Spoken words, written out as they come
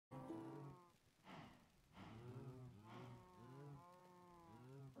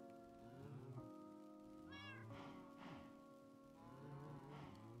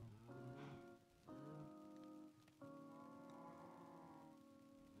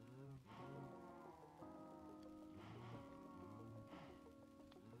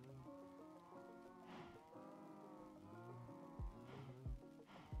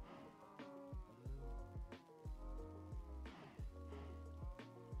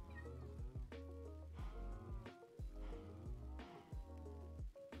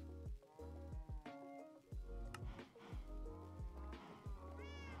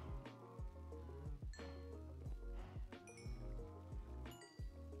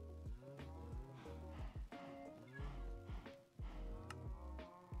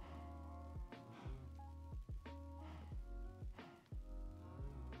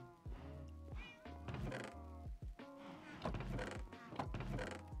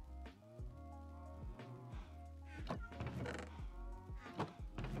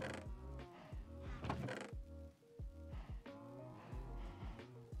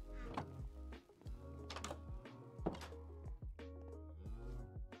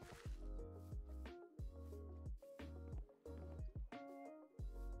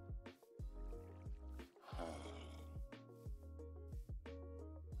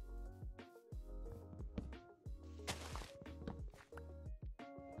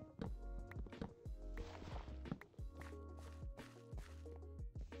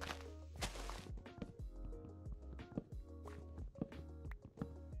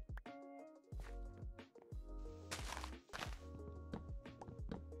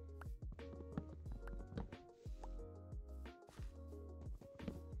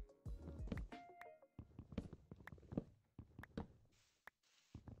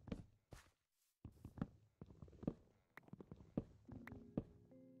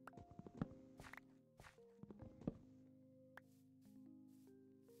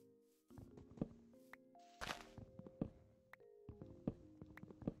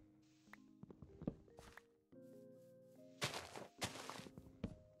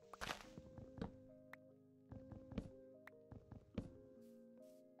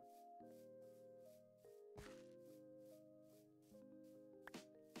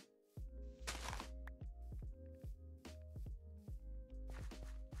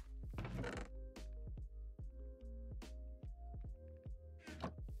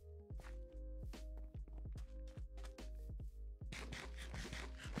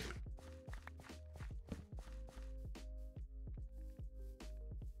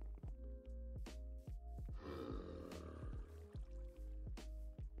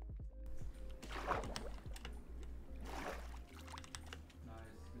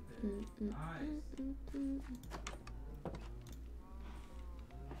Fuck,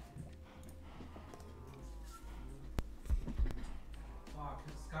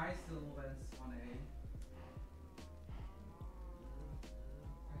 Sky still wins on A.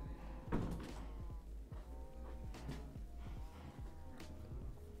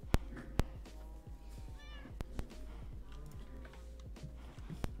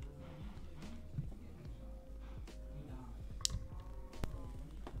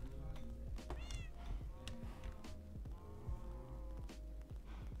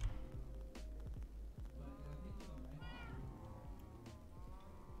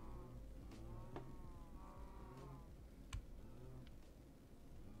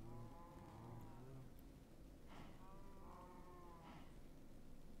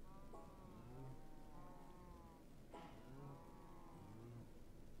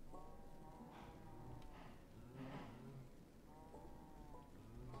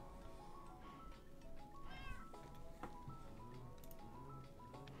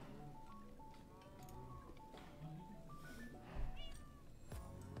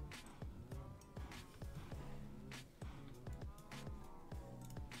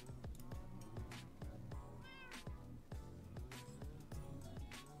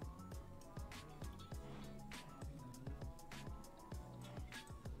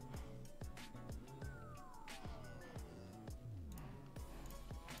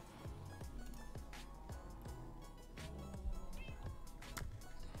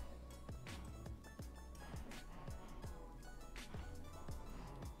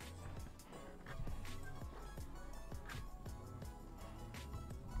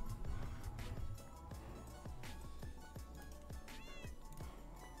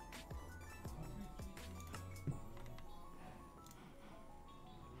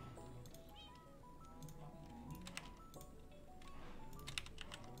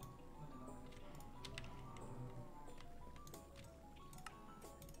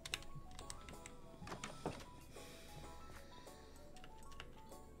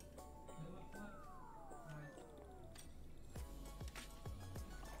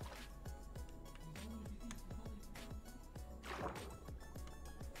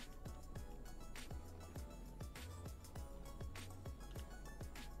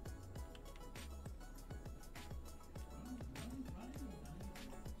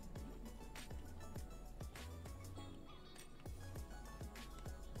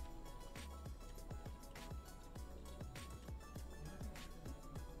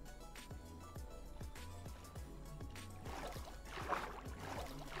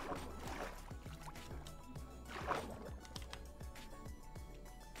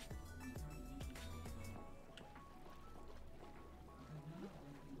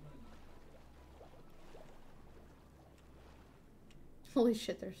 Holy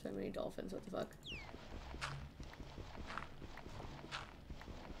shit, there's so many dolphins, what the fuck?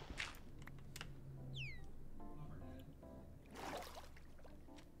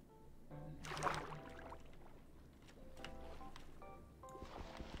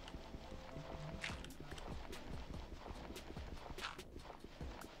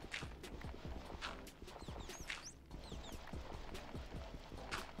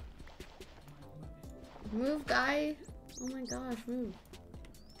 Move, guy! Oh my gosh, move.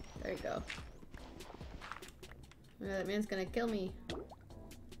 There you go. Oh, that man's gonna kill me.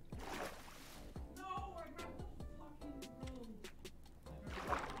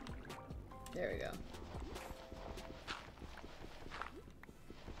 There we go.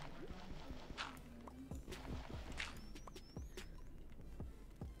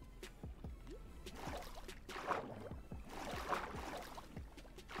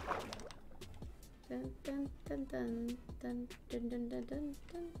 Dun dun dun dun dun dun dun dun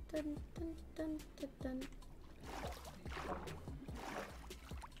dun dun dun dun dun dun.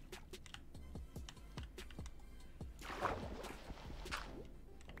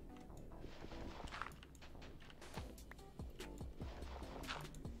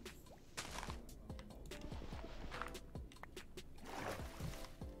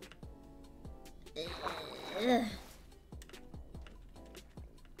 Ugh.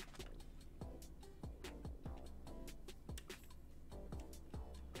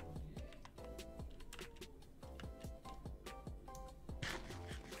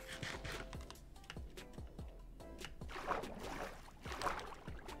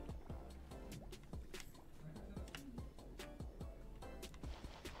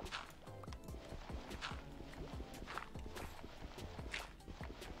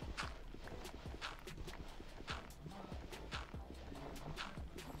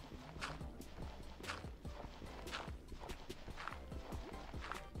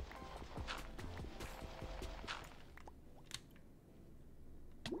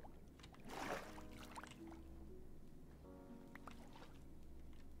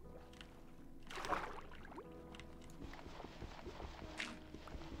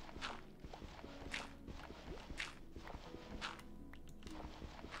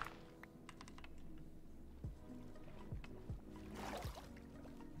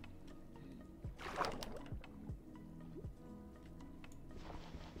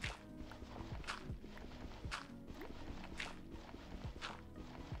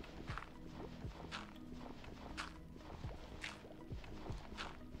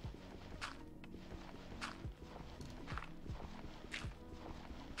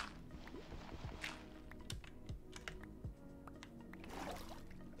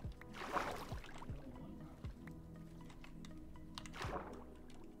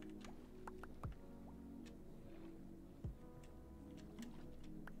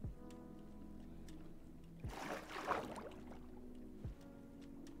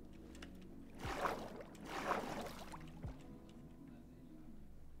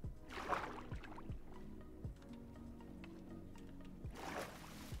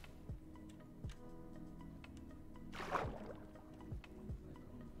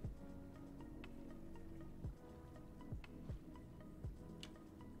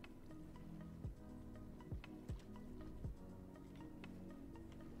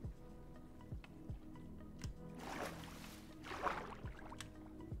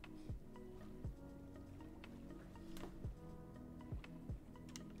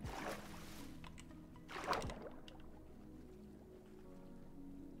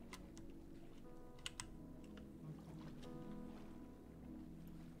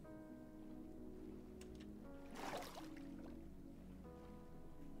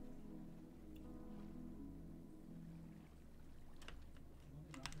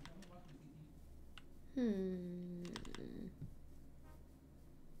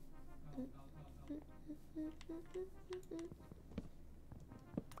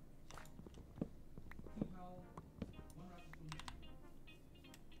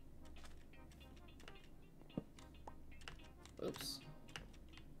 Oops.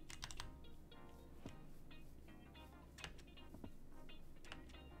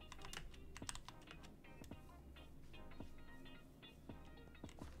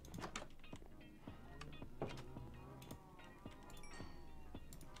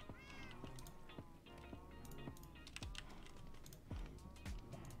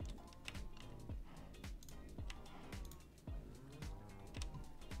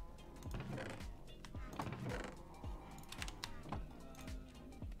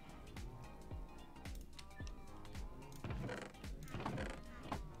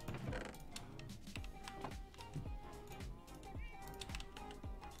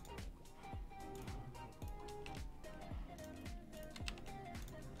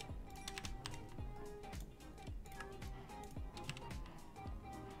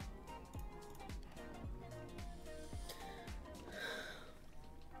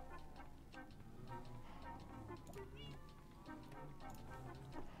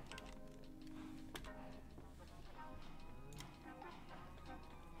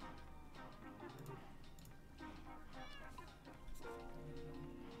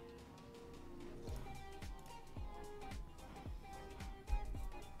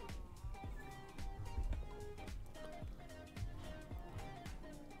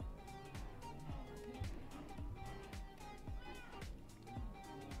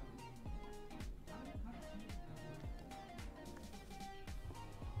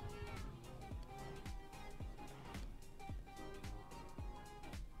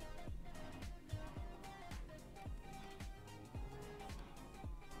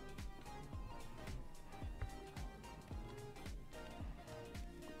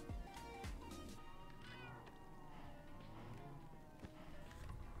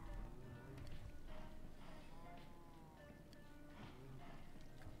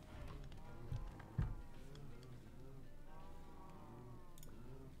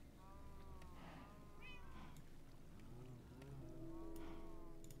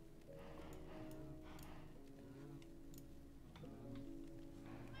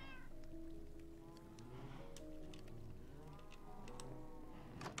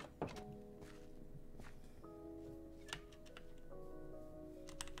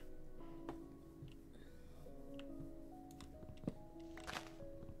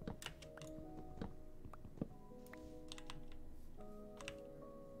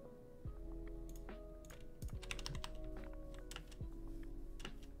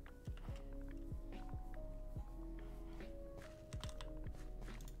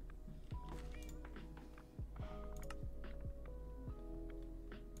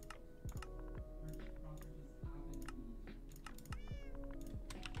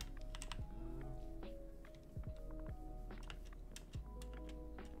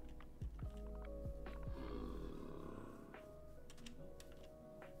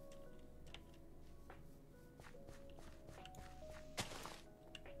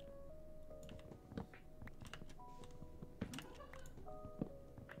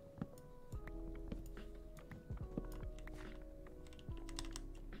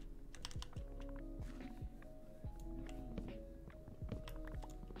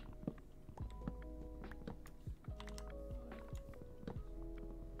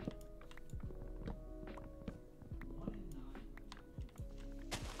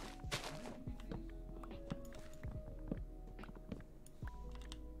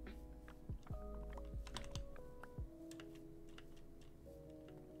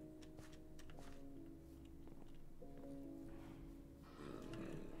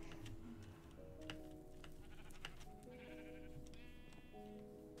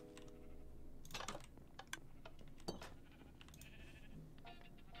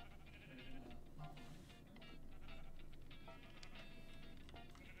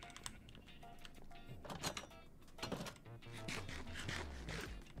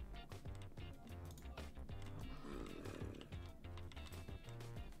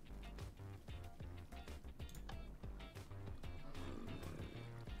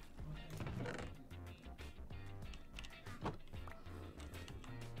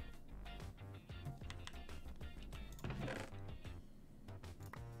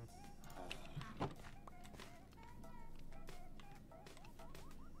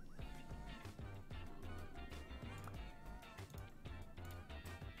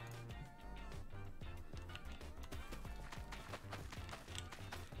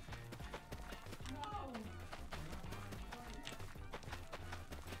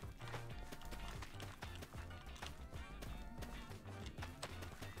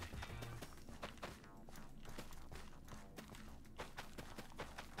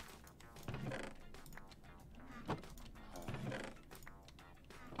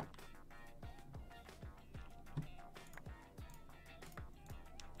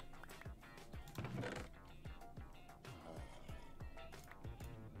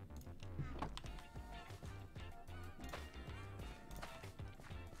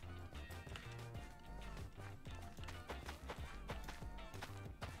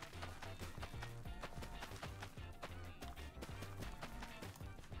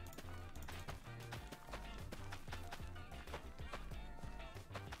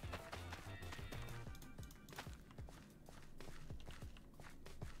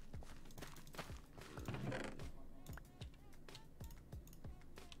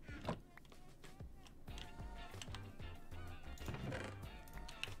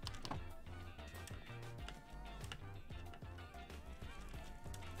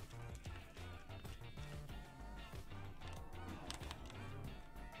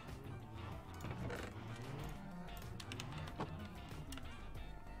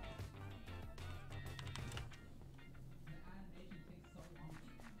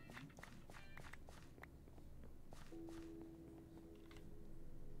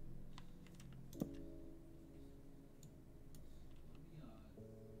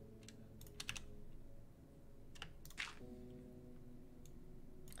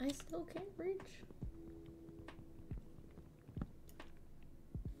 Still can't reach.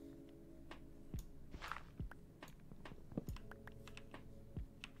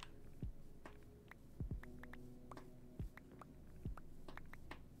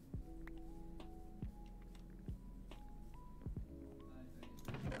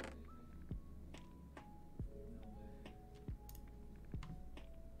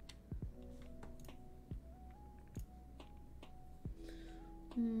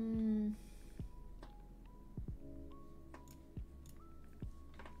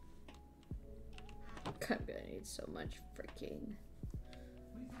 I'm gonna need so much freaking.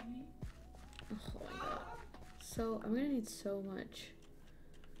 Oh my god. So I'm gonna need so much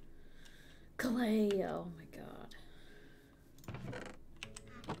clay. Oh my god.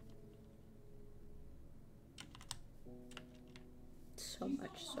 So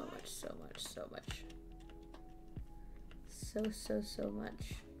much, so much, so much, so much. So much.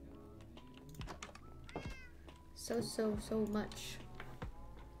 So much.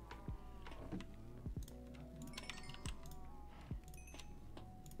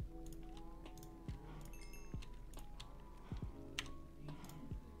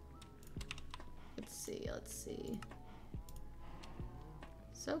 Let's see.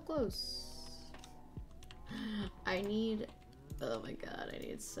 So close. I need, oh my god, I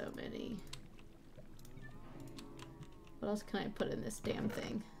need so many. What else can I put in this damn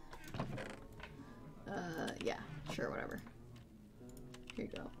thing? Yeah, sure, whatever. Here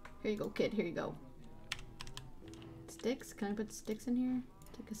you go. Here you go, kid, here you go. Sticks? Can I put sticks in here?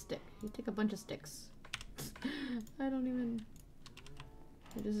 Take a stick. You take a bunch of sticks.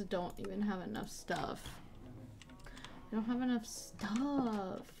 I just don't even have enough stuff. I don't have enough stuff.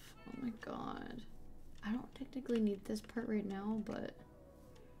 Oh my god. I don't technically need this part right now, but...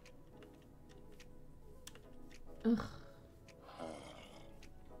 Ugh.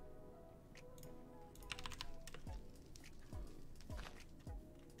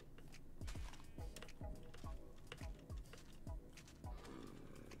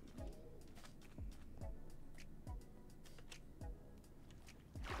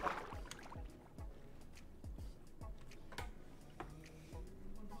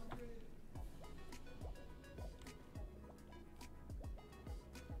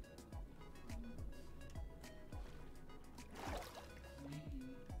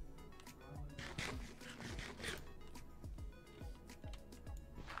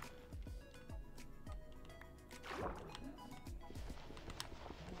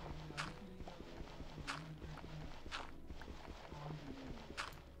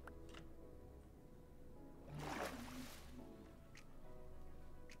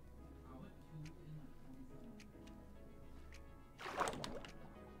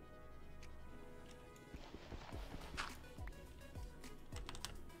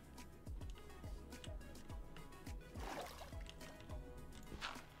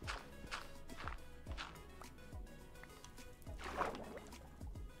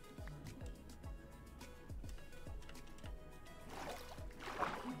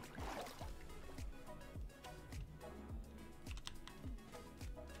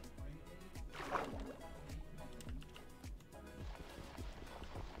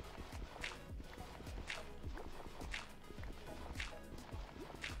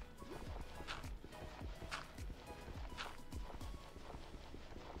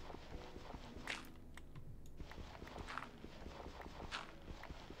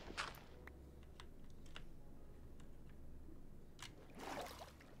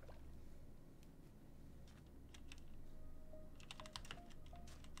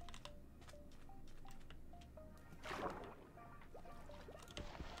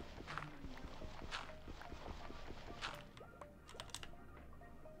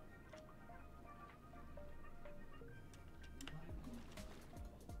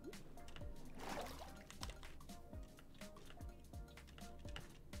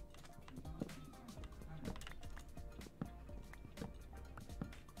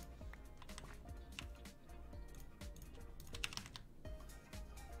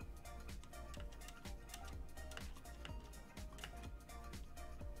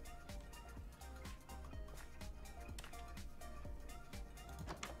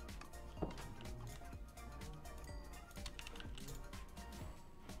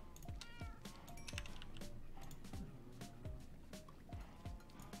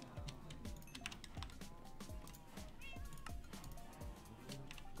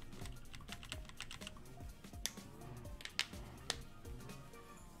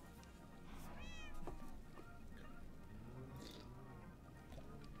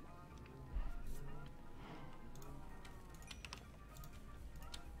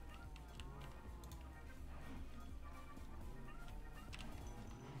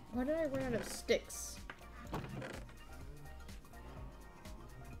 Why did I run out of sticks?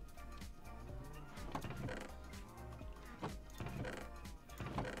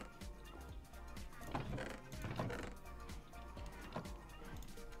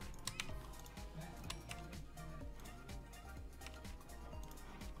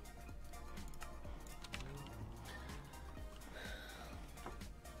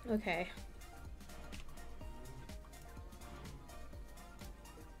 Okay.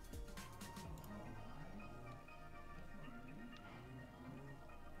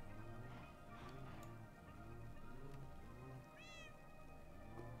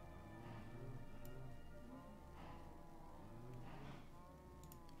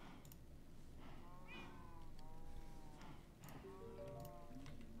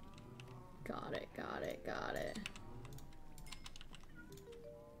 Got it, got it, got it.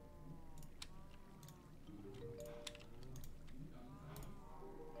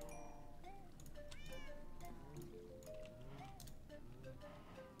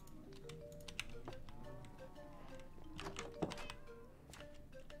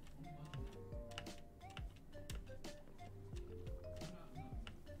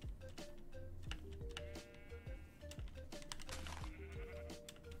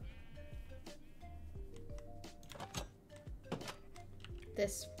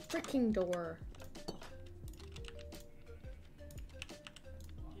 This freaking door.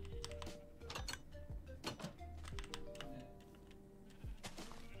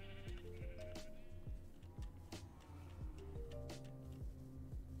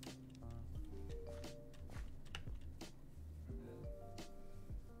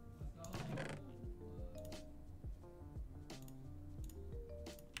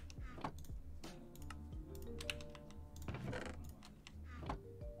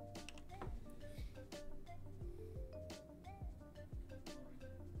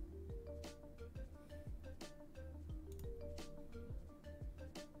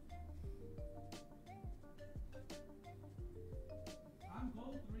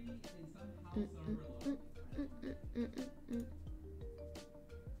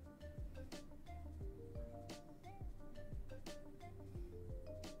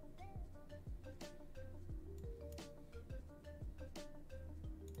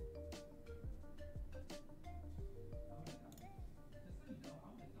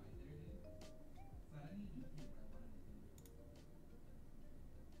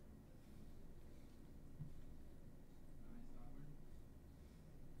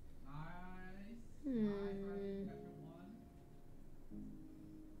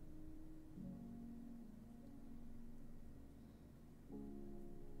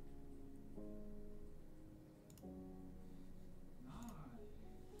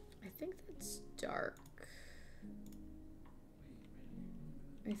 I think that's dark.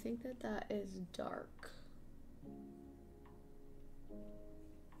 I think that that is dark.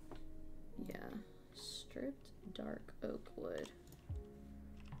 Yeah, stripped dark oak wood.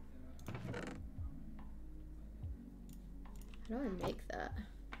 How do I make that?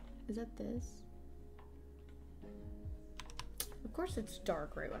 Is that this? Of course it's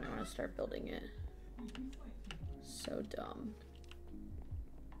dark right when I want to start building it. So dumb.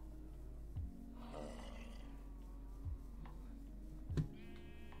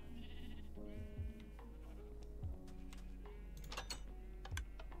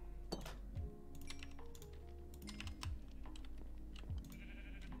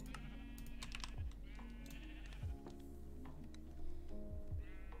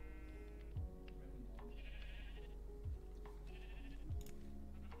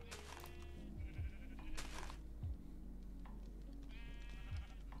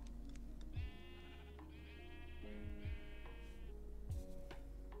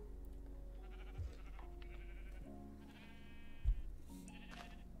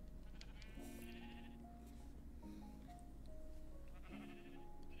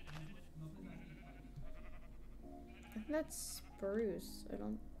 I think that's spruce. I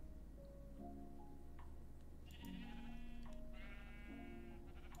don't.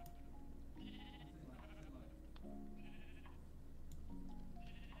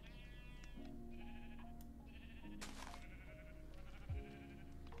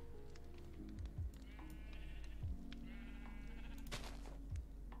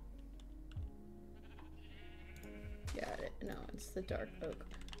 Got it. No, it's the dark oak.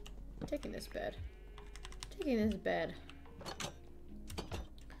 I'm taking this bed. Taking this bed.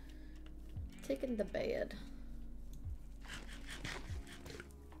 Taking the bed.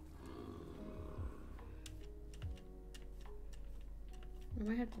 I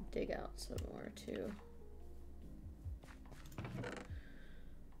might have to dig out some more too.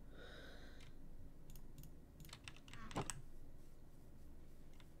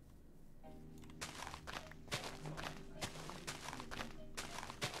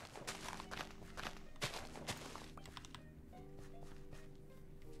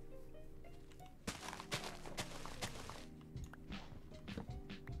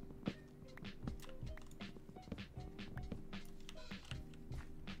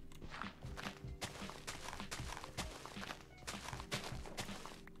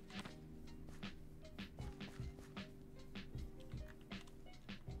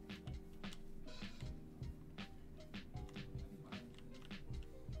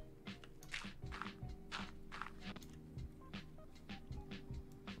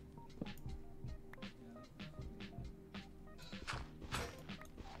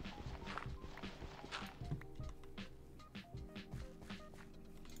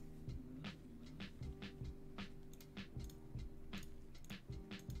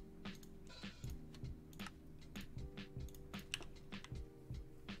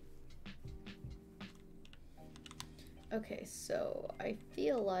 Okay, so I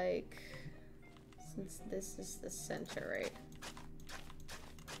feel like since this is the center, right?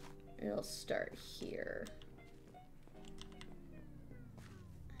 It'll start here.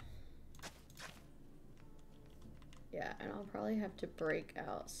 Yeah, and I'll probably have to break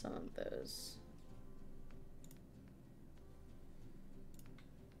out some of those.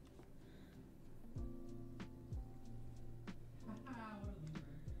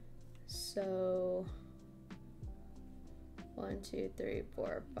 So 1, 2, 3,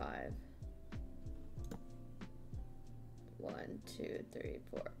 4, 5. 1, 2, 3,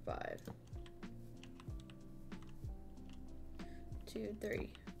 4, 5. 2,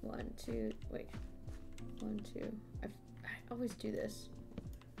 3. 1, 2. Wait. 1, 2. I always do this.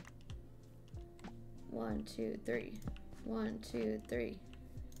 1, 2, 3. 1, 2, 3.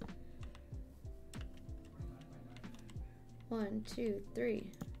 1, 2,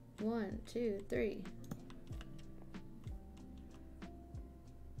 3. 1, 2, 3.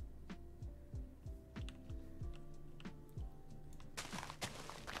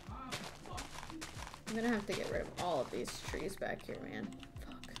 I'm gonna have to get rid of all of these trees back here, man.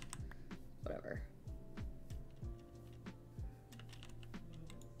 Fuck. Whatever.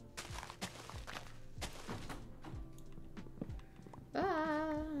 Ah!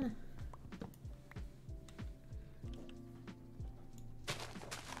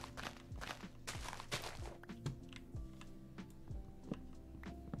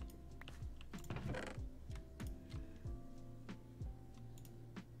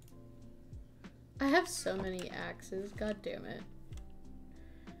 I have so many axes, god damn it.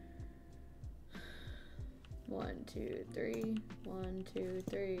 1, 2, 3, 1, 2,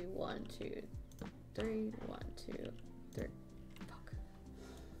 3, 1, 2, 3, 1, 2, 3. Fuck.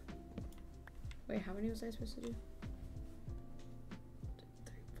 Wait, how many was I supposed to do? 2,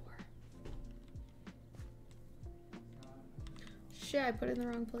 3, 4. Shit, I put it in the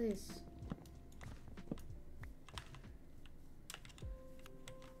wrong place.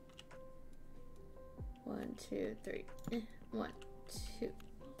 One, two, three. 1, 2,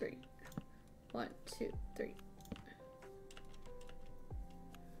 3. 1, 2, 3.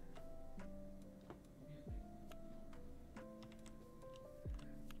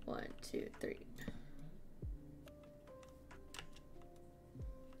 One, two, three.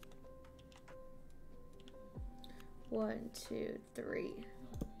 One, two, three.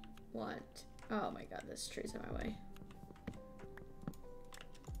 One. Oh my god, this tree's in my way.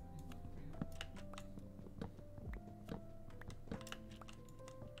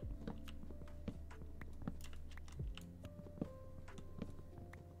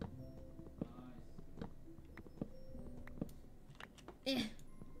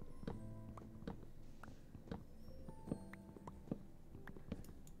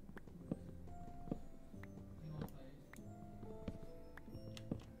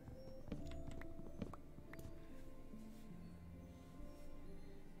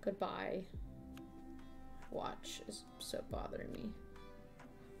 Goodbye. Watch is so bothering me.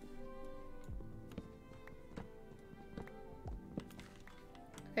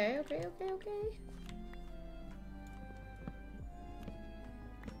 Okay, okay, okay, okay.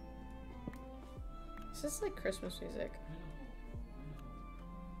 Is this like Christmas music?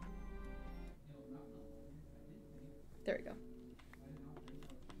 There we go.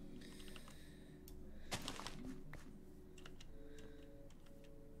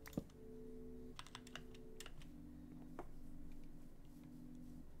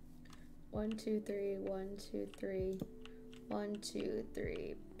 One, 2, 3, 1, 2, 3, 1, 2,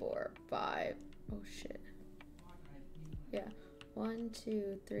 3, 4, 5. Oh shit. Yeah. 1,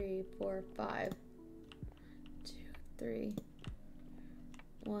 2, 3, 4, 5. 2, 3.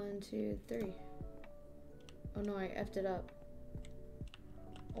 1, 2, 3. Oh no, I effed it up.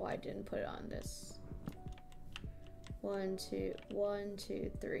 Oh, I didn't put it on this. 1, 2, 1,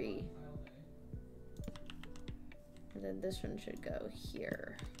 2, 3. And then this one should go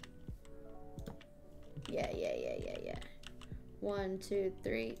here. Yeah. 1, 2,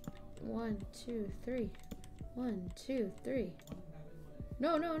 3. 1, 2, 3. 1, 2, 3.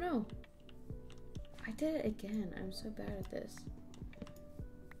 No. I did it again. I'm so bad at this.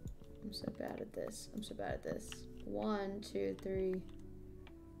 I'm so bad at this. 1, 2, 3.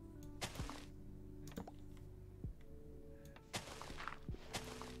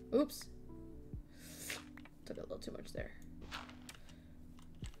 Oops. Took a little too much there.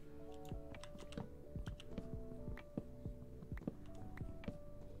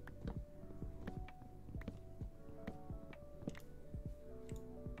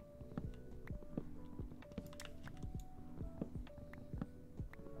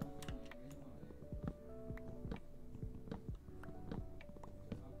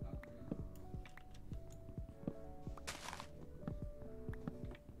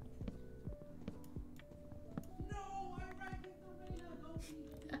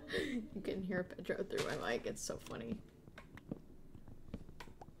 You can hear Pedro through my mic. It's so funny.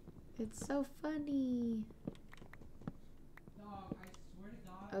 It's so funny. Dog, I swear to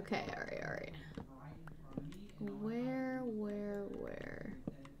God. Okay, alright, alright. Right in front of me, and Where?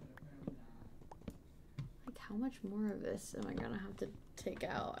 Like, how much more of this am I gonna have to take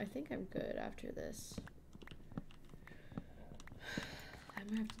out? I think I'm good after this. I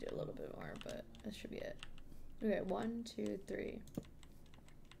might have to do a little bit more, but that should be it. Okay, 1, 2, 3.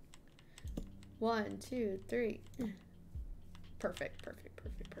 1, 2, 3. Perfect, perfect,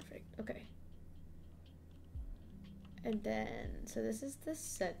 perfect, perfect. Okay. And then, so this is the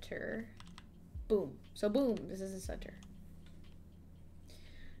center. Boom. So boom, this is the center.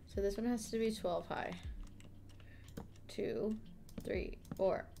 So this one has to be 12 high. 2, 3,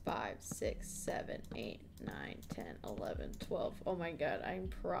 4, 5, 6, 7, 8, 9, 10, 11, 12. Oh my god, I'm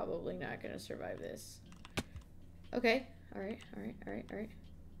probably not gonna survive this. Okay. Alright, alright, alright, alright.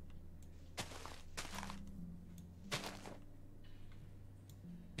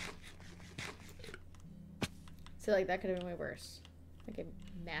 So like that could have been way worse. I could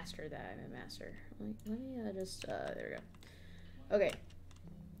master that. I'm a master. Let me just there we go. Okay.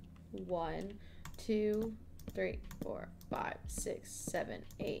 1, 2, 3, 4, 5, 6, 7,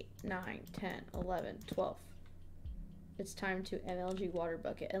 8, 9, 10, 11, 12. It's time to MLG water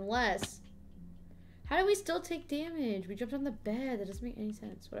bucket. Unless, how do we still take damage? We jumped on the bed. That doesn't make any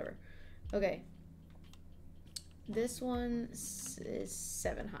sense. Whatever. Okay. This one is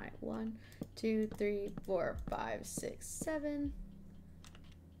 7 high. 1, 2, 3, 4, 5, 6, 7.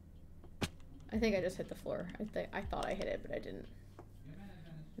 I think I just hit the floor. I thought I hit it, but I didn't.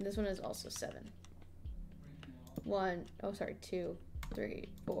 And this one is also 7. 1, oh sorry, 2, 3,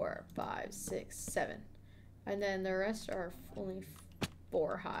 4, 5, 6, 7. And then the rest are only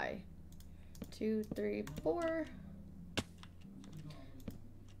 4 high. 2, 3, 4.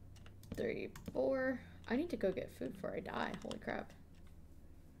 3, 4. I need to go get food before I die. Holy crap.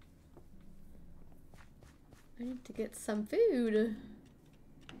 I need to get some food.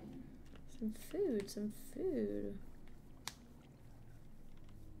 Some food, some food.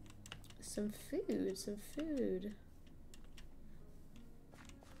 Some food, some food.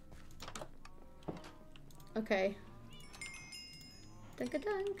 Okay.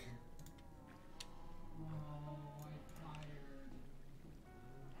 Dunk-a-dunk.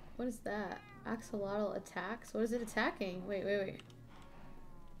 What is that? Axolotl attacks? What is it attacking? Wait, wait, wait.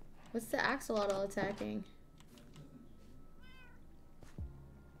 What's the axolotl attacking?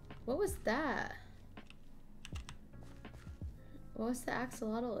 What was that? What was the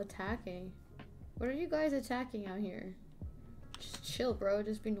axolotl attacking? What are you guys attacking out here? Just chill, bro.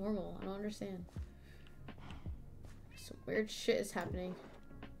 Just be normal. I don't understand. Some weird shit is happening.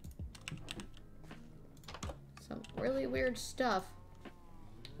 Some really weird stuff.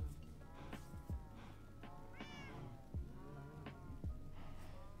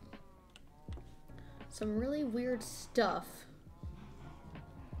 Some really weird stuff.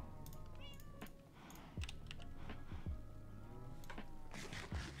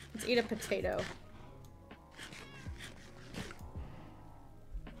 Let's eat a potato.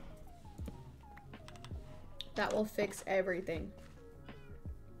 That will fix everything.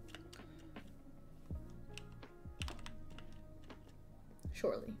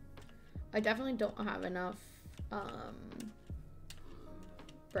 Surely. I definitely don't have enough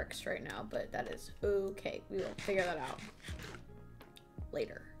bricks right now, but that is okay. We will figure that out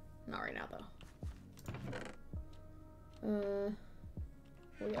later. Not right now though.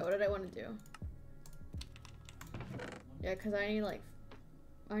 Well, yeah, what did I want to do? Yeah, because I need like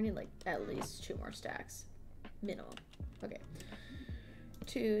at least 2 more stacks. Minimum. Okay.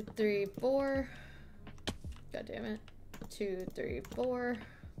 2, 3, 4. God damn it. 2, 3, 4.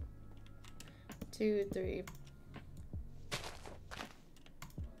 2, 3,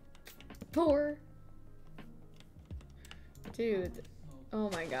 4. 2. Oh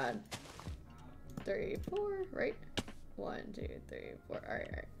my god. 3, 4. Right. 1, 2, 3, 4. All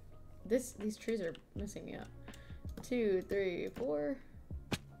right. These trees are messing me up. 2, 3, 4.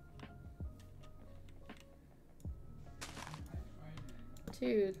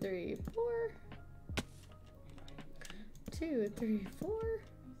 2, 3, 4. 2, 3, 4.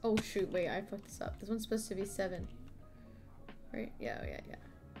 Oh shoot! Wait, I fucked this up. This one's supposed to be 7. Right? Yeah.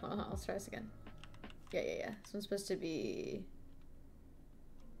 Hold on, let's try this again. Yeah. This one's supposed to be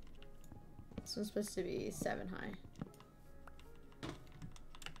 7 high.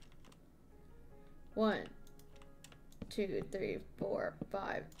 1, 2, 3, 4,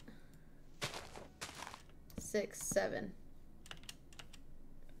 5, 6, 7.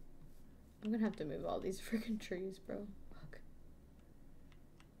 I'm gonna have to move all these freaking trees, bro. Fuck.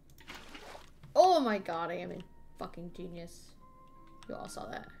 my god, I am a fucking genius. You all saw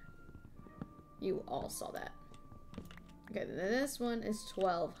that. You all saw that. Okay, then this one is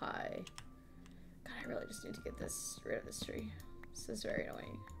 12 high. God, I really just need to get rid of this tree. This is very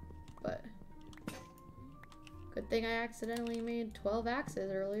annoying. But good thing I accidentally made 12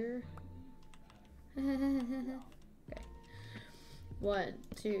 axes earlier. Okay. 1,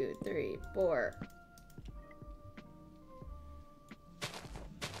 2, 3, 4.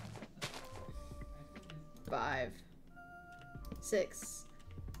 5, 6,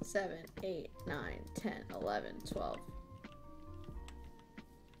 7, 8, 9, 10, 11, 12.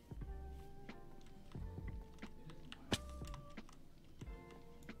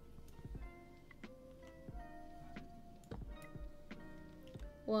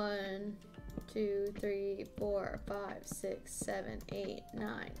 One, 2, 3, 4, 5, 6, 7, 8,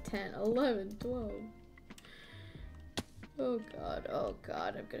 9, 10, 11, 12. Oh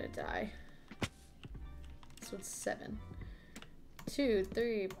god, I'm gonna die. This one's 7. 2,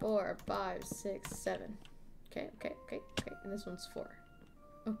 3, 4, 5, 6, 7. Okay. And this one's 4.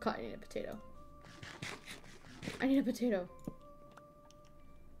 Oh god, I need a potato. I need a potato.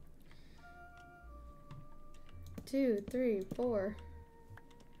 2, 3, 4.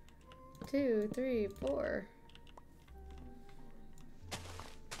 2, 3, 4.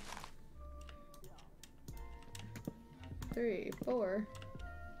 Three, 4.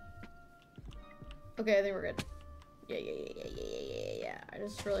 Okay, I think we're good. Yeah. I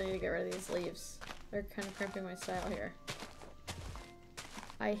just really need to get rid of these leaves. They're kind of cramping my style here.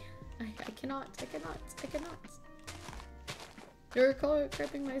 I cannot. You're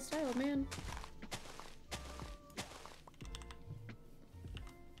cramping my style, man.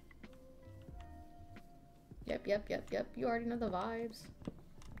 Yep. You already know the vibes.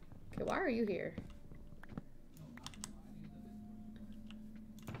 Okay, why are you here?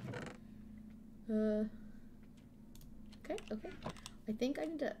 Okay. I think I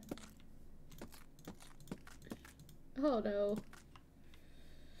need to... Oh no.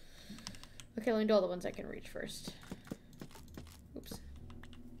 Okay, let me do all the ones I can reach first. Oops.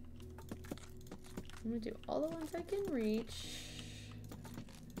 I'm gonna do all the ones I can reach.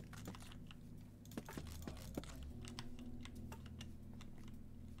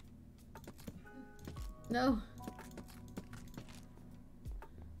 No.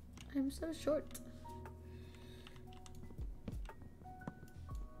 I'm so short.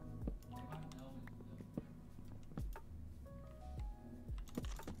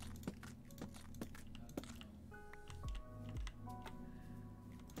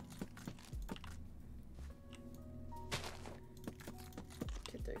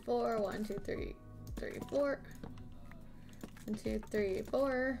 Four. 1, 2, 3, 4. 1, 2, 3,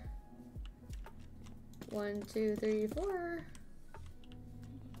 4. 1, 2, 3, 4.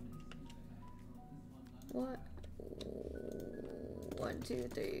 What? 1, 2,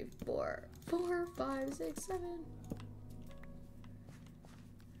 3, 4. 4, 5, 6, 7.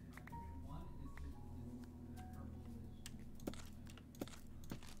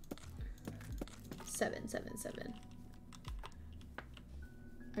 7.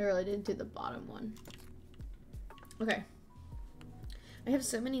 I really didn't do the bottom one. Okay. I have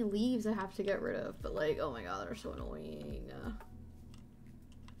so many leaves I have to get rid of, but like, oh my god, they're so annoying.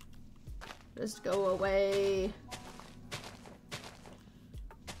 Just go away.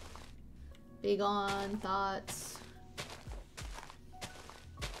 Be gone, thoughts.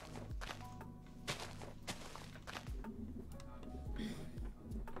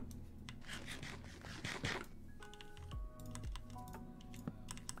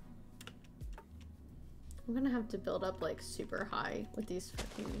 I'm gonna have to build up like super high with these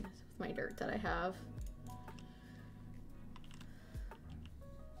fucking, with my dirt that I have.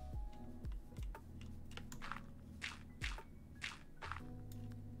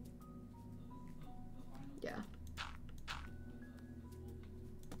 Yeah.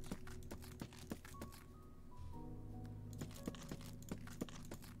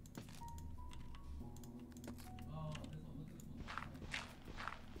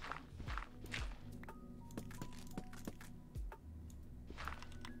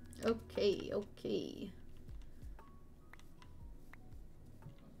 Okay.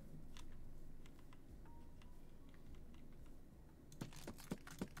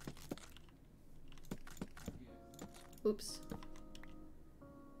 Oops.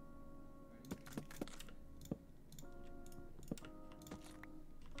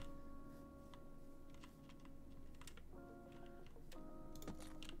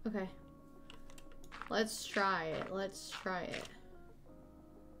 Okay. Let's try it.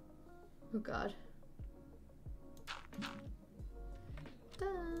 Oh god.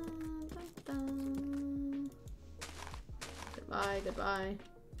 Dun, dun, dun. Goodbye, goodbye.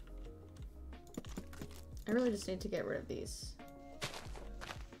 I really just need to get rid of these.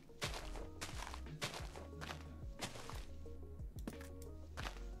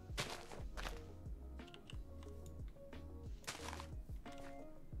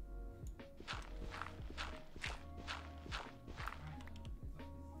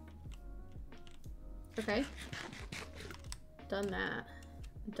 Okay. Done that.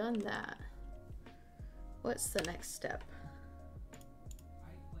 Done that. What's the next step?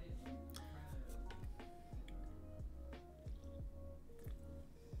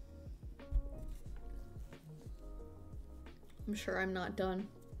 I'm sure I'm not done.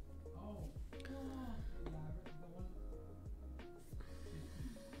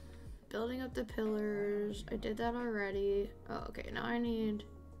 Building up the pillars. I did that already. Oh, okay. Now I need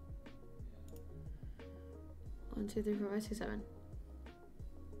 1, 2, 3, 4, 5, 6, 7.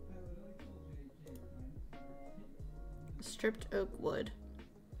 Stripped oak wood.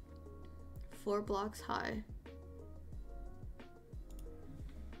 4 blocks high.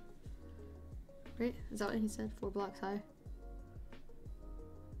 Right? Is that what he said? 4 blocks high?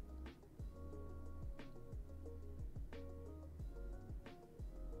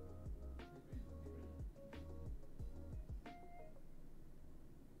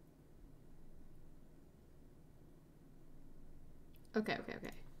 Okay, okay,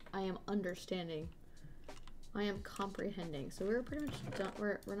 okay. I am understanding. I am comprehending. So we're pretty much done.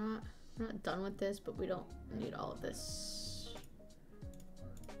 We're not done with this, but we don't need all of this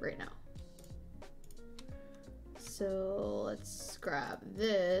right now. So let's grab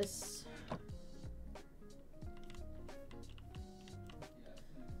this.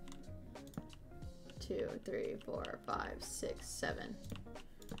 Two, 3, 4, 5, 6, 7.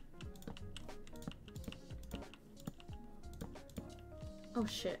 Oh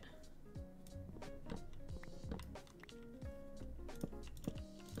shit.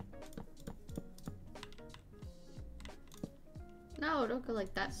 No, don't go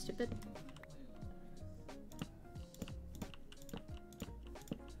like that, stupid.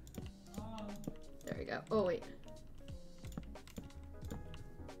 There we go. Oh wait.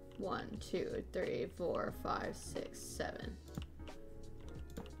 1, 2, 3, 4, 5, 6, 7.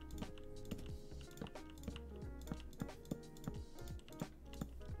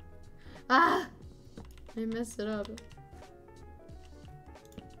 Ah! I messed it up.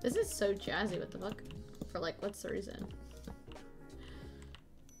 This is so jazzy, what the fuck? For like, what's the reason?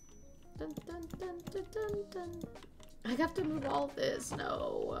 Dun, dun, dun, dun, dun, dun. I have to move all this.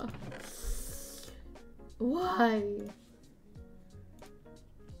 No. Why?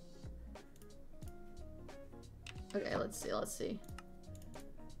 Okay, let's see, let's see.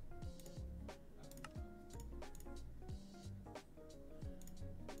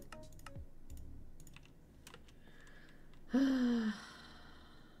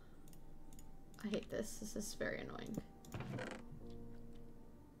 I hate this. This is very annoying.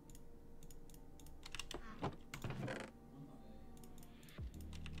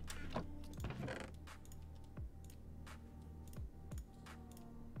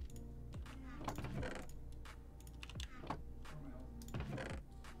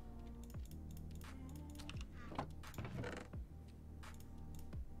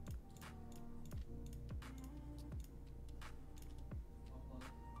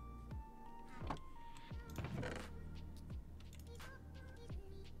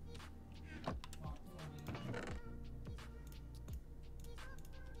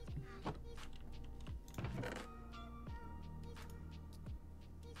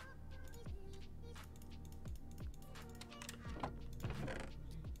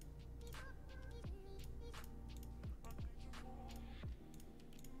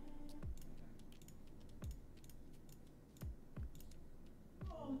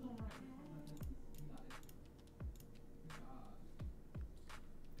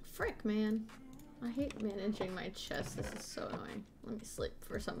 Frick, man. I hate managing my chest. This is so annoying. Let me sleep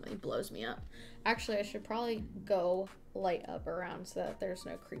before somebody blows me up. Actually, I should probably go light up around so that there's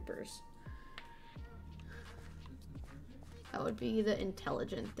no creepers. That would be the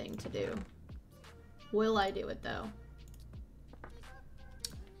intelligent thing to do. Will I do it, though?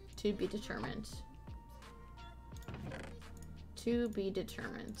 To be determined. To be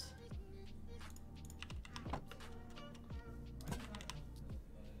determined.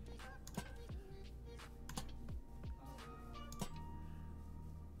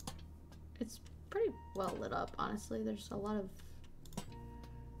 It's pretty well lit up, honestly. There's a lot of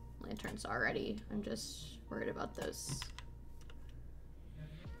lanterns already. I'm just worried about those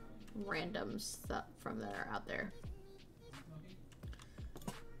random stuff from that are out there.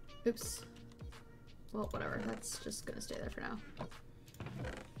 Oops. Well, whatever. That's just gonna stay there for now.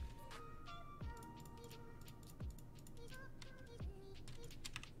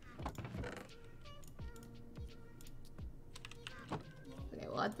 Okay,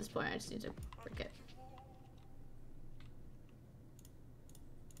 well at this point I just need to break it.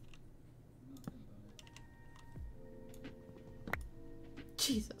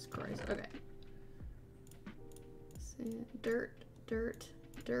 Jesus Christ. Okay. Sand, dirt, dirt,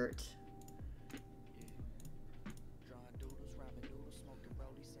 dirt.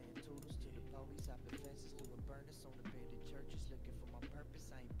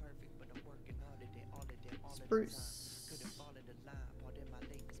 Spruce.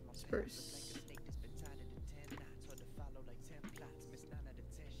 Spruce.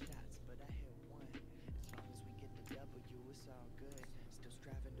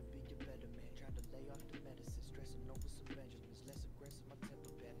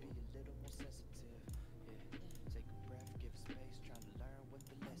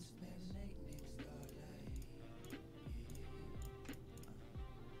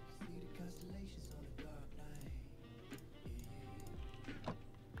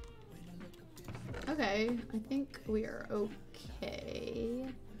 Okay, I think we are okay.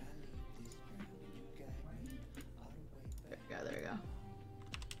 There we go, there we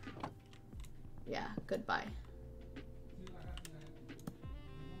go. Yeah, goodbye.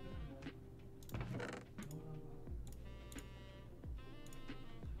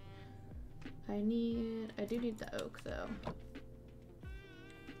 I do need the oak though.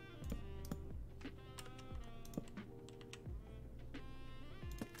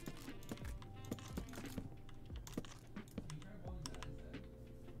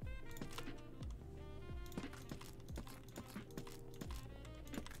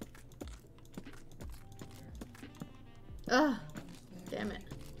 Ugh, damn it.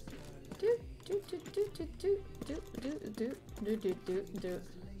 Do do do do do do do do do do do do.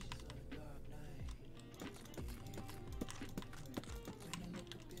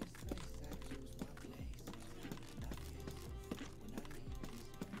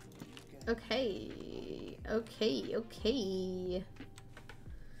 Okay, okay, okay.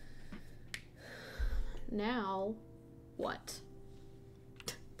 Now, what?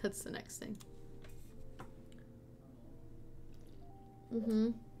 That's the next thing. Mm-hmm.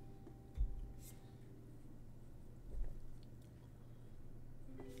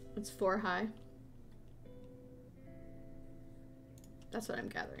 It's 4 high. That's what I'm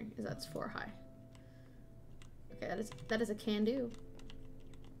gathering, is that's 4 high. Okay, that is a can do.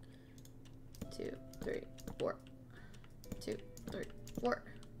 2, 3, 4. 2, 3, 4.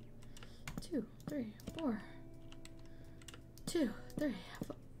 2, 3, 4. 2, 3,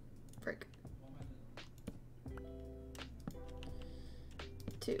 4. Break.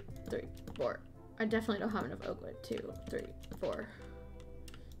 2, 3, 4. I definitely don't have enough oak wood. 2, 3, 4.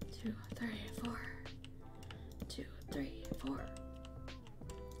 2, 3, 4. 2, 3, 4.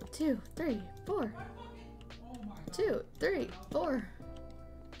 2, 3, 4. 2, 3, 4.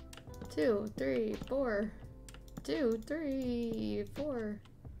 2, 3, 4. 2, 3, 4.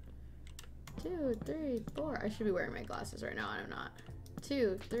 2, 3, 4. I should be wearing my glasses right now, and I'm not.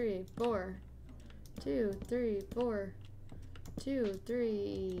 2, 3, 4. 2, 3, 4. 2,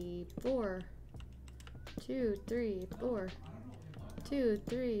 3, 4. 2, 3, 4. 2,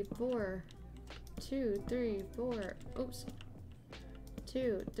 3, 4. 2, 3, 4. Oops.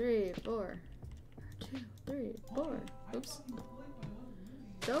 2, 3, 4. 2, 3, 4. Oops.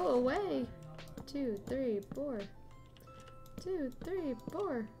 Go away. 2, 3, 4. 2, 3,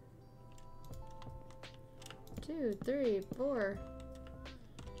 4. 2, 3, 4.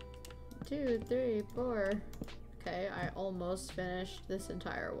 2, 3, 4. Okay, I almost finished this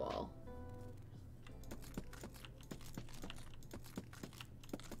entire wall.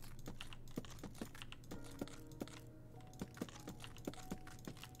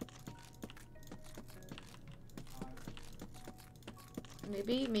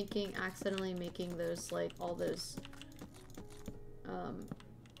 Maybe accidentally making those, like, all those,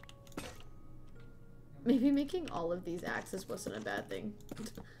 maybe making all of these axes wasn't a bad thing.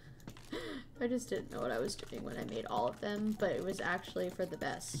 I just didn't know what I was doing when I made all of them, but it was actually for the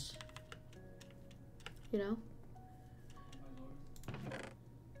best. You know?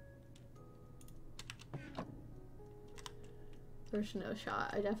 There's no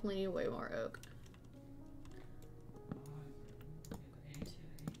shot. I definitely need way more oak.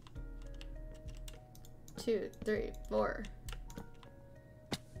 2, 3, 4.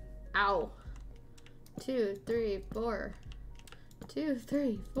 Ow. 2, 3, 4. 2,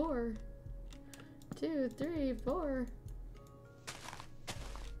 3, 4. 2, 3, 4.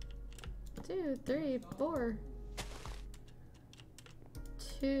 2, 3, 4.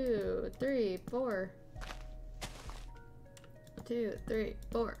 2, 3, 4. 2, 3,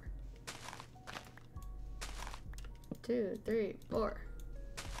 4. 2, 3, 4.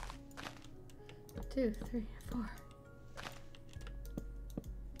 2, 3, 4.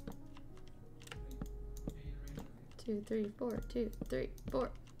 2, 3, 4. 2, 3,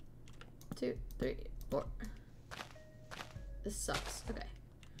 4. 2, 3, 4. This sucks. Okay.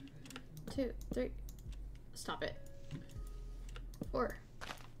 2, 3. Stop it. 4.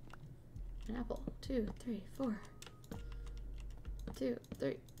 An apple. 2, 3, 4. 2,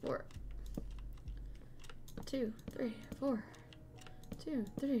 3, 4. 2, 3, 4. 2,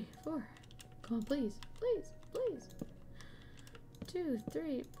 3, 4. Come on, please. Please. Please. 2,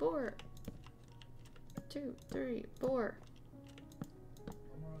 3, 4. 2, 3, 4.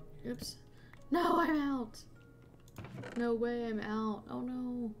 Oops. No, I'm out. No way, I'm out. Oh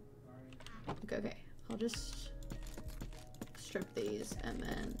no. Okay, okay. I'll just strip these and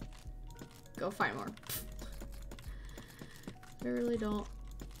then go find more. I really don't.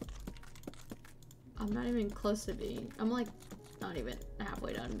 I'm not even close to being. I'm like not even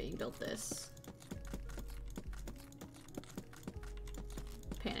halfway done being built this.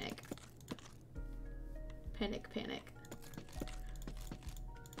 Panic. Panic, panic.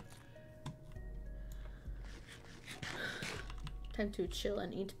 Time to chill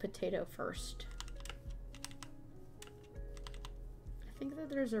and eat potato first. I think that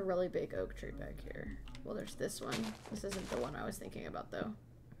there's a really big oak tree back here. Well, there's this one. This isn't the one I was thinking about, though.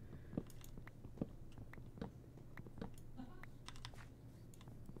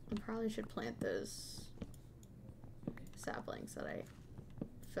 I probably should plant those saplings that I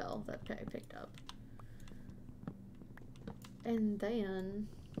picked up. And then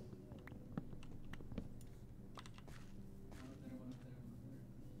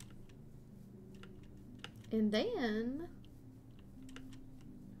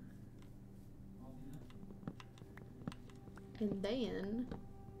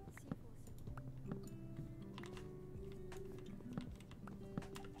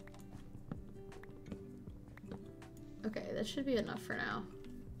okay, that should be enough for now.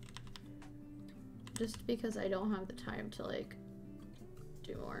 Just because I don't have the time to like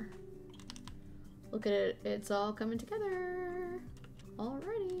do more. Look at it, it's all coming together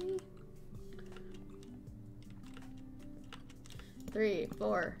already. 3,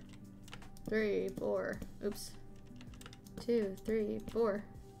 4. 3, 4. Oops. 2, 3, 4.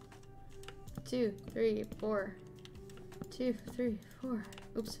 2, 3, 4. 2, 3, 4.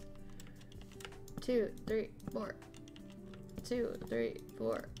 Oops. 2, 3, 4. 2, 3,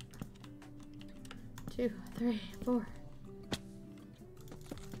 4. 2, 3, 4.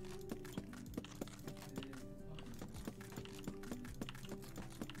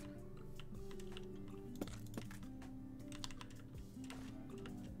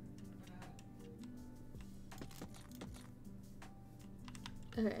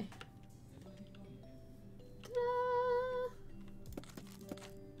 Okay. Ta-da!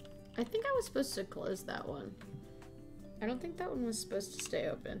 I think I was supposed to close that one. I don't think that one was supposed to stay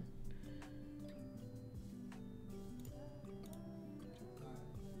open.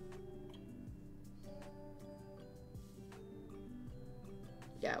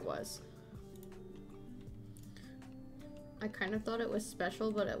 Yeah, it was. I kind of thought it was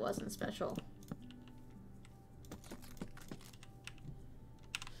special, but it wasn't special.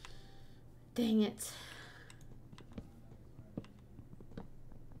 Dang it.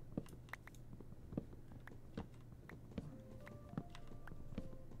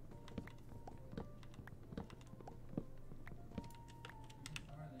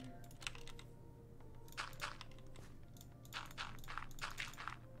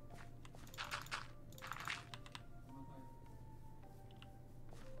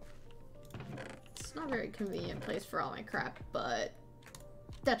 It's not a very convenient place for all my crap, but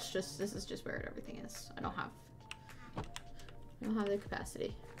that's just, this is just where everything is. I don't have the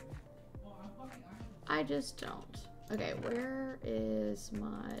capacity. I just don't. Okay, where is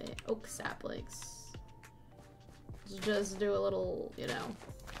my oak saplings? Let's just do a little, you know,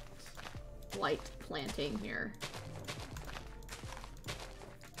 light planting here.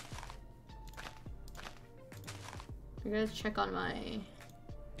 I'm gonna check on my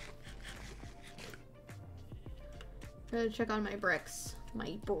bricks.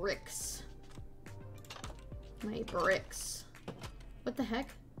 My bricks. My bricks. What the heck?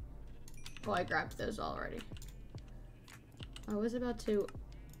 Oh, I grabbed those already. I was about to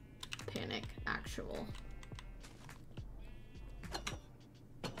panic, actual.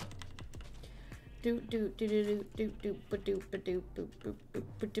 Do do do do do do do ba do ba do boop boop boop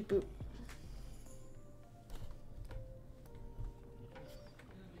boop boop.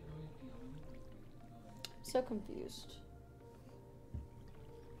 So confused.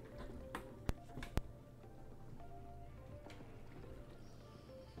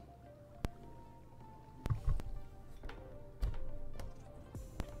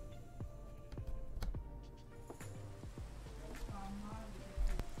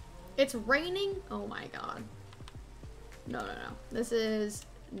 It's raining? Oh my god. No, no, no. This is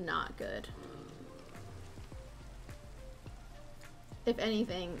not good. If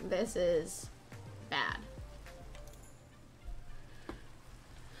anything, this is bad.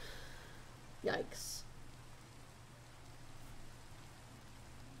 Yikes.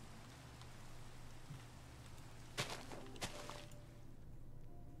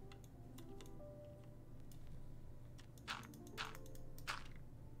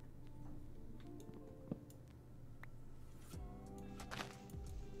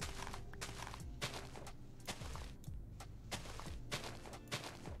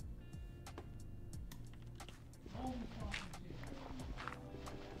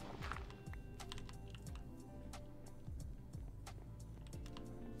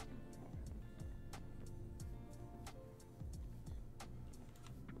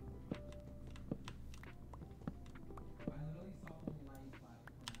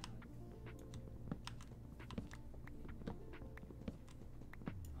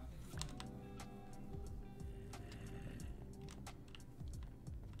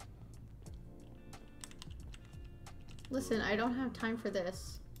 Listen, I don't have time for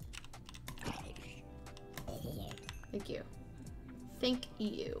this. Thank you. Thank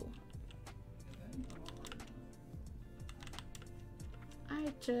you.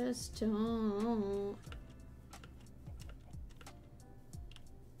 I just don't.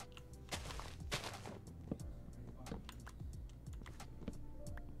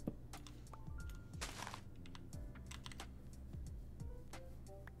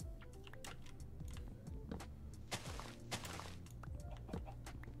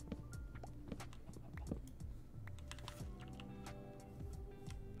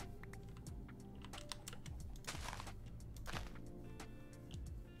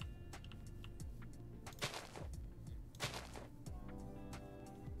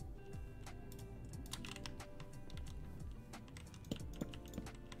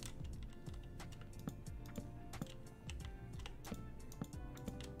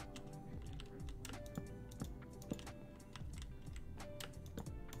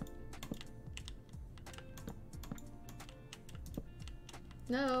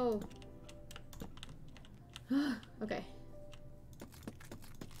 No. Okay.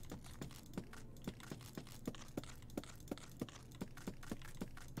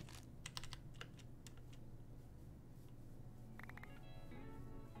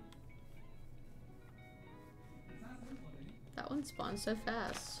 That one spawned so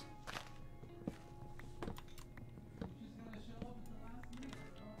fast.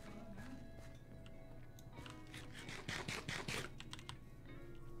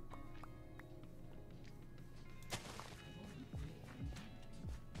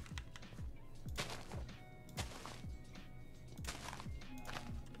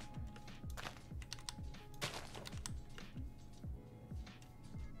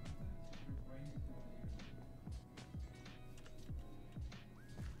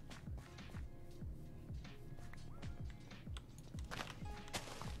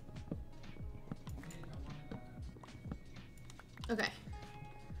 Okay.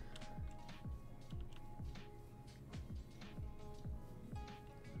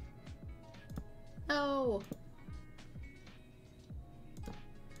 No.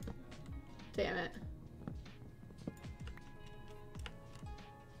 Damn it.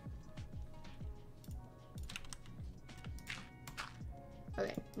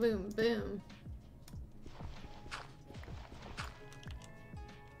 Okay. Boom, boom.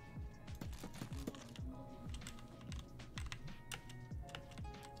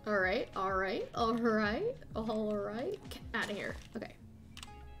 Alright, alright, alright, alright. Get out of here. Okay.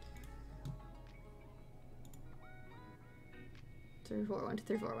 3, 4, 1, 2,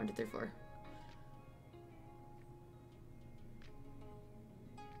 3, 4, 1, 2, 3, 4.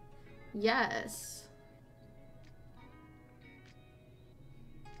 Yes.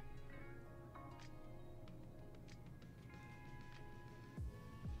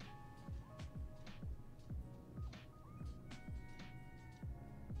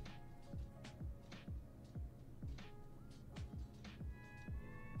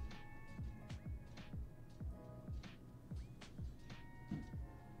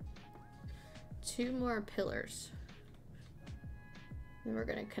 Two more pillars. Then we're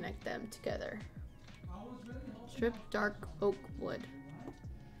gonna connect them together. Strip dark oak wood.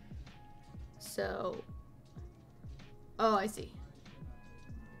 So Oh, I see.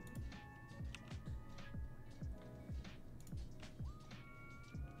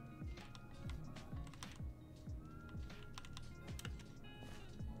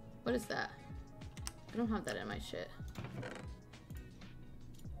 What is that? I don't have that in my shit.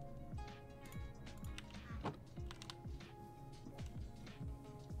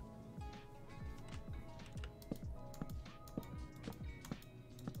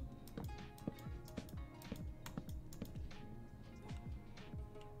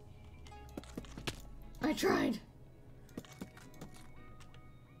 I tried.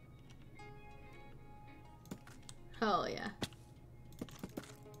 Hell yeah.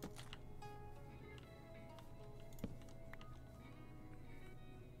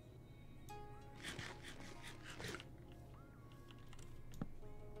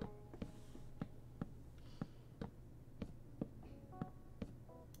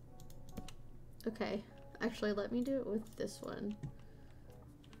 Okay, actually let me do it with this one.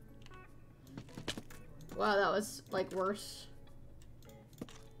 Wow, that was like worse.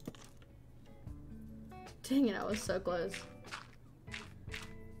 Dang it, I was so close.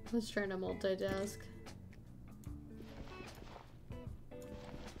 I was trying to multitask.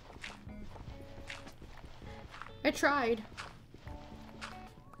 I tried.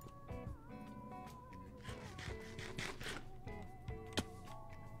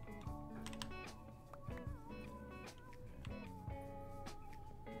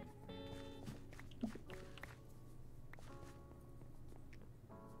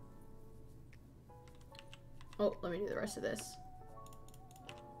 Oh, let me do the rest of this.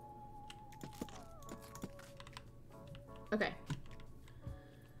 Okay.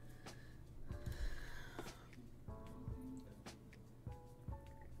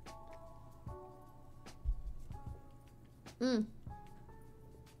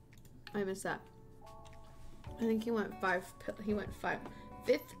 I missed that. I think he went five.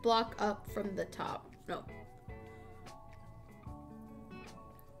 Fifth block up from the top. No.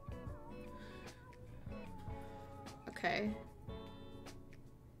 Okay.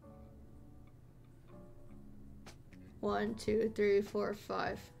 1, 2, 3, 4,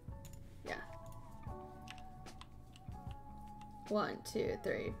 5. Yeah. 1, 2,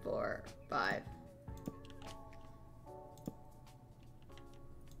 3, 4, 5.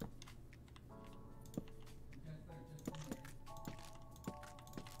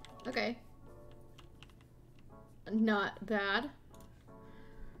 Okay. Not bad.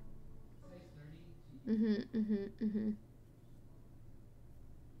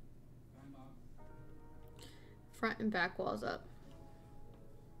 Front and back walls up.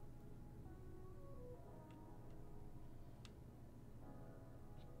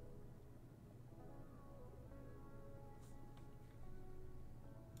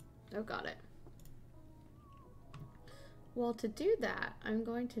 Oh, got it. Well, to do that, I'm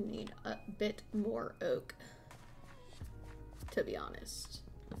going to need a bit more oak, to be honest.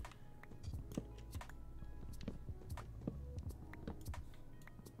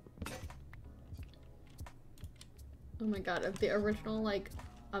 Oh my god, of the original, like,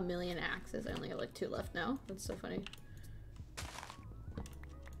 1,000,000 axes, I only have, like, 2 left now. That's so funny.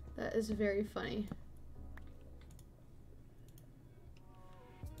 That is very funny.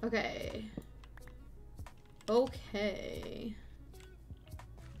 Okay. Okay.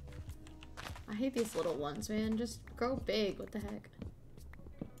 I hate these little ones, man. Just grow big. What the heck?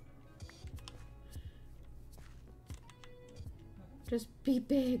 Just be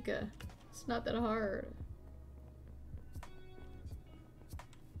big. It's not that hard.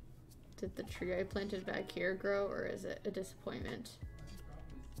 Did the tree I planted back here grow, or is it a disappointment?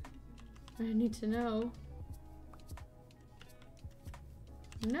 I need to know.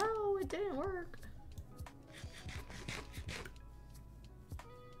 No, it didn't work.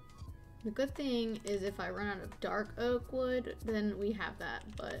 The good thing is if I run out of dark oak wood, then we have that,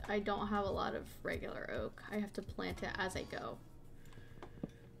 but I don't have a lot of regular oak. I have to plant it as I go.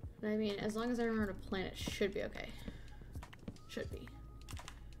 But I mean, as long as I remember to plant it, should be okay. Should be.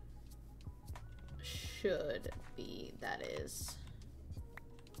 Should be, that is.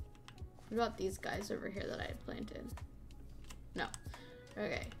 What about these guys over here that I had planted? No.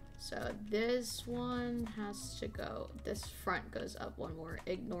 Okay, so this one has to go, this front goes up one more,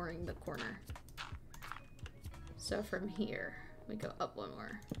 ignoring the corner. So from here, we go up one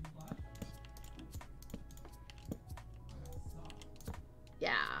more.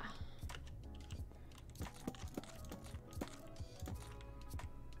 Yeah.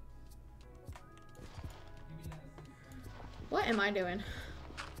 What am I doing?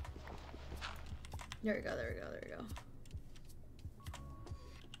 There we go, there we go, there we go.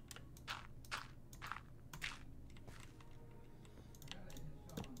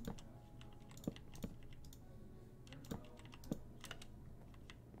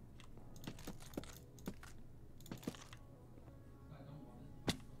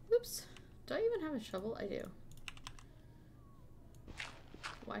 Do I even have a shovel? I do.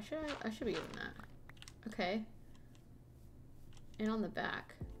 Why should I should be given that. Okay. And on the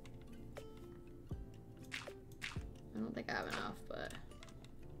back. I don't think I have enough, but...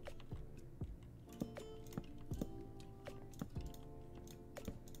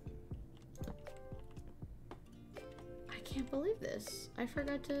 I can't believe this. I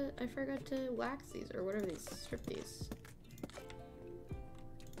forgot to wax these or whatever these, strip these.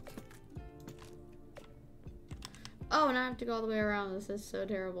 Oh, and I have to go all the way around. This is so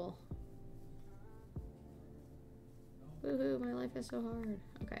terrible. Woohoo, my life is so hard.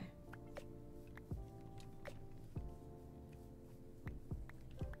 Okay.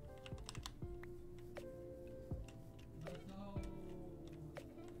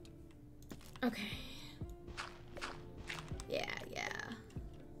 Okay. Yeah, yeah.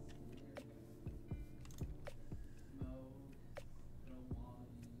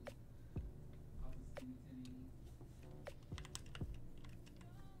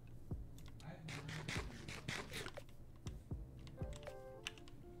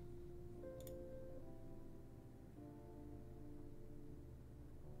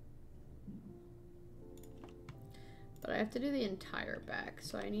 But I have to do the entire back,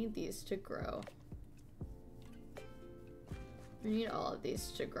 so I need these to grow. I need all of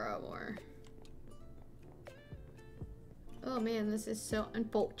these to grow more. Oh man, this is so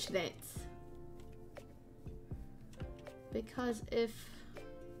unfortunate. Because if...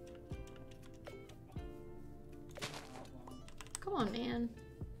 Come on, man.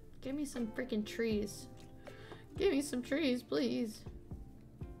 Give me some freaking trees. Give me some trees, please.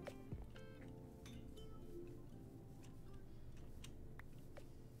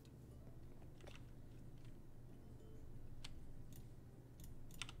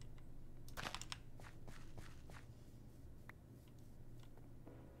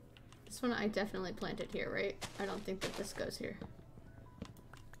 This one I definitely planted here, right? I don't think that this goes here.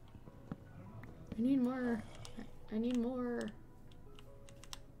 I need more. I need more.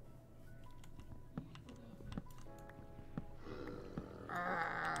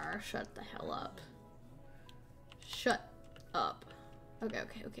 Shut the hell up. Shut up. Okay.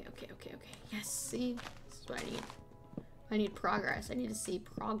 Yes, see? This is what I need. I need progress. I need to see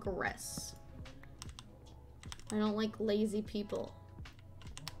progress. I don't like lazy people.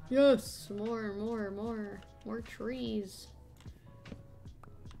 Yes! More trees.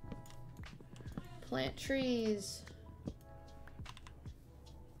 Plant trees.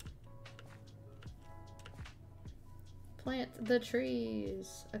 Plant the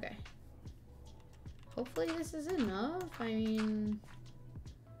trees. Okay. Hopefully this is enough. I mean...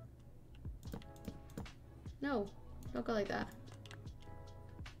 No. Don't go like that.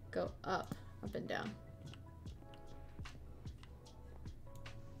 Go up. Up and down.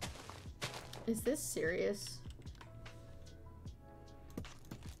 Is this serious?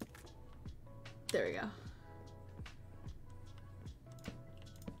 There we go.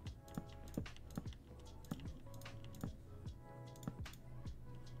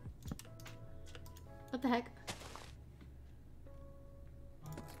 What the heck?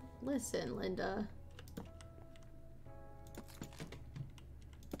 Listen, Linda.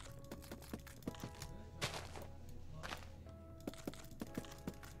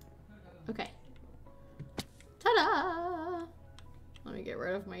 Okay. Ta-da! Let me get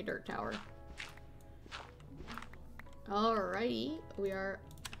rid of my dirt tower. Alrighty, we are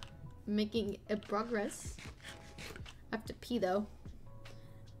making a progress. I have to pee though.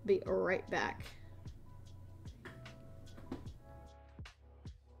 Be right back.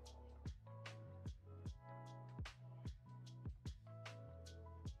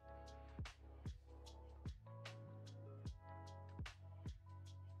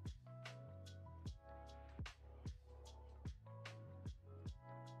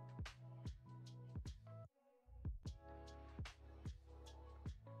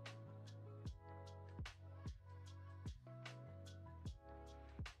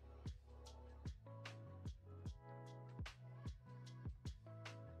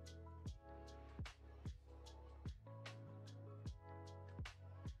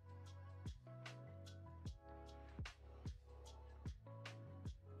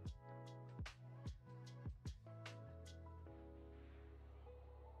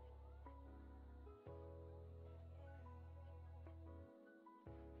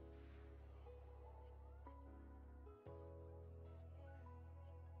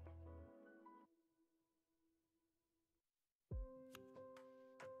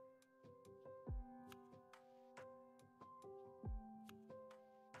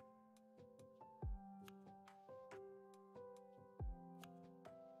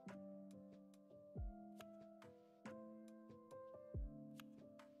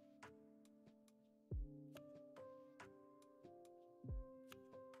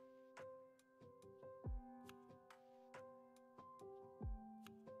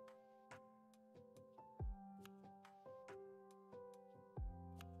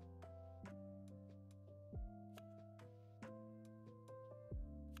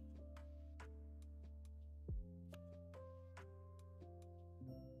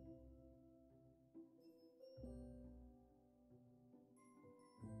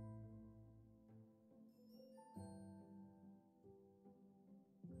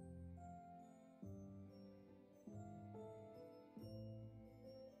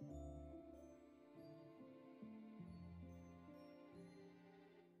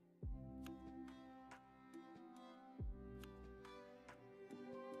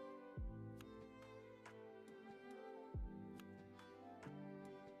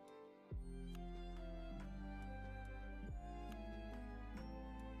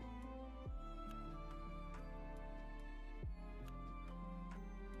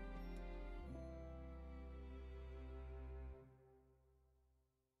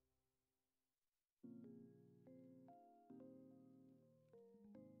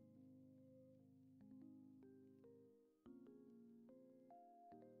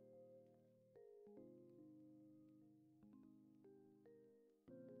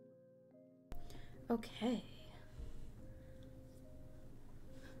 Okay.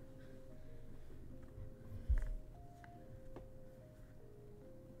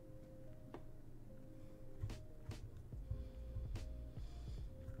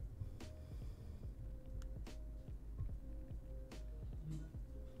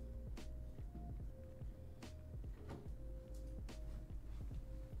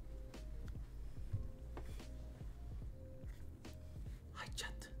 Hi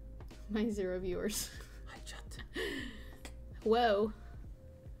chat. My 0 viewers. Hi chat. Whoa.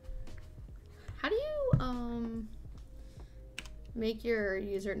 How do you make your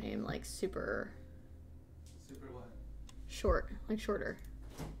username like super What? short, like shorter?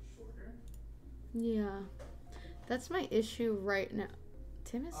 Shorter? Yeah. That's my issue right now.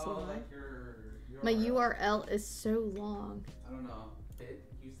 Tim is Oh, live. like your URL? My URL is so long. I don't know.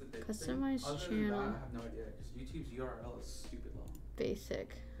 Use the bit Customize thing. Other channel. than that, I have no idea. Because YouTube's URL is stupid long.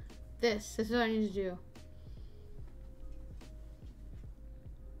 Basic. This is what I need to do.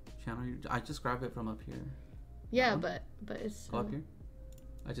 Channel. I just grab it from up here. Yeah, but it's Go up here.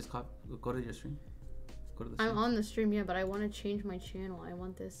 I just go to your stream. Go to the. I'm on the stream, yeah, but I want to change my channel. I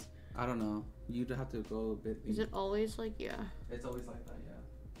want this. I don't know. You'd have to go a bit. Is it always like, yeah? It's always like that, yeah.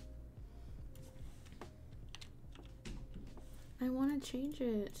 I want to change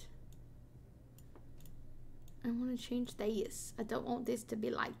it. I want to change this. I don't want this to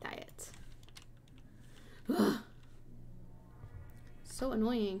be like that. Ugh. So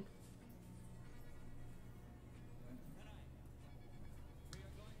annoying.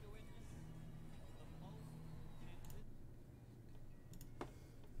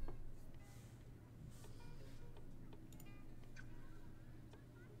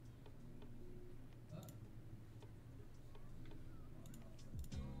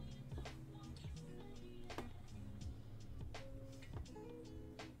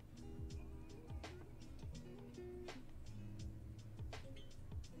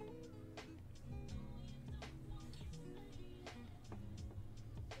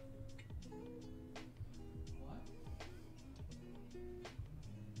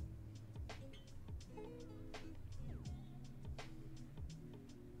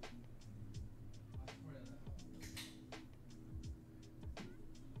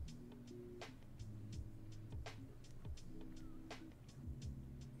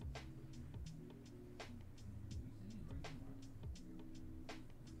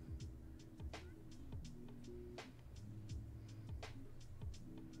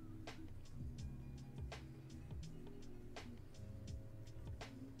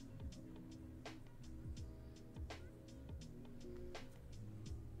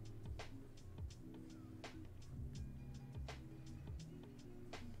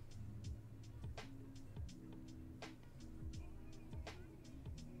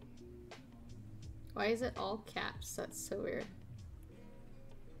 Why is it all caps? That's so weird.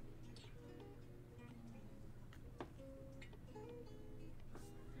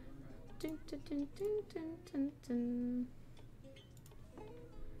 Dun, dun, dun, dun, dun, dun, dun.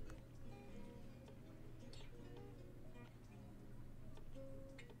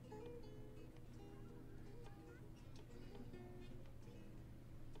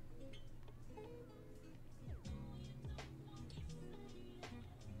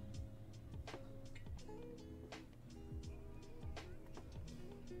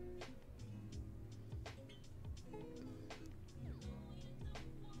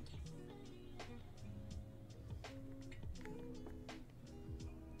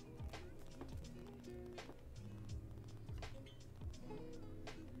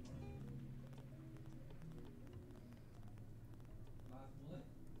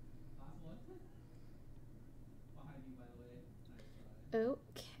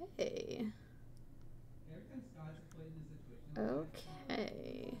 Okay.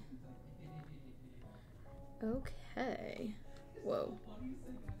 Okay. Okay. Whoa. I'm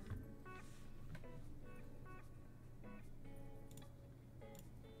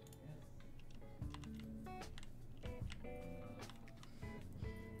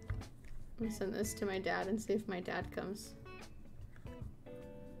gonna send this to my dad and see if my dad comes.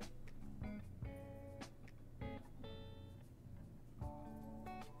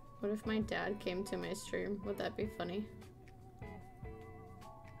 What if my dad came to my stream? Would that be funny?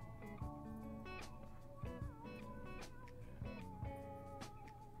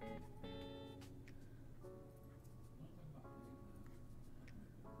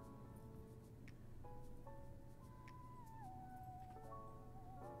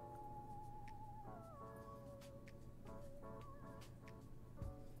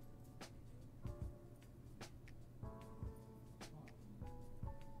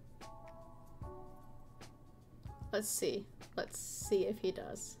 Let's see. Let's see if he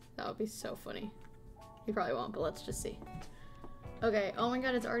does. That would be so funny. He probably won't, but let's just see. Okay. Oh my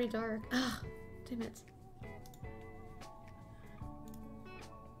god, it's already dark. Ah, damn it.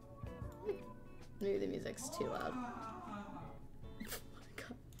 Maybe the music's too loud. Oh my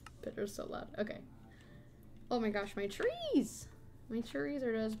god, bitter's so loud. Okay. Oh my gosh, my trees! My trees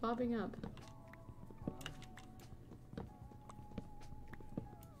are just popping up.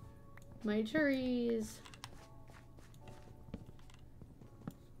 My trees.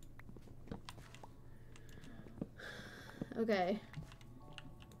 Okay.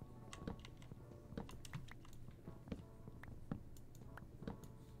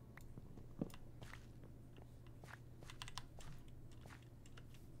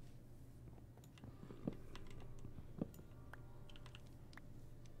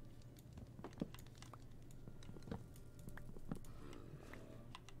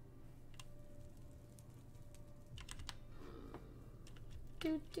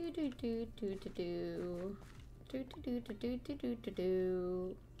 Do do do do do do do. Do do do do do do do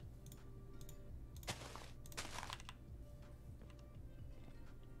do.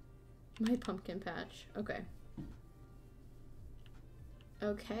 My pumpkin patch. Okay.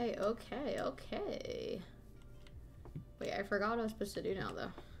 Okay, okay, okay. Wait, I forgot what I was supposed to do now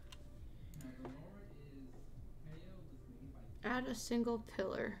though. Add a single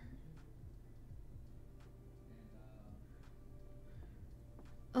pillar.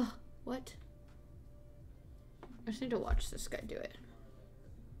 Oh, what? I just need to watch this guy do it.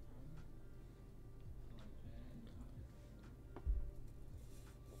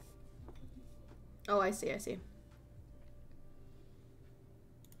 Oh, I see, I see.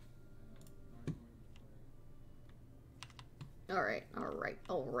 Alright, alright,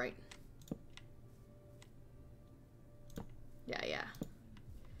 alright. Yeah, yeah.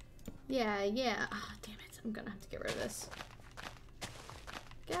 Yeah, yeah. Oh, damn it. I'm gonna have to get rid of this.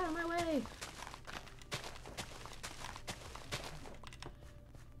 Get out of my way!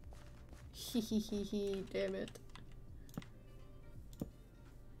 Hehehehe, damn it.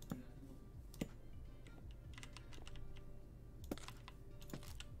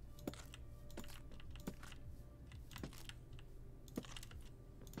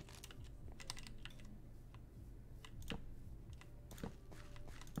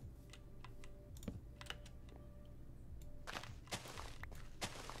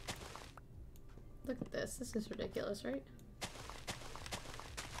 Look at this. This is ridiculous, right?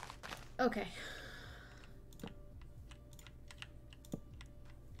 Okay.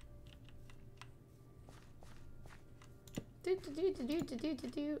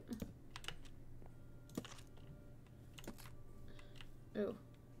 Do. Oh.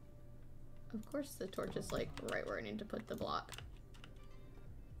 Of course the torch is like right where I need to put the block.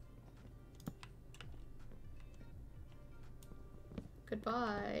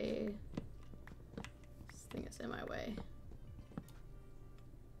 Goodbye. This thing is in my way.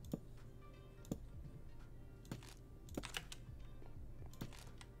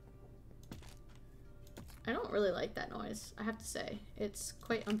 I don't really like that noise, I have to say. It's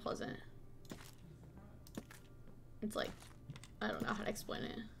quite unpleasant. It's like, I don't know how to explain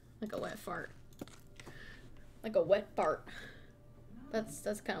it. Like a wet fart. Like a wet fart. That's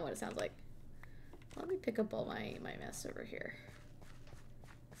kind of what it sounds like. Let me pick up all my mess over here.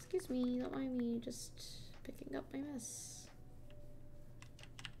 Excuse me, don't mind me just picking up my mess.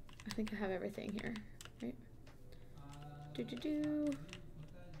 I think I have everything here, right? Do.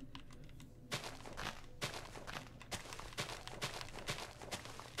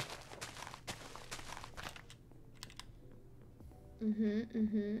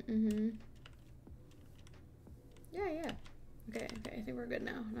 Yeah. Okay, I think we're good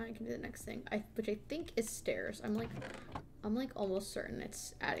now. Now I can do the next thing. Which I think is stairs. I'm like almost certain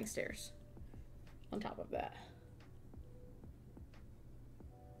it's adding stairs on top of that.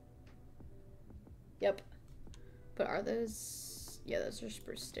 Yep. But are those, yeah, those are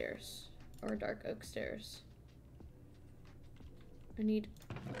spruce stairs or dark oak stairs. I need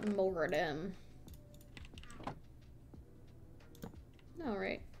more of them. No,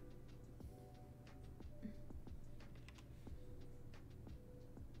 right?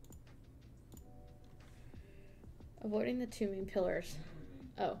 Avoiding the two main pillars.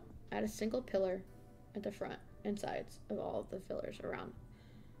 Oh, add a single pillar at the front and sides of all the pillars around.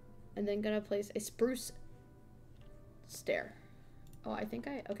 And then gonna place a spruce stair. Oh, I think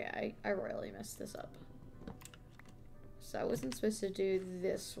I royally messed this up. So I wasn't supposed to do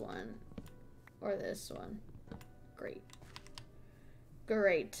this one or this one. Great.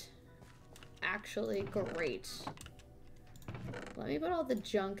 Great. Actually, great. Let me put all the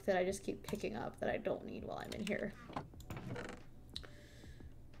junk that I just keep picking up that I don't need while I'm in here.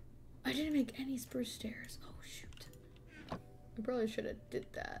 I didn't make any spruce stairs. Oh shoot. I probably should have did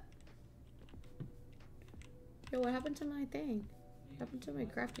that. Yo, what happened to my thing? What happened to my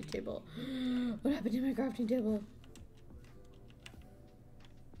crafting table? What happened to my crafting table?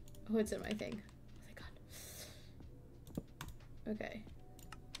 Oh, it's in my thing. Oh, thank God. Okay.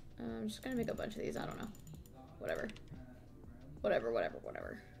 I'm just gonna make a bunch of these. I don't know. Whatever.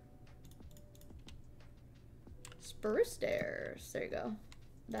 Whatever. Spruce stairs. There you go.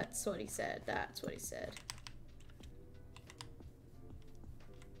 That's what he said. That's what he said.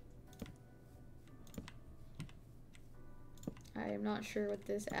 I am not sure what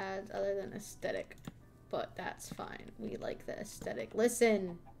this adds other than aesthetic, but that's fine. We like the aesthetic.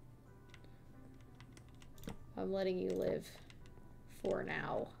 Listen! I'm letting you live for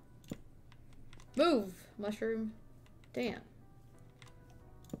now. Move, mushroom. Damn.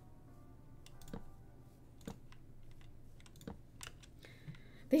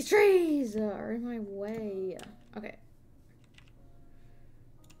 These trees are in my way. Okay.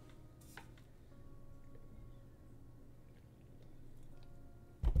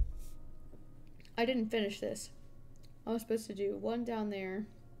 I didn't finish this. I was supposed to do one down there.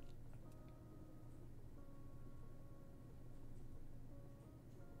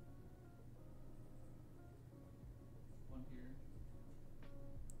 One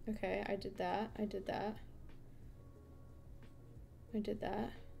here. Okay, I did that. I did that. I did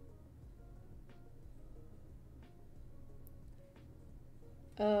that.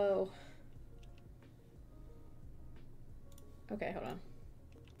 Oh. Okay, hold on.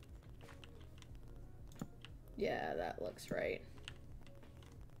 Yeah, that looks right.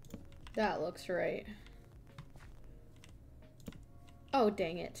 That looks right. Oh,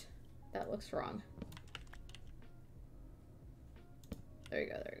 dang it. That looks wrong. There you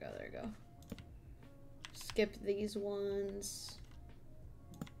go, there you go, there you go. Skip these ones.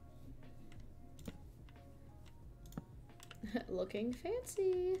 Looking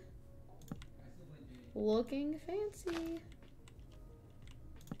fancy. Looking fancy.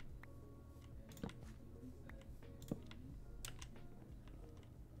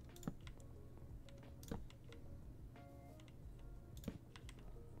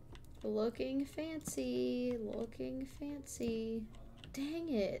 Looking fancy. Looking fancy. Dang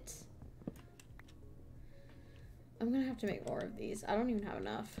it. I'm gonna have to make more of these. I don't even have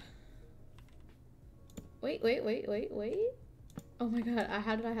enough. Wait. Oh my god,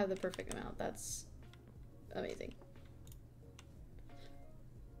 how did I have the perfect amount? That's amazing.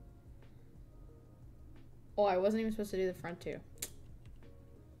 Oh, I wasn't even supposed to do the front too.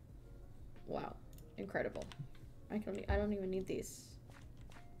 Wow, incredible. I don't even need these.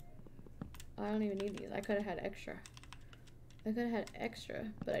 I don't even need these. I could have had extra. I could have had extra,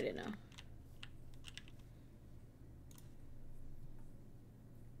 but I didn't know.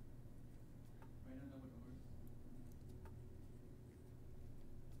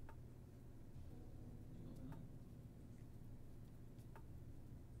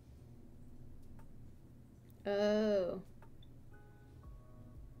 Oh.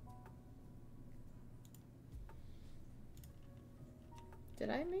 Did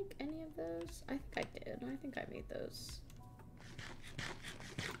I make any of those? I think I did. I think I made those.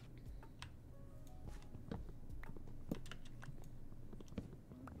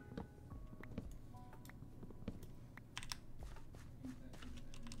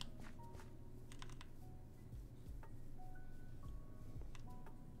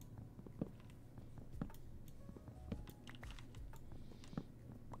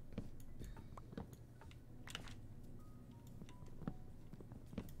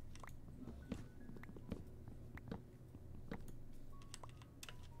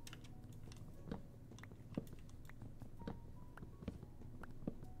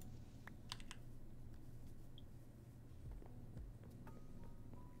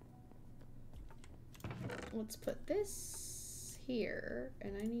 Let's put this here,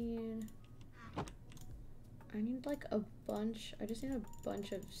 and I need like a bunch. I just need a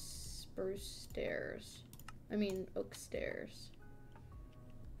bunch of spruce stairs. I mean oak stairs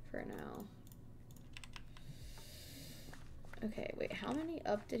for now. Okay, wait, how many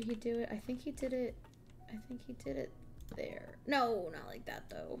up did he do it? I think he did it there. No, not like that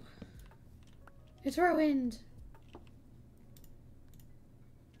though. It's ruined.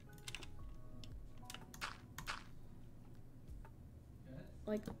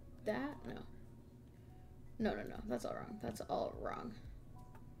 Like that? No. No. That's all wrong. That's all wrong.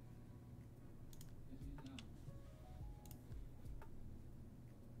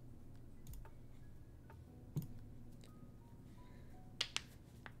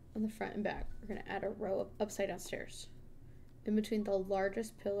 on the front and back. We're gonna add a row of upside down stairs in between the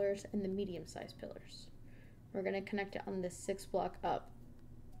largest pillars and the medium-sized pillars. We're gonna connect it on this 6 block up.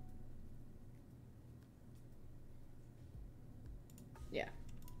 Yeah.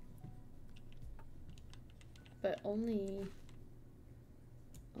 But only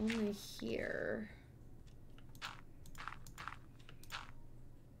here.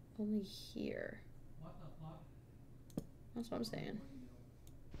 Only here. That's what I'm saying.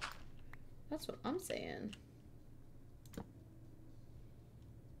 That's what I'm saying.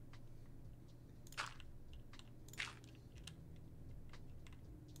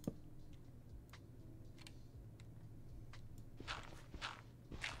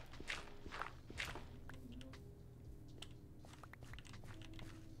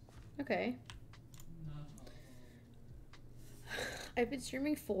 Okay. I've been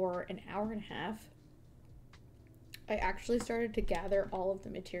streaming for an hour and a half. I actually started to gather all of the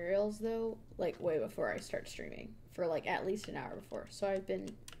materials though, like way before I start streaming, for like at least an hour before. So I've been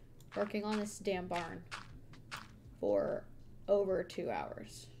working on this damn barn for over 2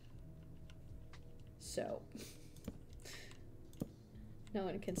 hours. So no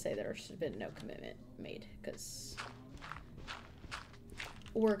one can say there's been no commitment made, because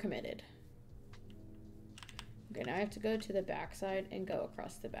we're committed. Okay, now I have to go to the back side and go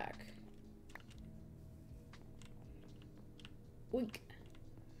across the back. Weak.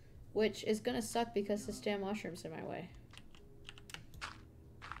 Which is gonna suck because this damn mushroom's in my way.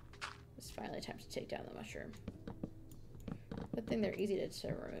 It's finally time to take down the mushroom. Good thing they're easy to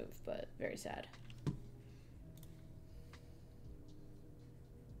remove, but very sad.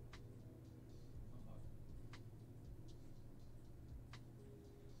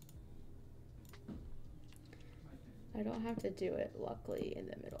 I don't have to do it, luckily, in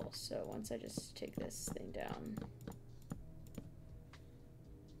the middle. So once I just take this thing down.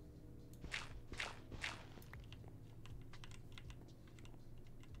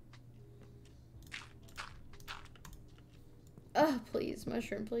 Oh, please,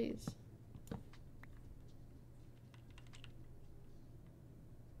 mushroom, please.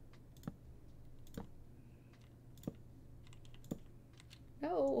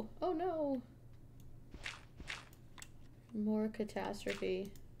 No, oh no. More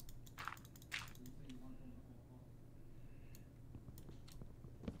catastrophe.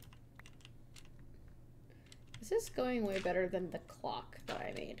 This is going way better than the clock that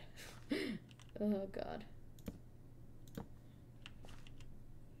I made. Oh god.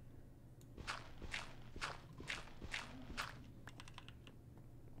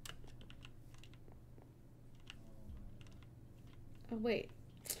 Oh wait.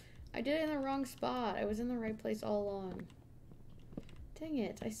 I did it in the wrong spot. I was in the right place all along. Dang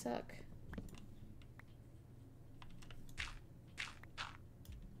it, I suck.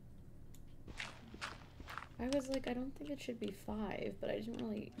 I was like, I don't think it should be 5, but I didn't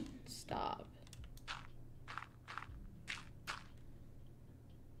really stop.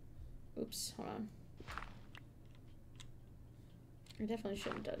 Oops, hold on. I definitely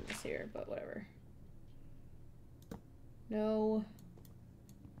shouldn't have done this here, but whatever. No.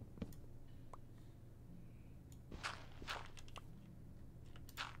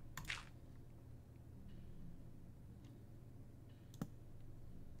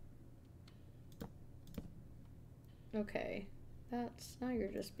 Okay, that's, now you're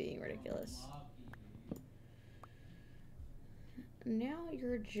just being ridiculous. Now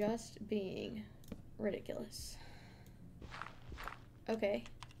you're just being ridiculous. Okay.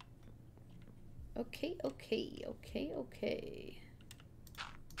 Okay, okay, okay, okay.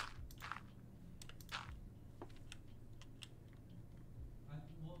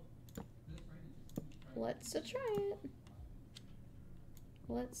 Let's try it.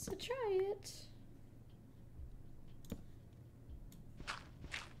 Let's try it.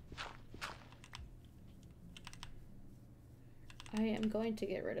 I am going to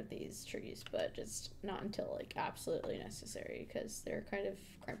get rid of these trees, but just not until like absolutely necessary, because they're kind of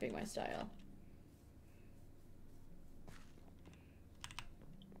cramping my style.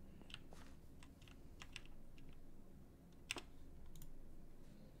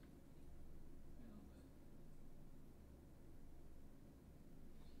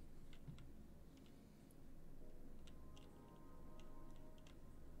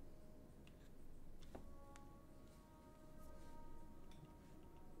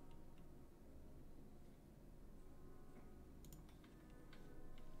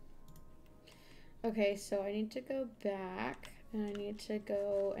 Okay, so I need to go back, and I need to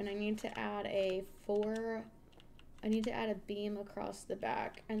go, and I need to add a beam across the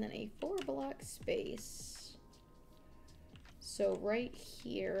back, and then a 4 block space So right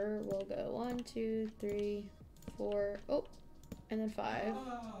here, we'll go 1, 2, 3, 4, oh, and then 5.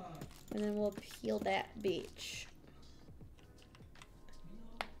 And then we'll peel that bitch.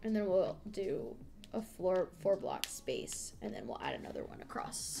 And then we'll do a 4 block space, and then we'll add another one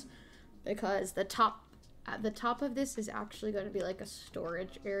across. Because the top, at the top of this is actually going to be like a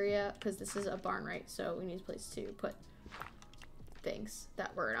storage area, because this is a barn, right? So we need a place to put things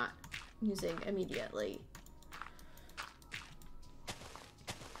that we're not using immediately.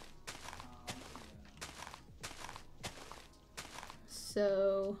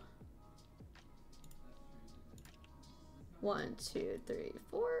 So 1, 2, 3,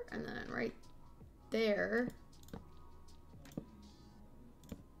 4, and then right there,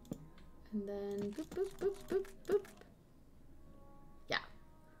 and then boop, boop, boop, boop, boop. Yeah.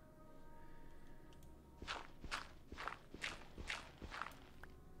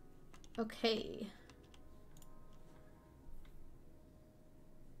 Okay.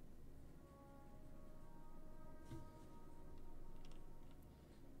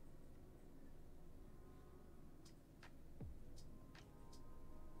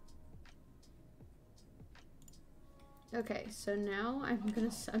 Okay, so now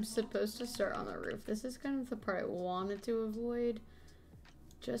I'm supposed to start on the roof. This is kind of the part I wanted to avoid,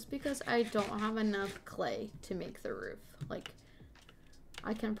 just because I don't have enough clay to make the roof. Like,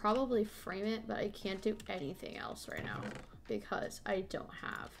 I can probably frame it, but I can't do anything else right now because I don't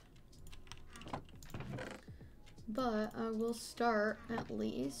have. But I will start at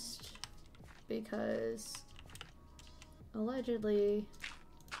least, because allegedly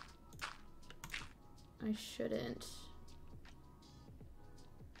I shouldn't.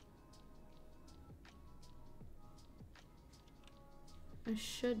 I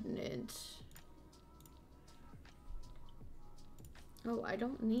shouldn't. Oh, I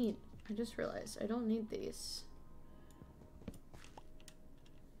don't need, I just realized I don't need these.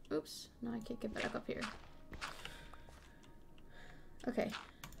 Oops, now I can't get back up here. Okay.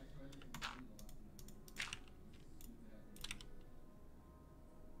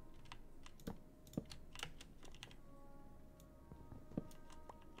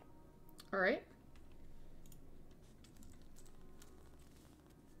 All right.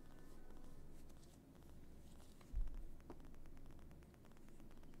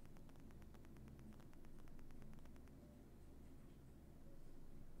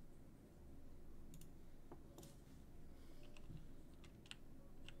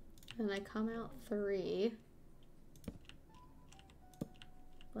 And I come out 3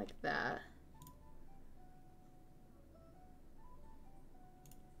 like that.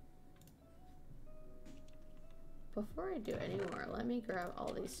 Before I do any more, let me grab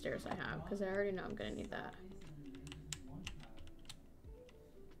all these stairs I have, because I already know I'm gonna need that.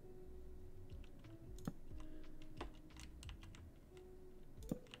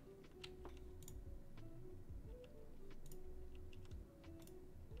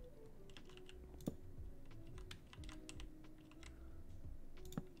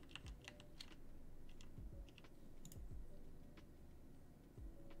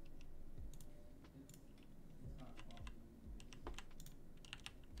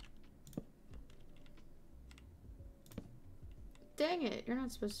 Dang it, you're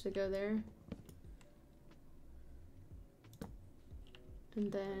not supposed to go there.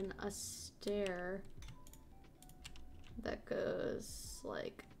 And then a stair that goes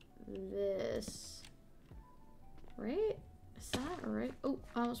like this. Right? Is that right? Oh,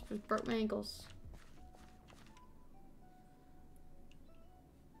 I almost broke my ankles.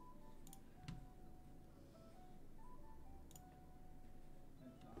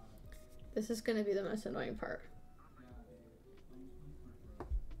 This is gonna be the most annoying part.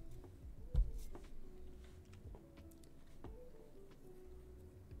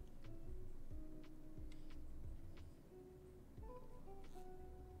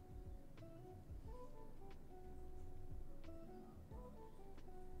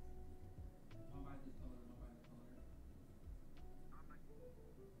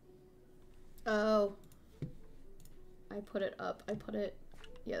 Oh, I put it up. I put it,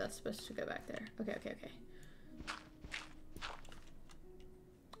 yeah, that's supposed to go back there. Okay, okay, okay.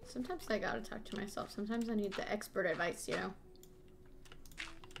 Sometimes I gotta talk to myself. Sometimes I need the expert advice, you know?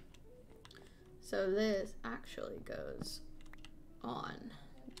 So this actually goes on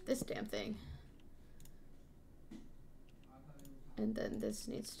this damn thing. And then this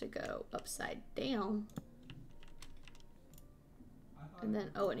needs to go upside down. And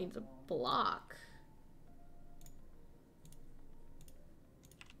then, oh, it needs a block.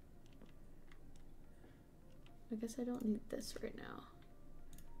 I guess I don't need this right now.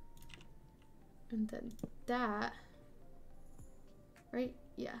 And then that Right?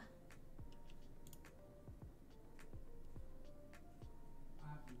 Yeah.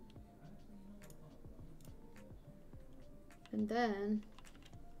 And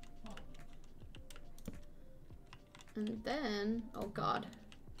then, oh god.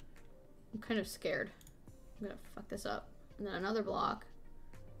 I'm kind of scared. I'm gonna fuck this up. And then another block.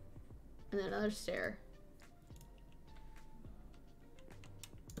 And then another stair.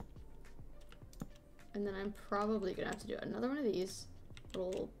 And then I'm probably gonna have to do another one of these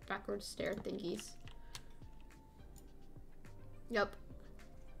little backward stair thingies. Yep.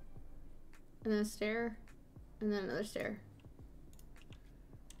 And then a stair. And then another stair.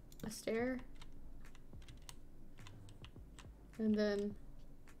 A stair. And then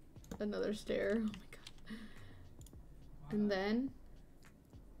another stair. Oh my god. And then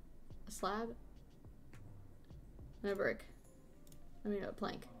a slab. And a brick. I mean a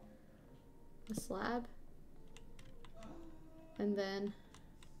plank. A slab. And then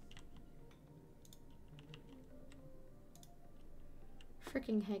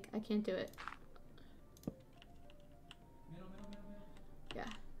freaking heck, I can't do it. Yeah.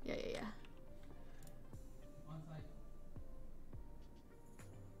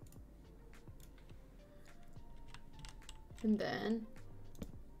 And then,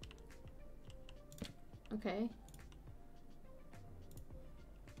 okay.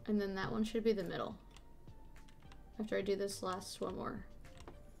 And then that one should be the middle. After I do this last one more.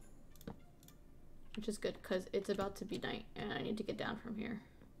 Which is good, because it's about to be night, and I need to get down from here.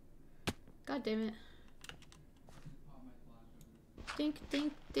 God damn it. Dink,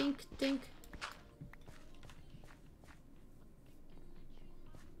 dink, dink, dink.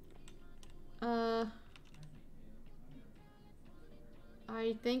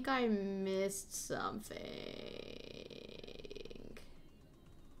 I think I missed something.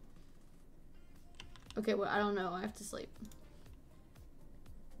 Okay, well, I don't know. I have to sleep.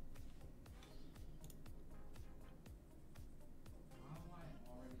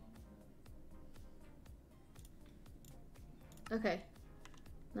 Okay.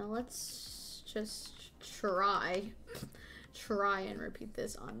 Now let's just try and repeat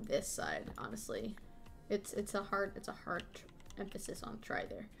this on this side, honestly. It's a hard emphasis on try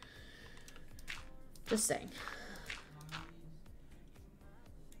there. Just saying.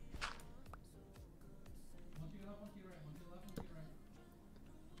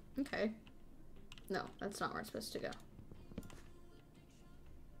 Okay. No, that's not where it's supposed to go.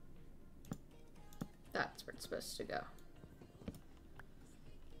 That's where it's supposed to go.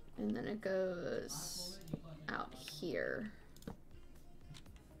 And then it goes out here.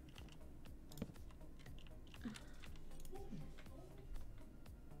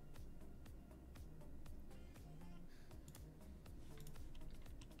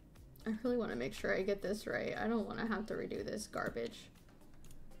 I really want to make sure I get this right. I don't want to have to redo this garbage.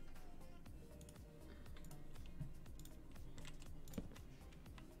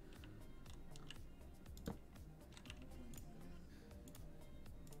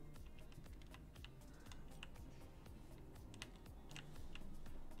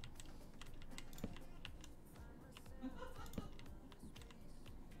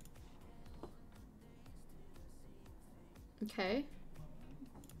 Okay.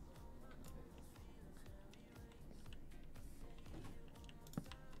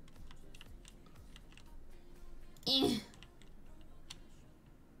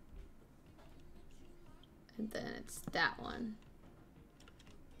 And then it's that one.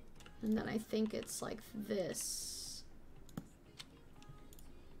 And then I think it's like this.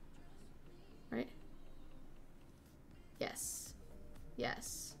 Right? Yes.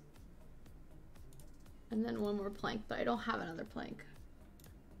 Yes. And then one more plank, but I don't have another plank.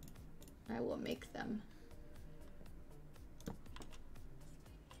 I will make them.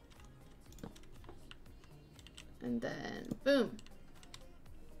 And then, boom.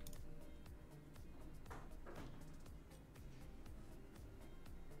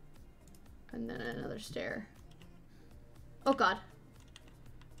 And then another stair. Oh god.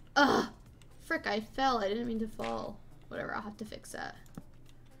 Ugh! Frick, I fell. I didn't mean to fall. Whatever, I'll have to fix that.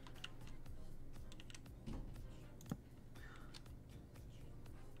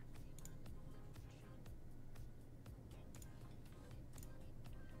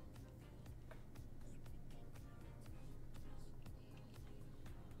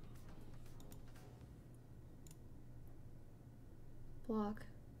 Block.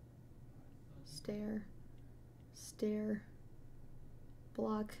 Stair. Stair.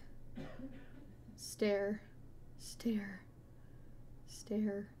 Block. Stair. Stair.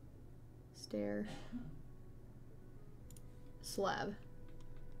 Stair. Stair. Slab.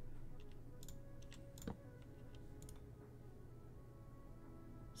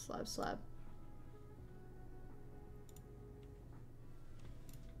 slab, slab.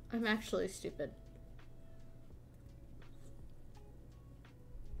 I'm actually stupid.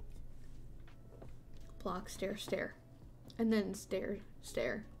 Block, stair, stair. And then stair,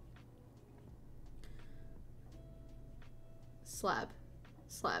 stair. Slab,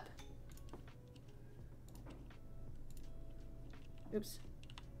 slab. Oops.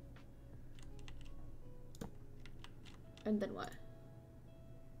 And then what?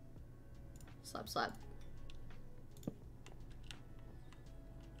 Slab, slab.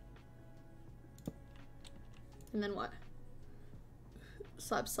 And then what?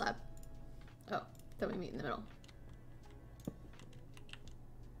 Slab, slab. Oh, then we meet in the middle.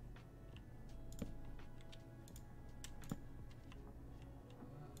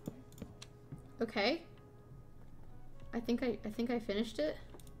 Okay. I think I finished it.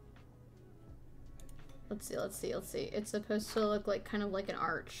 Let's see, let's see, let's see. It's supposed to look like kind of like an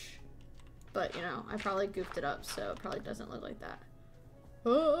arch. But, you know, I probably goofed it up, so it probably doesn't look like that.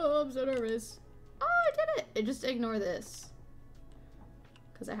 Oh, I'm so nervous. Oh, I did it! Just ignore this.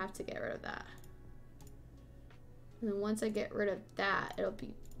 Because I have to get rid of that. And then once I get rid of that, it'll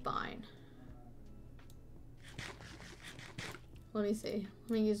be fine. Let me see. Let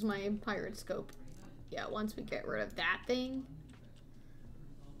me use my pirate scope. Yeah, once we get rid of that thing,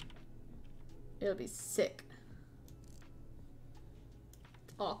 it'll be sick.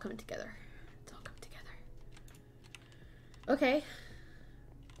 It's all coming together. It's all coming together. Okay.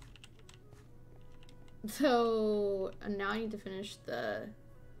 So now I need to finish the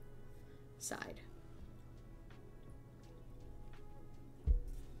side.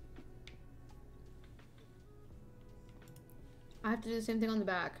 I have to do the same thing on the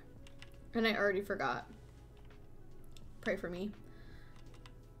back. And I already forgot. Pray for me.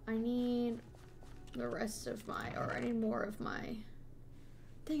 I need the rest of my, or I need more of my.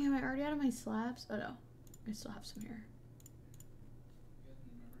 Dang, am I already out of my slabs? Oh no, I still have some here.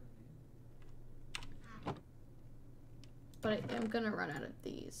 But I am gonna run out of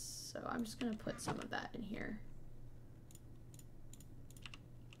these, so I'm just gonna put some of that in here.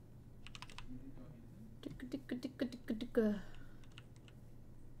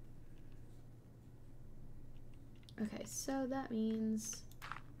 Okay, so that means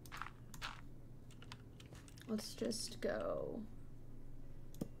let's just go.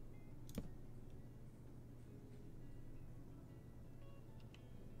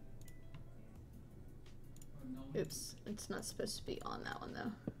 Oops, it's not supposed to be on that one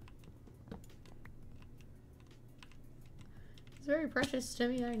though. It's very precious to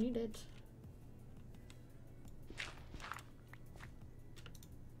me, I need it.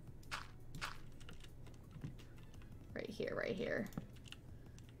 Right here.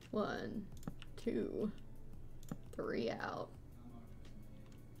 1, 2, 3 out.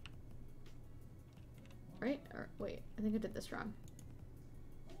 Right? Or wait, I think I did this wrong.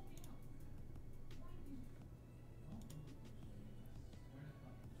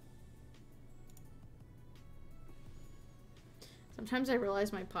 Sometimes I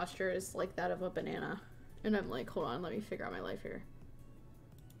realize my posture is like that of a banana. And I'm like, hold on, let me figure out my life here.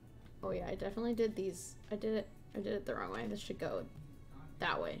 Oh yeah, I definitely did these. I did it the wrong way. This should go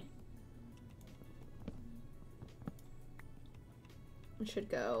that way. It should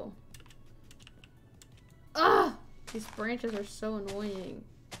go. Ah! These branches are so annoying.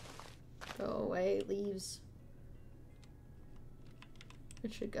 Go away, leaves.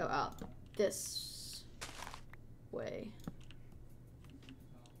 It should go out this way.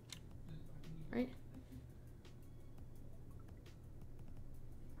 Right?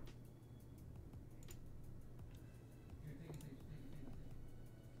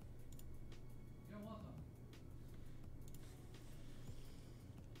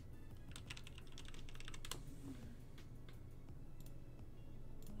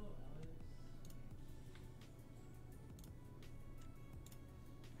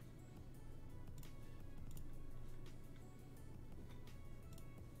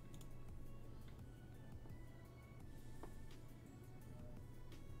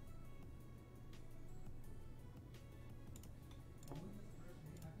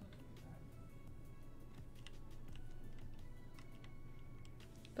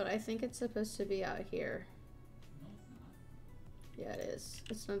 But I think it's supposed to be out here. Yeah, it is.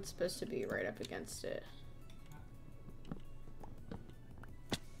 It's not supposed to be right up against it.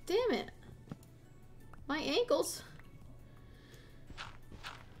 Damn it! My ankles!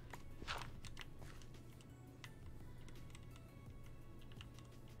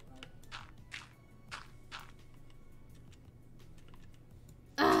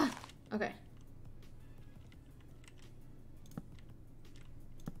 Ah! Okay.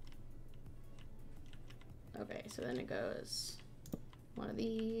 so then it goes one of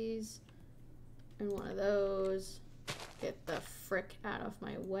these and one of those. Get the frick out of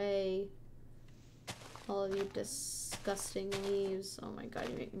my way. All of you disgusting leaves. Oh my god,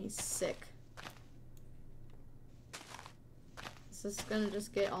 you make me sick. This is gonna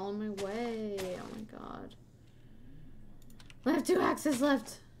just get all in my way. Oh my god. I have 2 axes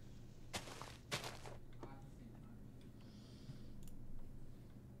left.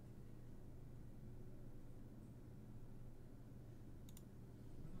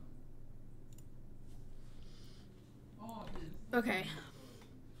 Okay.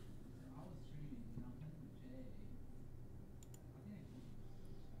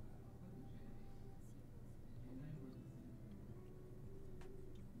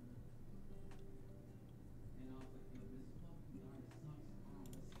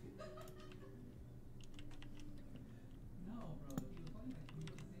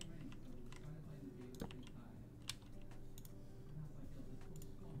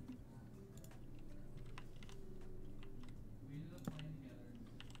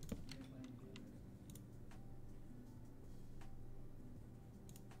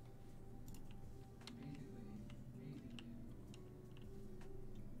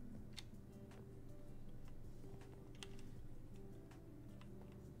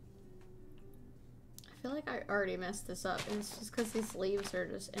 I feel like I already messed this up, and it's just because these leaves are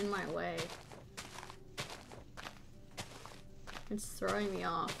just in my way. It's throwing me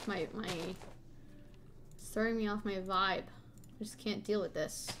off it's throwing me off my vibe. I just can't deal with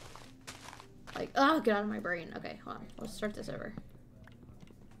this. Like, oh, get out of my brain. Okay, hold on. Let's start this over.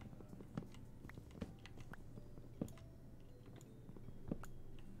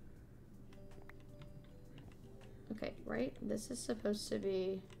 Okay, right? This is supposed to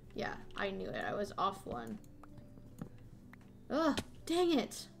be... Yeah, I knew it. I was off one. Ugh, dang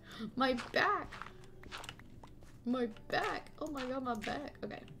it. My back. My back. Oh my god, my back.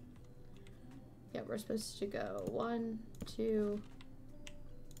 Okay. Yeah, we're supposed to go 1, 2,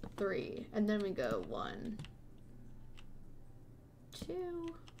 3. And then we go 1,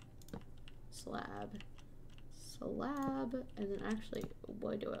 2, slab, slab. And then actually,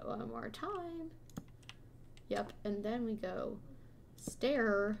 we'll do it one more time. Yep, and then we go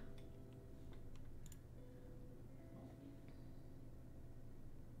stair.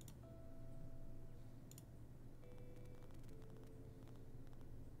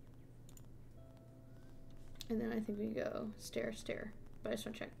 And then I think we go stair, stair. But I just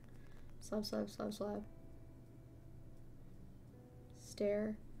want to check. Slab, slab, slab, slab.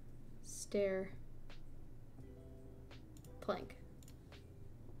 Stair, stair, plank.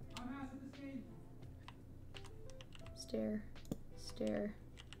 Stair, stair,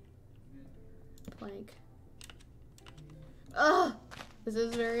 plank. Ugh! This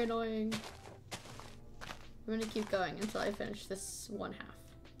is very annoying. I'm gonna keep going until I finish this one half.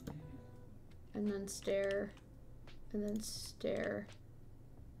 And then stair, and then stair.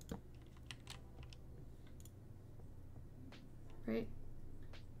 Right?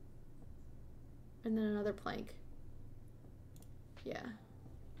 And then another plank. Yeah.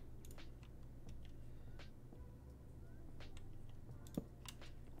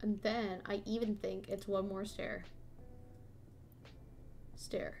 And then I even think it's one more stair.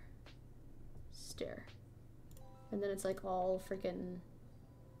 Stair. Stair. And then it's like all freaking...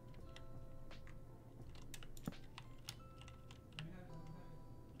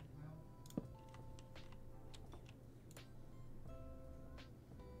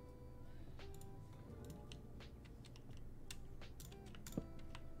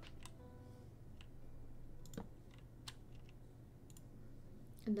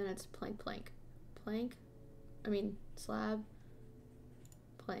 And then it's plank, plank, plank, I mean slab,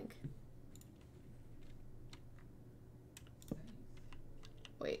 plank.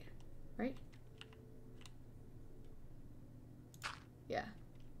 Wait, right? Yeah.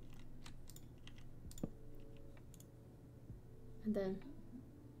 And then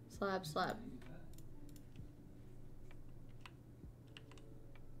slab, slab.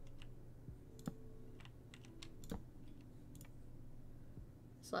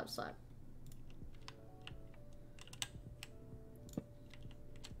 Slab, slab.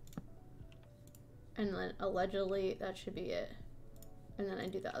 And then allegedly that should be it. And then I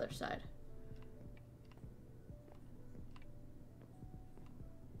do the other side.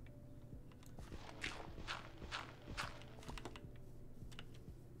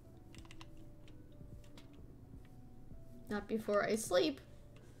 Not before I sleep.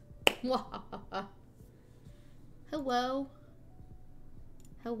 Hello.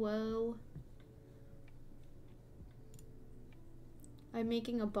 Hello. I'm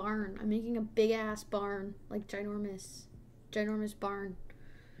making a barn. I'm making a big ass barn. Like ginormous. Ginormous barn.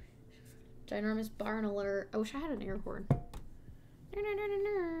 Ginormous barn alert. I wish I had an air horn.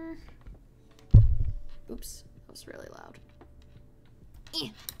 Oops. That was really loud.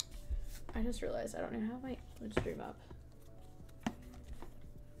 I just realized I don't know how my stream up.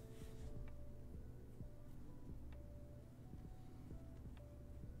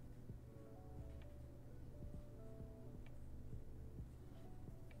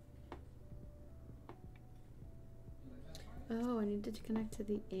 Oh, I need to connect to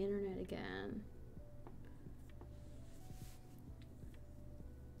the internet again.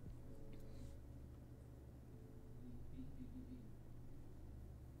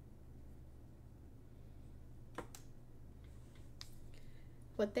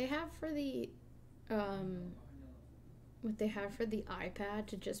 What they have for the iPad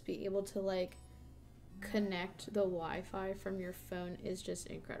to just be able to like connect the Wi-Fi from your phone is just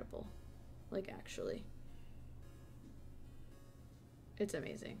incredible. Like actually. It's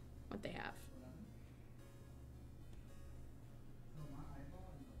amazing what they have.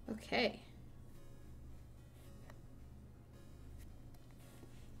 Okay.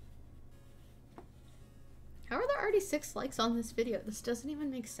 How are there already 6 likes on this video? This doesn't even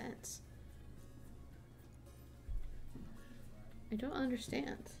make sense. I don't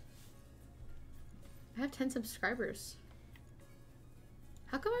understand. I have 10 subscribers.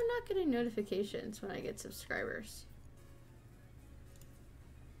 How come I'm not getting notifications when I get subscribers?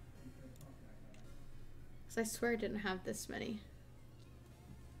 Because I swear I didn't have this many.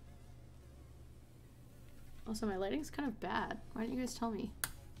 Also, my lighting's kind of bad. Why didn't you guys tell me?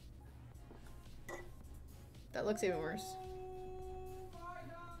 That looks even worse. I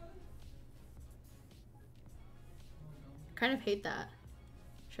kind of hate that.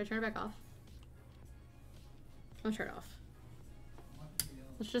 Should I turn it back off? I'm gonna turn it off.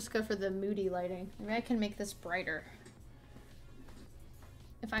 Let's just go for the moody lighting. Maybe I can make this brighter.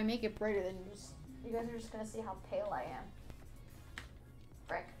 If I make it brighter, then you guys are just gonna see how pale I am.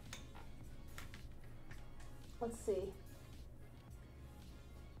 Frick. Let's see.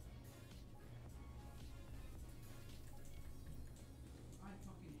 I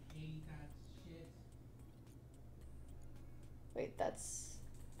fucking hate that shit. Wait, that's...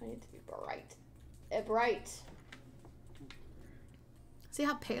 I need to be bright. Bright. See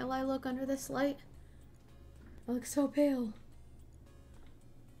how pale I look under this light? I look so pale.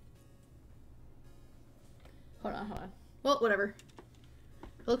 Hold on, hold on. Well, whatever.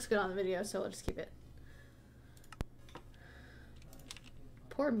 It looks good on the video, so I'll just keep it.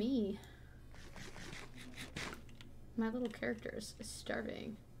 Poor me. My little character is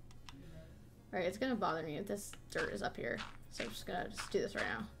starving. Alright, it's gonna bother me if this dirt is up here. So I'm just gonna do this right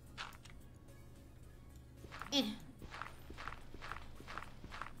now.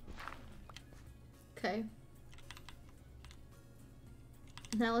 Okay.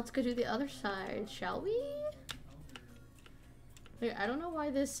 Now let's go do the other side, shall we? Like, I don't know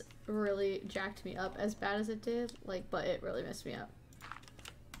why this really jacked me up as bad as it did, like, but it really messed me up.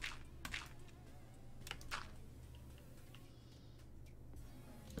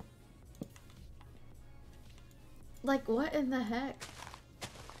 Like, what in the heck?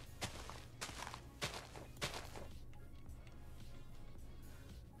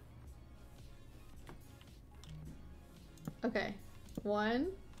 Okay. 1,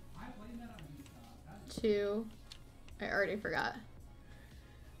 2, I already forgot.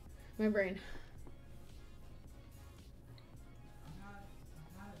 My brain.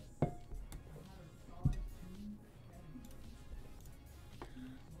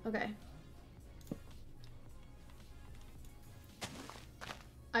 Okay.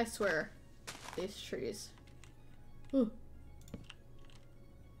 I swear, these trees. Ooh.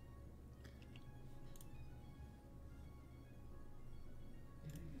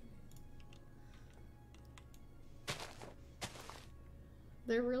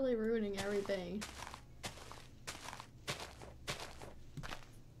 They're really ruining everything.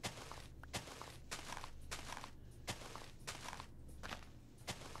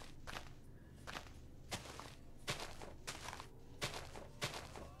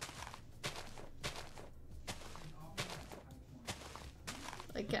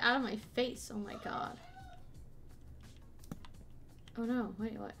 Like, get out of my face. Oh my god. Oh no,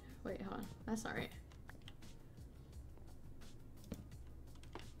 wait, what? Wait, hold on. That's not right.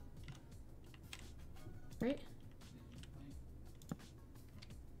 Right?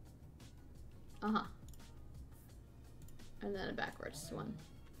 Uh-huh. And then a backwards one.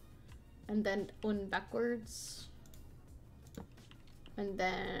 And then one backwards. And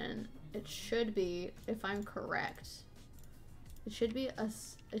then it should be, if I'm correct, It should be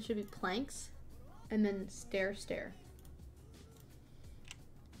planks and then stair, stair.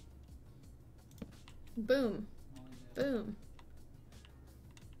 Boom. Boom.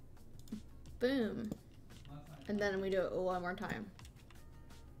 Boom. And then we do it one more time.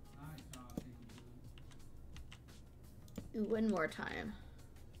 One more time.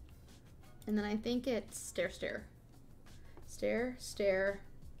 And then I think it's stair, stair. Stair, stair,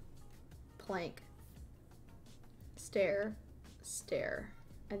 plank. Stair, stair.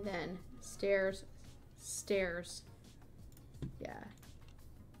 And then stairs, stairs. Yeah.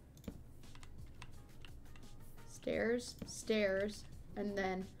 Stairs, stairs, and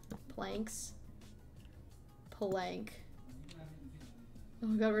then planks, plank. Oh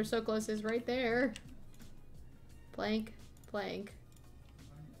my god, we're so close. It's right there. Plank, plank.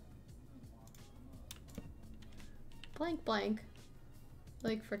 Plank, plank.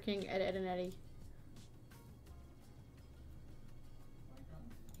 Like freaking Ed, and Eddie.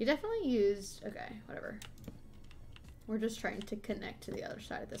 He definitely used... Okay, whatever. We're just trying to connect to the other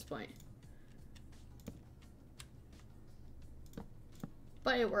side at this point.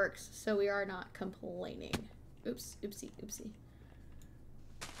 But it works, so we are not complaining. Oops, oopsie, oopsie.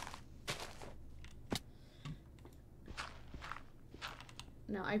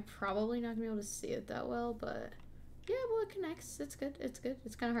 Now, I'm probably not gonna be able to see it that well, but yeah, well, it connects. It's good. It's good.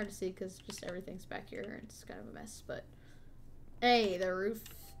 It's kind of hard to see because just everything's back here and it's kind of a mess. But hey, the roof,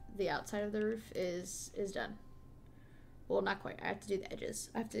 the outside of the roof is done. Well, not quite. I have to do the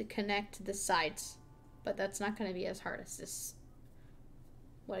edges. I have to connect the sides, but that's not going to be as hard as this.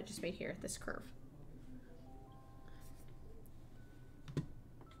 What I just made here, this curve.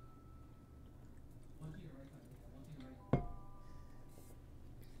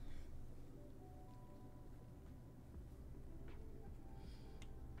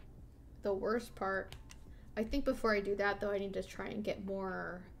 The worst part, I think before I do that though, I need to try and get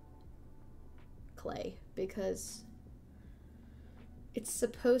more clay because it's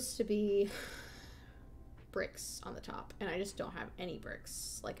supposed to be bricks on the top and I just don't have any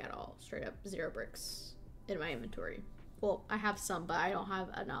bricks, like at all. Straight up 0 bricks in my inventory. Well, I have some, but I don't have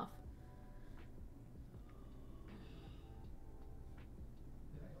enough.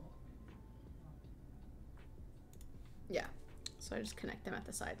 Yeah, so I just connect them at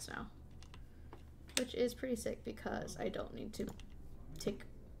the sides now. Which is pretty sick because I don't need to take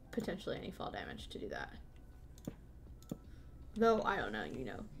potentially any fall damage to do that. Though, I don't know, you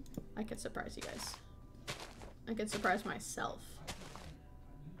know, I could surprise you guys. I could surprise myself.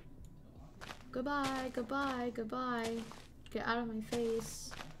 Goodbye, goodbye, goodbye. Get out of my face.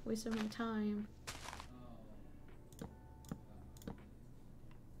 Wasting my time.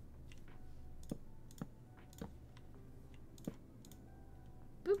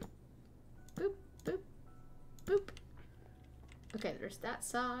 Boop. Boop, boop, boop. Okay, there's that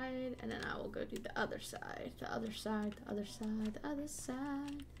side, and then I will go do the other side. The other side, the other side, the other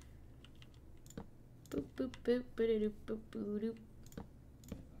side. Boop, boop, boop, boop, boop, boop, boop.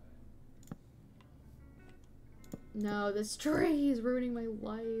 No, this tree is ruining my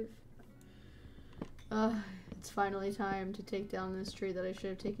life. It's finally time to take down this tree that I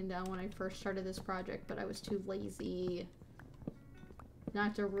should have taken down when I first started this project, but I was too lazy. Now I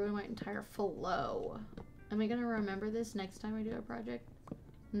have to ruin my entire flow. Am I gonna remember this next time I do a project?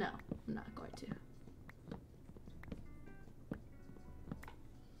 No, I'm not going to.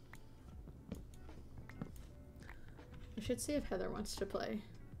 I should see if Heather wants to play.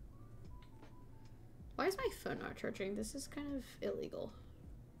 Why is my phone not charging? This is kind of illegal.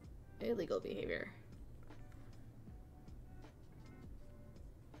 Illegal behavior.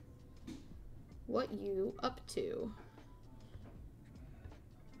 What you up to?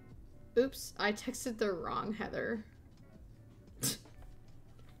 Oops, I texted the wrong Heather.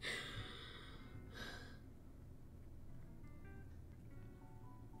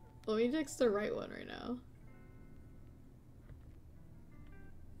 Let me text the right one right now.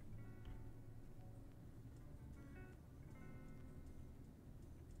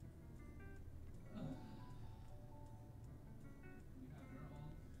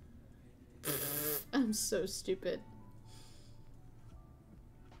 I'm so stupid.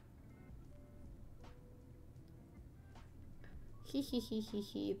 Hee hee hee hee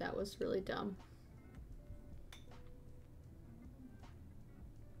hee, that was really dumb.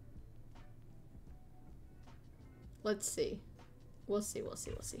 Let's see. We'll see, we'll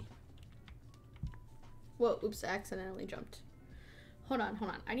see, we'll see. Whoa, oops, I accidentally jumped. Hold on,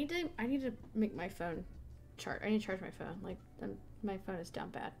 hold on. I need to make my phone charge. I need to charge my phone. Like, my phone is down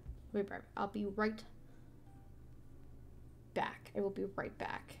bad. Wait, I'll be right back. I will be right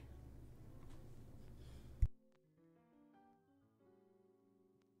back.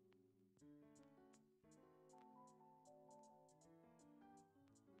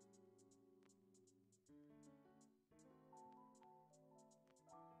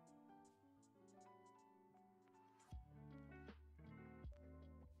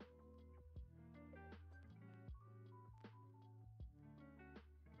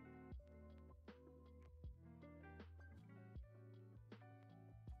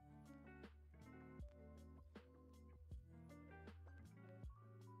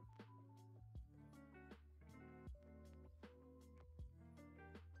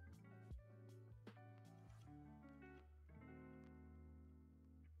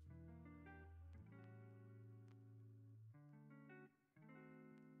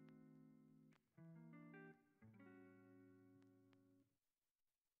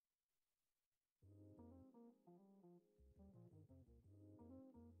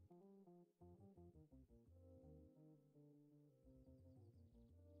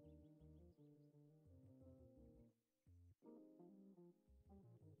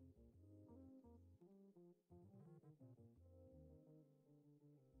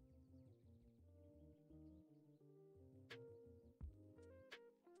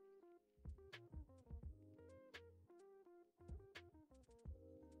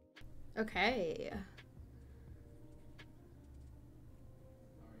 Okay.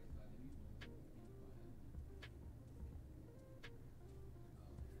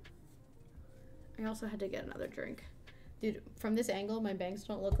 I also had to get another drink. Dude, from this angle, my bangs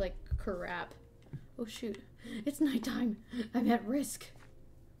don't look like crap. Oh shoot. It's nighttime. I'm at risk.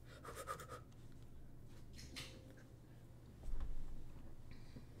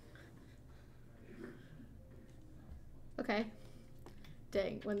 Okay.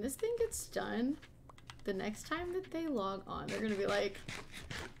 Dang, when this thing gets done, the next time that they log on, they're gonna be like,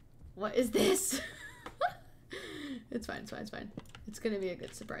 what is this? It's fine, it's fine, it's fine. It's gonna be a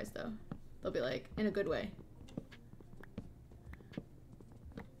good surprise though. They'll be like, in a good way.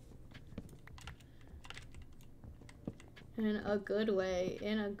 In a good way,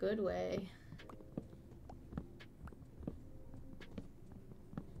 in a good way.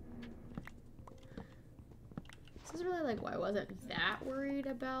 This is really like why I wasn't that worried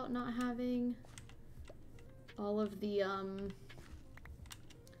about not having all of the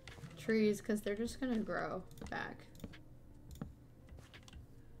trees, because they're just gonna grow back.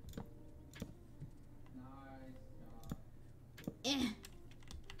 Eh.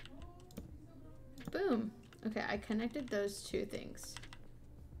 Boom. Okay, I connected those two things.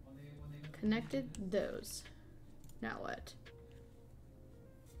 Connected those. Now what?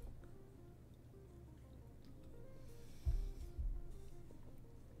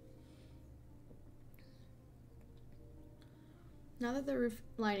 Now that the roof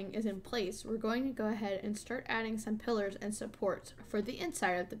lining is in place, we're going to go ahead and start adding some pillars and supports for the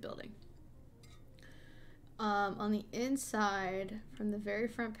inside of the building. On the inside, from the very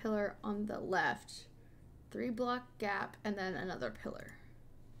front pillar on the left, 3-block gap and then another pillar.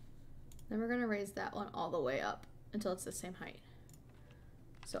 Then we're going to raise that one all the way up until it's the same height.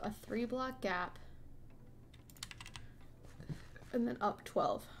 So a 3-block gap and then up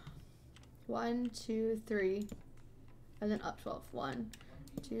 12. 1, 2, 3, and then up 12. 1,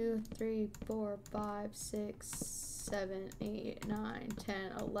 2, 3, 4, 5, 6, 7, 8, 9, 10,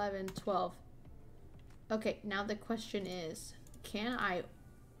 11, 12. Okay, now the question is, can I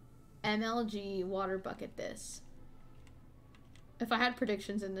MLG water bucket this? If I had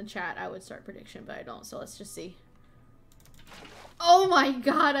predictions in the chat, I would start prediction, but I don't, so let's just see. Oh my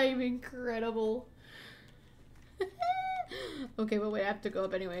god, I'm incredible. Okay, but wait, I have to go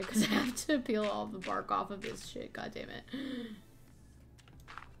up anyway, because I have to peel all the bark off of this shit, god damn it.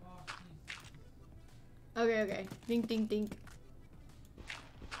 Okay, okay. Dink, dink, dink.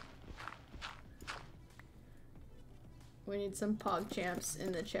 We need some pog champs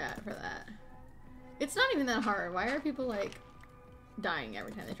in the chat for that. It's not even that hard. Why are people like dying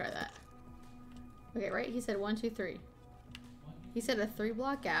every time they try that? Okay, right? He said 1, 2, 3. He said a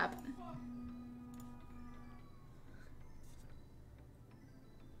 3-block gap.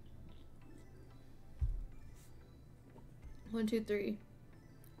 One, 2, 3.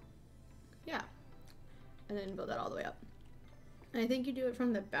 Yeah. And then build that all the way up. And I think you do it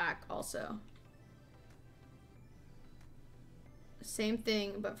from the back also. Same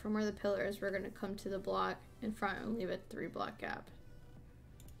thing, but from where the pillar is, we're going to come to the block in front and leave a 3-block gap.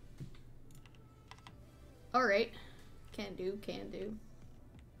 Alright. Can do, can do.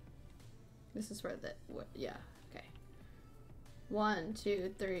 This is where the, yeah, okay. 1,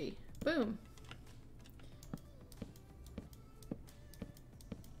 2, 3. Boom.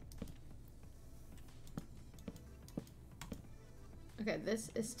 Okay, this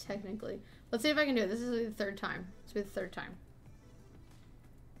is technically, let's see if I can do it. This is the third time. This will be the third time.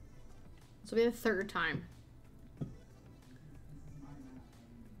 This will be the third time.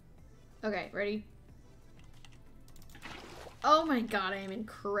 Okay, ready? Oh my god, I am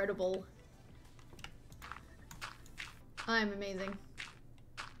incredible. I'm amazing.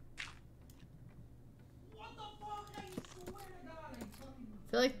 What the fuck? I swear to God, I fucking...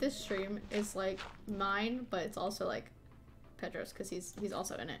 I feel like this stream is like mine, but it's also like Pedro's, because he's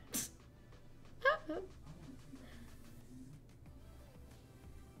also in it.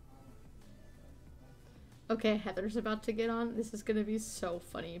 Okay, Heather's about to get on. This is gonna be so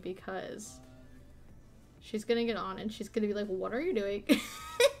funny because she's gonna get on and she's gonna be like, what are you doing?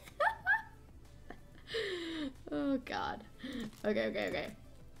 Oh god. Okay, okay, okay.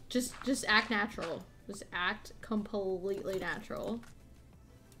 Just act natural. Just act completely natural.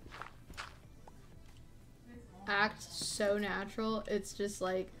 Act so natural. It's just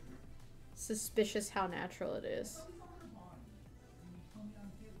like suspicious how natural it is.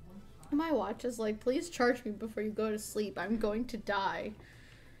 My watch is like, please charge me before you go to sleep. I'm going to die.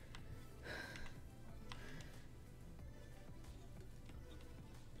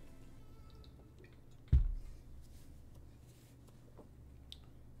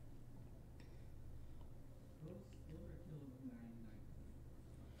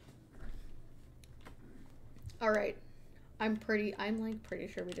 All right. I'm like pretty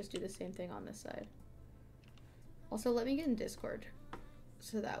sure we just do the same thing on this side. Also, let me get in Discord.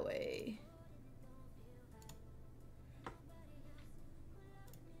 So that way.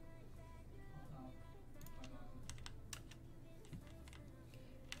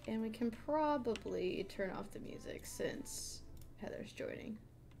 And we can probably turn off the music since Heather's joining.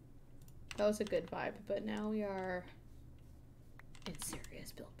 That was a good vibe, but now we are in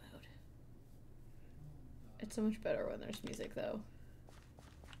serious build mode. It's so much better when there's music though.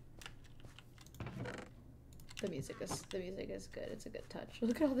 The music is good. It's a good touch.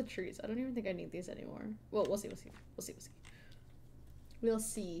 Look at all the trees. I don't even think I need these anymore. Well, we'll see. We'll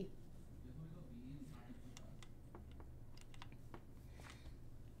see.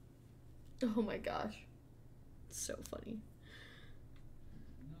 Oh my gosh. It's so funny.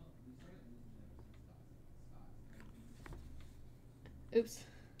 Oops.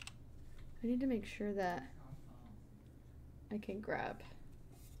 I need to make sure that I can grab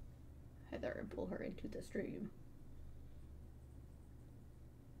Heather and pull her into the stream.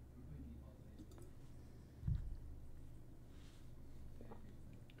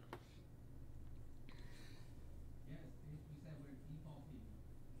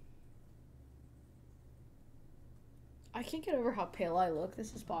 I can't get over how pale I look.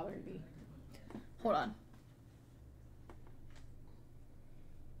 This is bothering me. Hold on.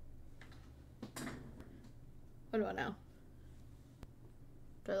 What about now?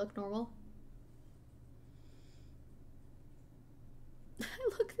 Do I look normal? I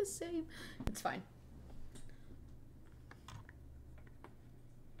look the same. It's fine.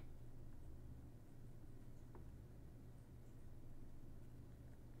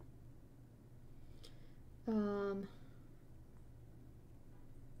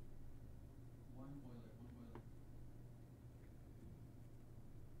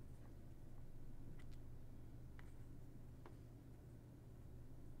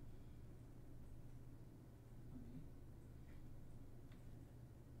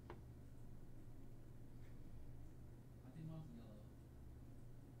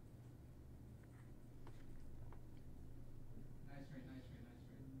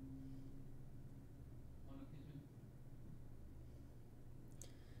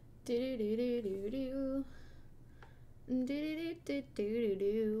 Do do do do do do. Do do do do do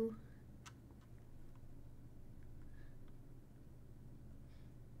do.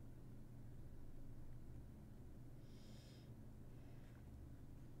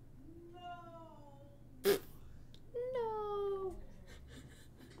 No.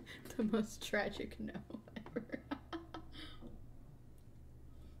 The most tragic no ever.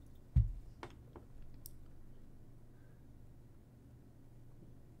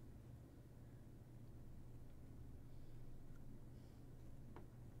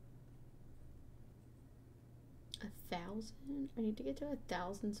 I need to get to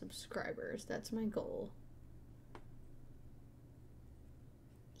 1,000 subscribers. That's my goal.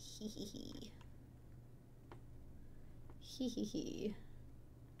 Hee hee hee. Hee hee hee.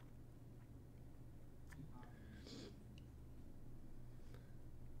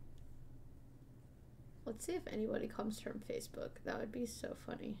 Let's see if anybody comes from Facebook. That would be so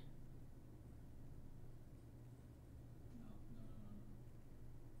funny.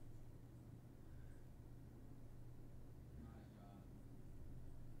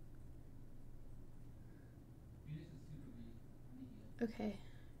 Okay.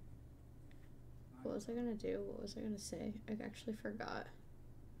 What was I gonna do? What was I gonna say? I actually forgot.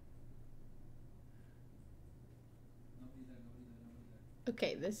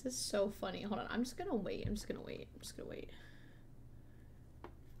 Okay, this is so funny. Hold on. I'm just gonna wait. I'm just gonna wait.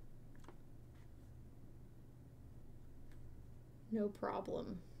 No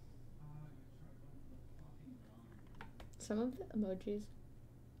problem. Some of the emojis.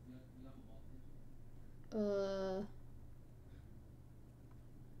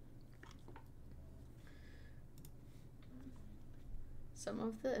 Some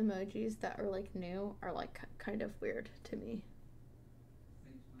of the emojis that are like new are like kind of weird to me.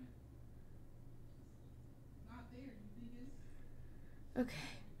 Okay.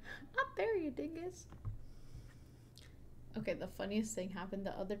 Not there, you dingus. Okay, the funniest thing happened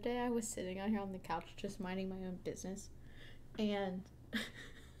the other day. I was sitting out here on the couch just minding my own business, and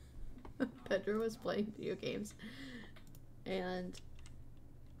Pedro was playing video games, and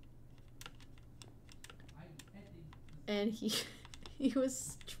he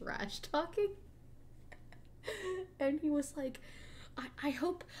was trash talking, and he was like, I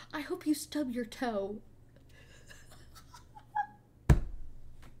hope you stub your toe.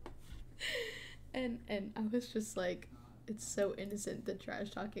 And I was just like, it's so innocent, the trash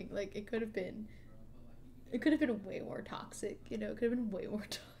talking. Like, it could have been It could have been way more toxic, you know, it could have been way more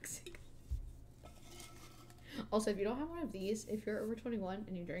toxic. Also, if you don't have one of these, if you're over 21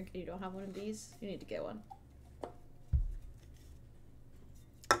 and you drink and you don't have one of these, you need to get one.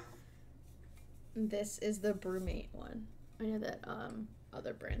 This is the Brewmate one. I know that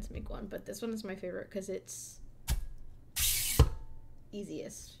other brands make one, but this one is my favorite because it's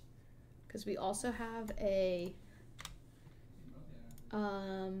easiest. Because we also have a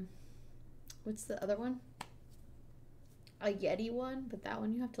what's the other one? A Yeti one, but that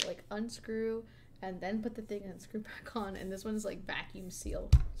one you have to like unscrew and then put the thing and screw back on, and this one's like vacuum seal,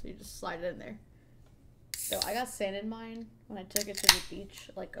 so you just slide it in there. So I got sand in mine when I took it to the beach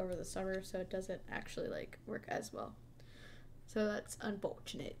like over the summer, so it doesn't actually like work as well. So that's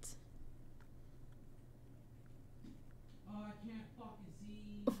unfortunate. Oh, I can't fucking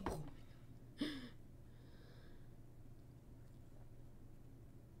see.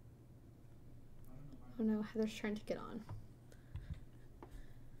 Oh no, Heather's trying to get on.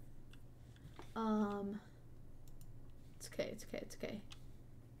 It's okay, it's okay, it's okay.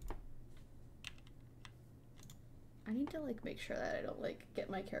 I need to like make sure that I don't like get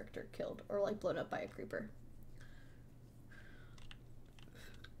my character killed or like blown up by a creeper.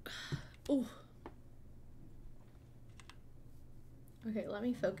 Ooh. Okay, let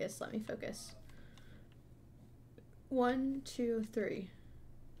me focus, let me focus. 1, 2, 3.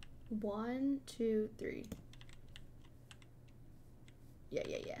 1, 2, 3.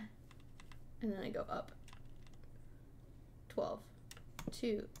 Yeah. And then I go up. 12.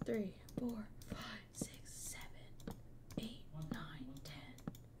 2, 3, 4, 5, 6, 7, 8, 9,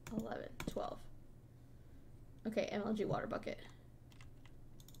 10, 11, 12. Okay, MLG water bucket.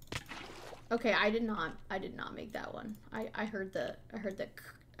 Okay, I did not make that one. I heard the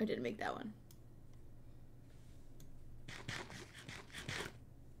I didn't make that one.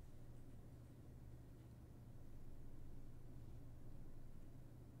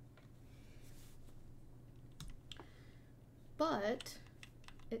 But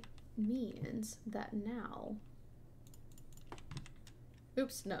it means that now,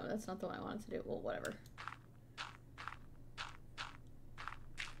 oops, no, that's not the one I wanted to do. Well, whatever.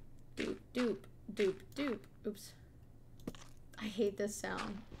 Doop, doop, doop, doop. Oops. I hate this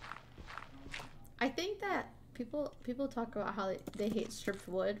sound. I think that people talk about how they hate stripped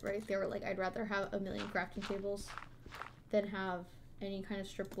wood, right? They were like, I'd rather have a million crafting tables than have any kind of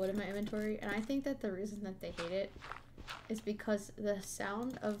stripped wood in my inventory. And I think that the reason that they hate it is because the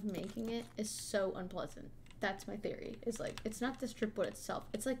sound of making it is so unpleasant. That's my theory. Is like, it's not the stripped wood itself.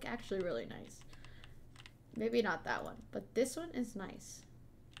 It's like actually really nice. Maybe not that one, but this one is nice.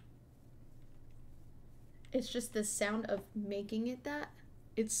 It's just the sound of making it that.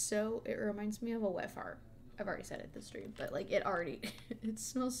 It reminds me of a wet fart. I've already said it this stream, but like it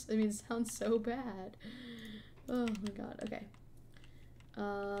smells, I mean, it sounds so bad. Oh my god, okay.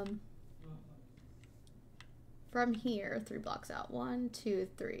 From here, 3 blocks out. 1, 2,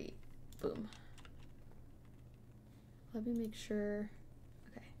 3, boom. Let me make sure,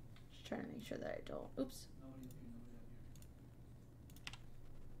 okay. Just trying to make sure that I don't, oops.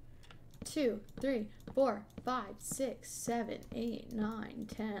 2, 3, 4, 5, 6, 7, 8, 9,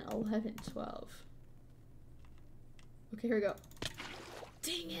 10, 11, 12. Okay, here we go.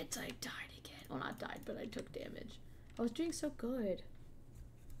 Dang it, I died again. Well, not died, but I took damage. I was doing so good.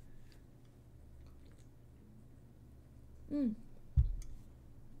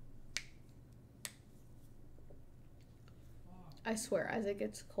 I swear, as it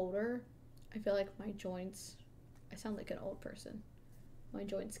gets colder, I feel like my joints, I sound like an old person. My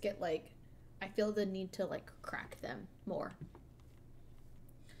joints get like, I feel the need to like crack them more.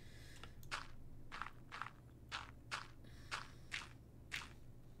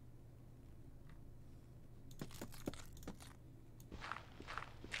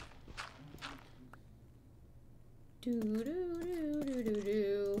 Do do do do do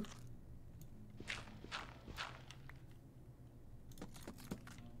do.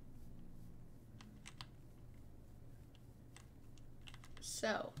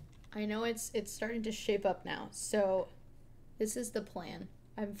 So, I know it's starting to shape up now. So, this is the plan.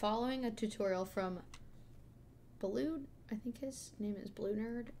 I'm following a tutorial from Blue, I think his name is Blue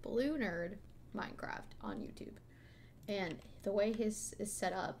Nerd Minecraft on YouTube. And the way his is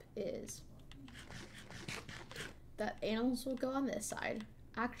set up is that animals will go on this side.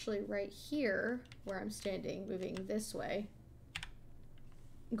 Actually, right here, where I'm standing, moving this way,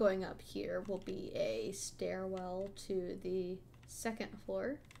 going up here will be a stairwell to the 2nd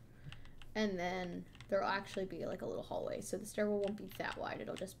floor. And then there'll actually be like a little hallway. So the stairwell won't be that wide.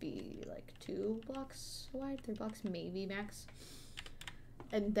 It'll just be like 2 blocks wide, 3 blocks maybe max.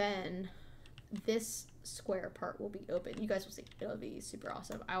 And then this square part will be open. You guys will see. It'll be super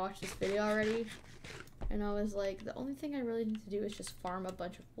awesome. I watched this video already, and I was like, the only thing I really need to do is just farm a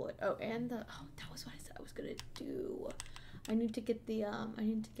bunch of wood. Oh, and that was what I said I was gonna do. I need to get the I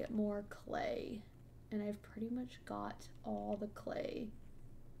need to get more clay, and I've pretty much got all the clay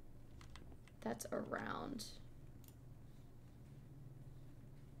that's around.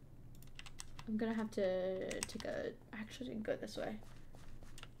 I'm gonna have to take a, actually go this way.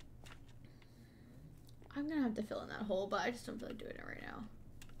 I'm gonna have to fill in that hole, but I just don't feel like doing it right now.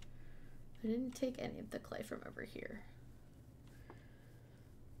 I didn't take any of the clay from over here.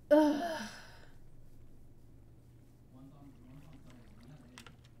 Ugh.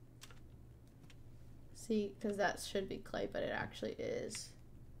 See, because that should be clay, but it actually is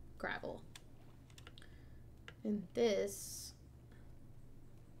gravel. And this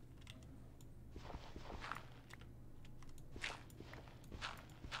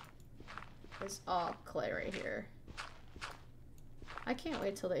is all clay right here. I can't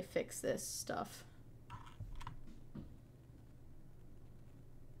wait till they fix this stuff.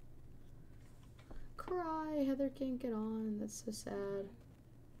 Cry, Heather can't get on. That's so sad.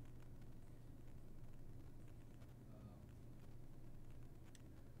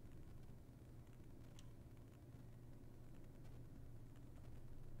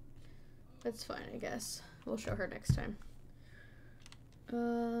 That's fine, I guess. We'll show her next time.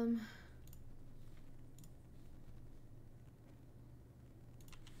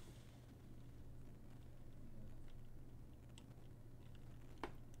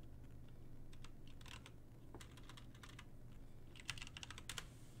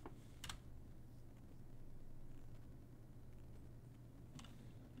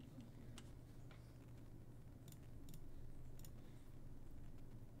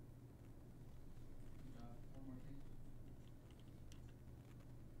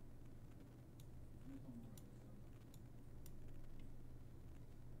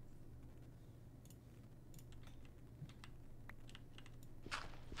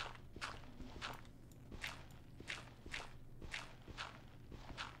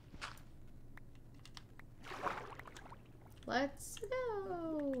 Let's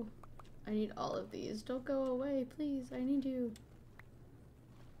go. I need all of these. Don't go away, please. I need you.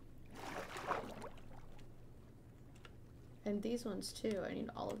 And these ones too. I need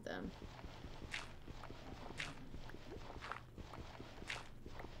all of them.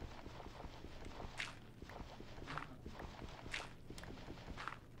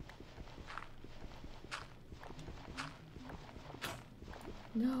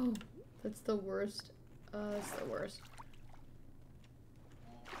 No, that's the worst. That's the worst.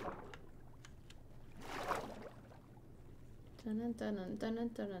 Dun dun dun dun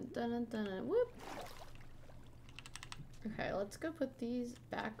dun dun dun. Whoop. Okay, let's go put these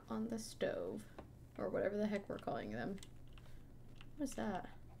back on the stove, or whatever the heck we're calling them. What is that?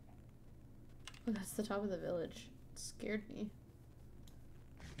 Oh, that's the top of the village. It scared me.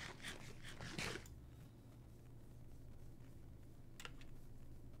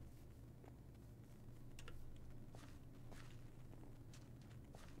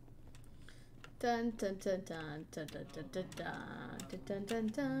 Dun dun dun dun dun dun dun dun dun dun dun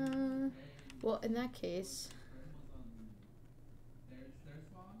dun. Well, in that case,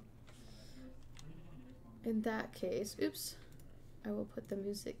 oops, I will put the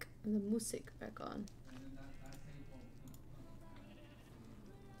music back on.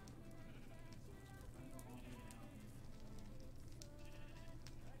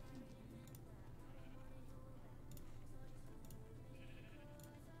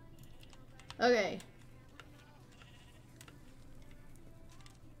 Okay.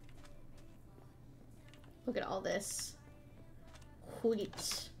 Look at all this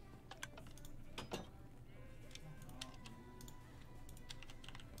wheat.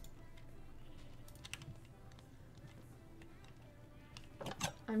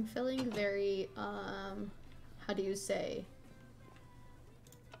 I'm feeling very, how do you say?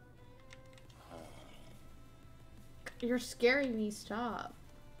 You're scaring me, stop.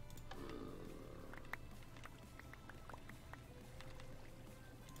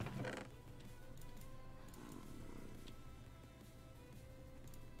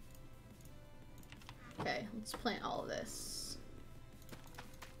 Okay, let's plant all of this.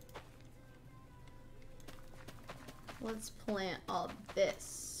 Let's plant all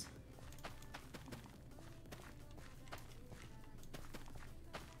this.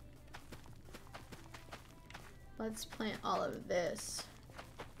 Let's plant all of this.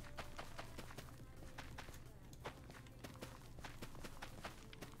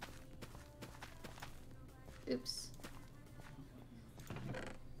 Oops.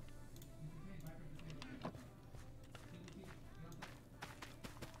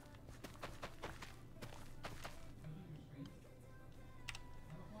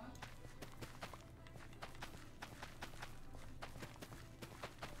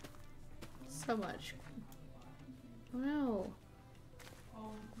 so much. Oh no.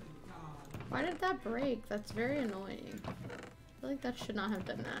 Why did that break? That's very annoying. I feel like that should not have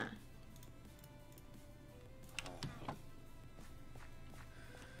done that.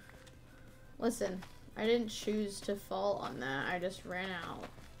 Listen, I didn't choose to fall on that. I just ran out.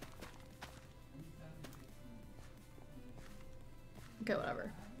 Okay,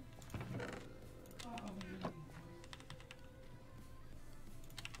 whatever.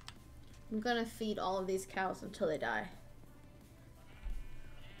 I'm gonna feed all of these cows until they die.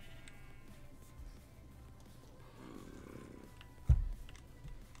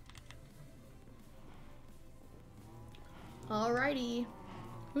 Alrighty.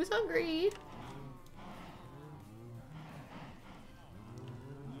 Who's hungry?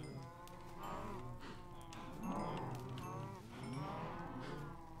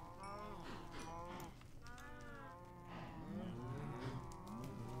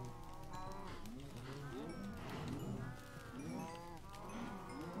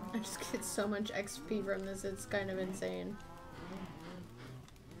 I just get so much XP from this, it's kind of insane.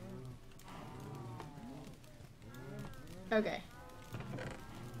 Okay.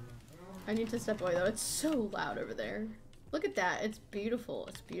 I need to step away though, it's so loud over there. Look at that, it's beautiful,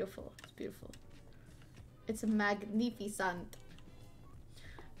 it's beautiful, it's beautiful. It's magnificent.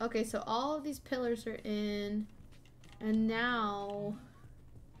 Okay, so all of these pillars are in, and now,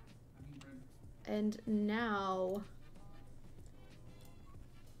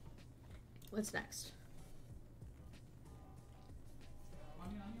 what's next?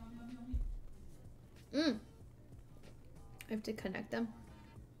 I have to connect them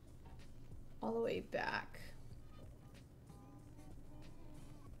all the way back.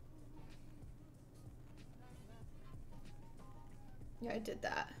 Yeah, I did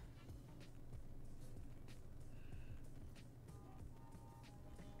that.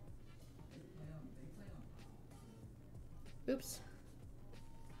 Oops.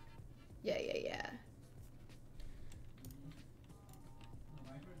 Yeah.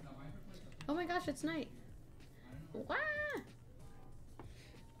 Oh my gosh, it's night. Wah!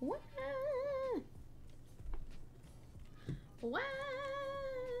 Wah! Wah!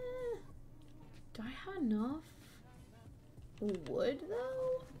 Do I have enough wood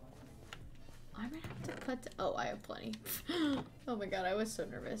though? I might have to cut. Oh, I have plenty. Oh my god, I was so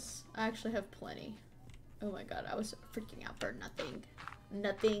nervous. I actually have plenty. Oh my god, I was freaking out for nothing.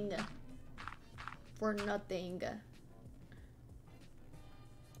 Nothing. For nothing.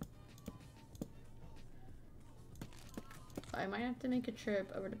 I might have to make a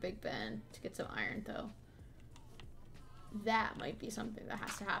trip over to Big Ben to get some iron though. That might be something that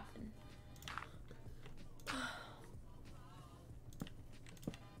has to happen.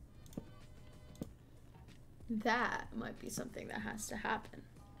 That might be something that has to happen.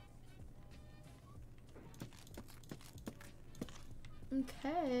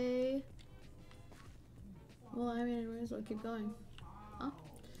 Okay. Well, I mean, I might as well keep going. Huh?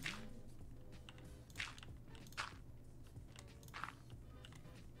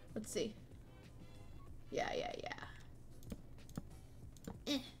 Let's see. Yeah.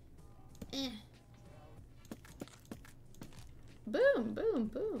 Boom, boom,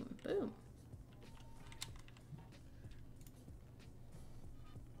 boom, boom.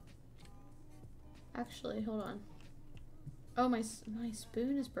 Actually, hold on. Oh, my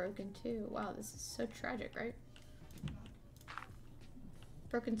spoon is broken too. Wow, this is so tragic, right?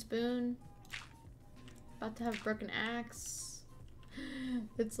 Broken spoon. About to have broken axe.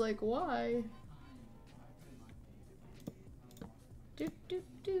 It's like, why? Do.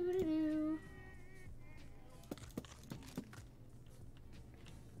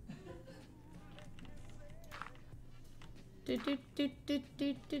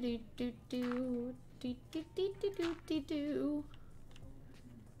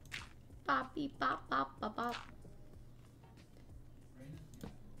 Boppy bop bop bop bop.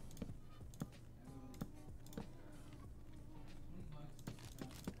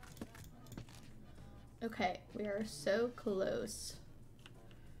 Okay, we are so close.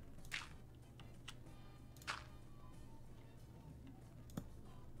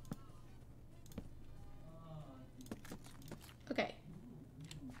 Okay.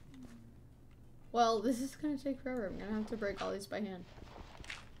 Well, this is gonna take forever. I'm gonna have to break all these by hand.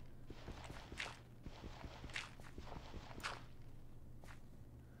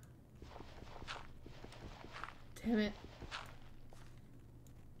 Damn it.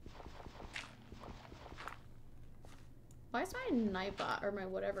 Why is my Nightbot or my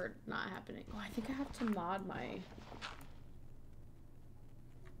whatever not happening? Oh, I think I have to mod my...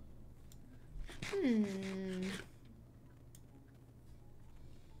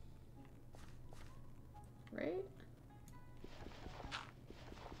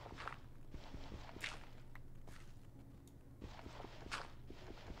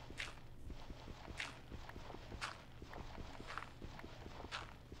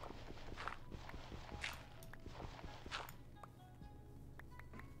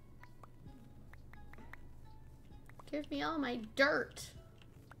 Give me all my dirt.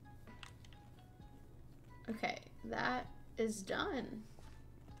 Okay, that is done.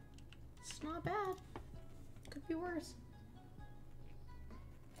 It's not bad. Could be worse.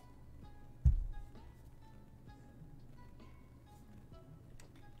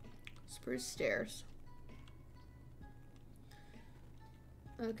 Spruce stairs.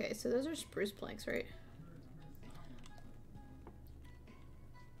 Okay, so those are spruce planks, right?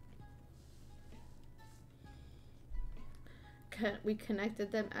 We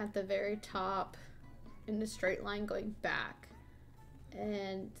connected them at the very top in the straight line going back.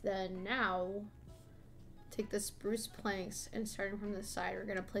 And then now, take the spruce planks and starting from the side, we're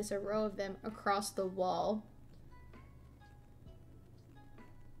gonna place a row of them across the wall.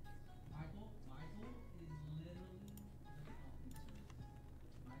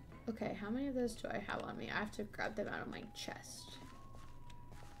 Okay, how many of those do I have on me? I have to grab them out of my chest.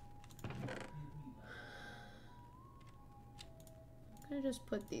 I'm gonna just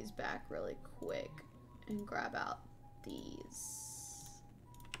put these back really quick and grab out these.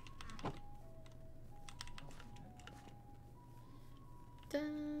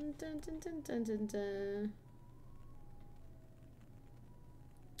 Dun dun dun dun dun dun dun.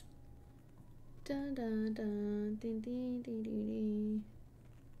 Dun dun dun ding ding ding ding ding.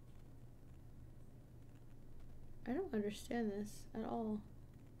 I don't understand this at all.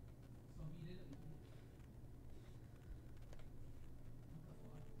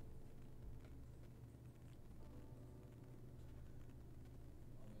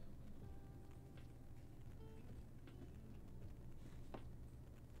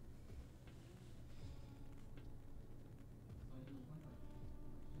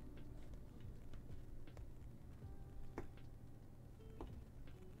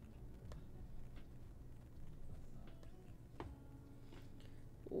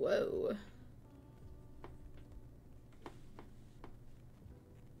 Whoa.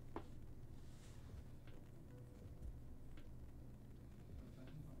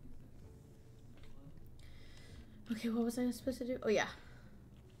 Okay, what was I supposed to do? Oh yeah.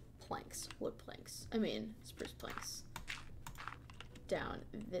 Planks. Wood planks. I mean, spruce planks. Down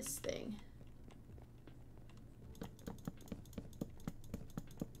this thing.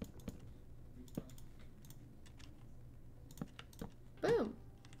 Boom.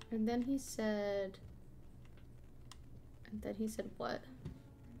 And then he said what?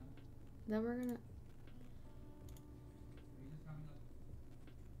 Then we're gonna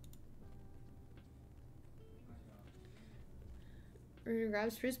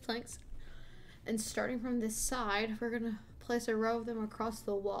grab spruce planks, and starting from this side, we're gonna place a row of them across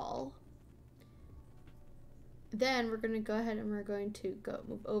the wall. Then we're gonna go ahead and we're going to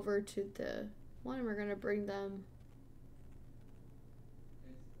move over to the one, and we're gonna bring them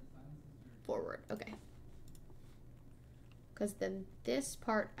forward. Okay. Because then this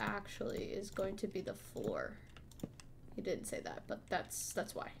part actually is going to be the floor. He didn't say that, but that's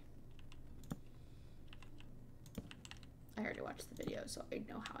why. I already watched the video, so I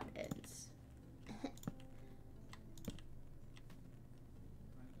know how it ends.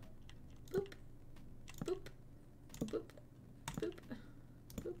 Boop. Boop. Boop. Boop.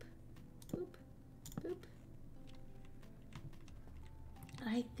 Boop. Boop. Boop.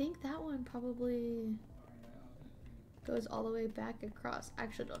 I think that one probably goes all the way back across. I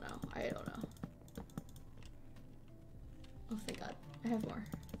actually don't know. I don't know. Oh, thank God. I have more.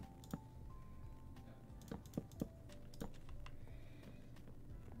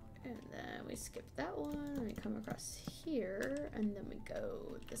 And then we skip that one, and we come across here, and then we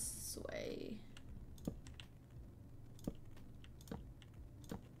go this way.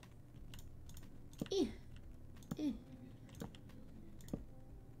 Eh. Eh.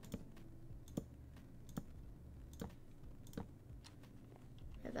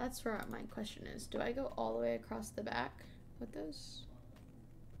 Yeah, that's where my question is. Do I go all the way across the back with those?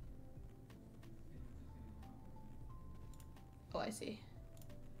 Oh, I see.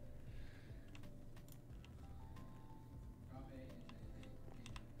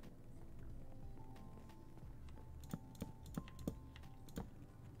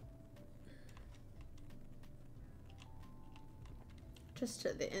 Just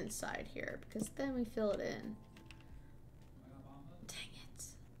to the inside here, because then we fill it in. Dang it.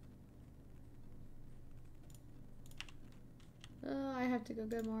 Oh, I have to go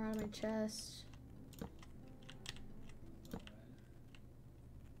get more out of my chest.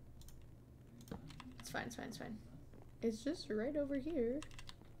 It's fine, it's fine, it's fine. It's just right over here.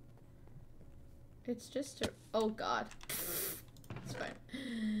 It's just a... Oh, God. It's fine.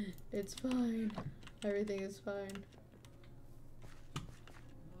 It's fine. Everything is fine.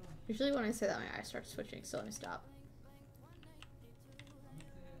 Usually when I say that, my eye starts switching, so let me stop.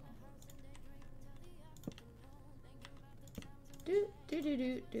 Do do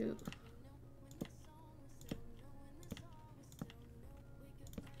do do.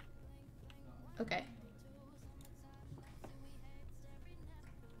 Okay.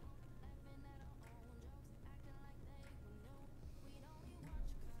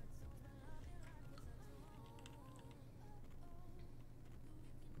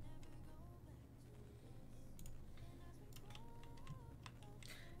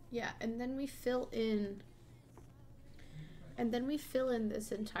 Yeah, and then we fill in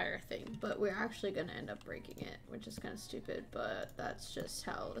this entire thing, but we're actually gonna end up breaking it, which is kind of stupid, but that's just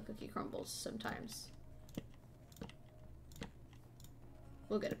how the cookie crumbles sometimes.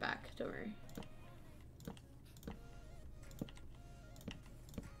 We'll get it back, don't worry.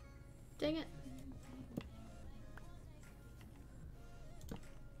 Dang it.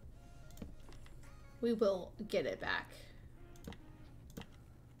 We will get it back.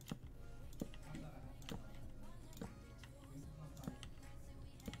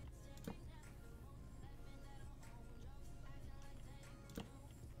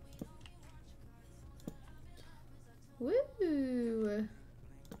 Woo!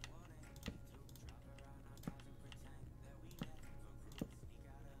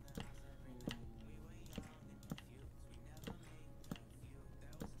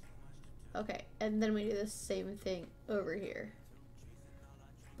 Okay, and then we do the same thing over here.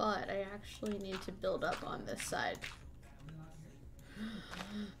 But I actually need to build up on this side.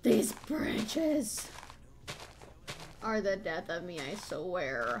 These branches are the death of me, I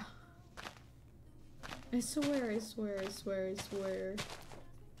swear. I swear, I swear, I swear, I swear.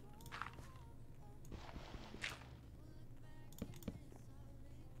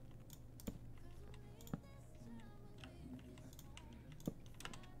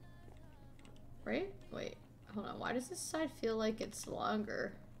 Right? Wait, hold on. Why does this side feel like it's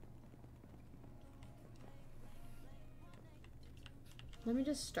longer? Let me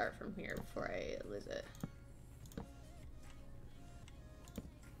just start from here before I lose it.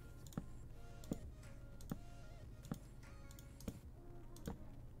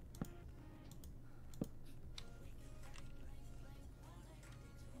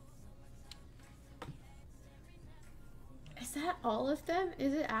 Is that all of them?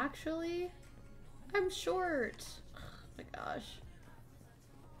 Is it actually? I'm short. Oh my gosh.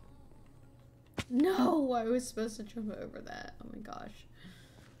 No, I was supposed to jump over that. Oh my gosh.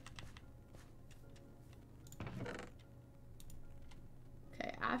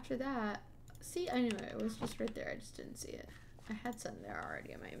 Okay, after that, see, I knew it. It was just right there. I just didn't see it. I had some there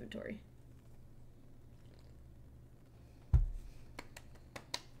already in my inventory.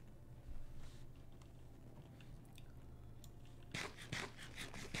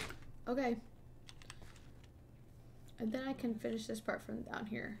 Okay. And then I can finish this part from down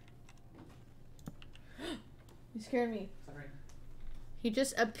here. You scared me. Sorry. He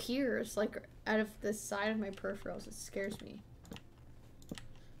just appears like out of the side of my peripherals. It scares me.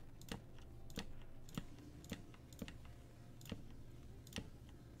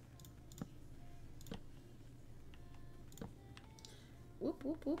 Whoop,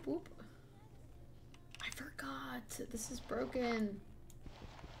 whoop, whoop, whoop. I forgot. This is broken.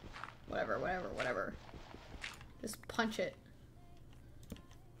 Whatever, whatever, whatever. Just punch it.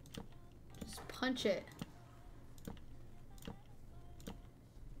 Just punch it.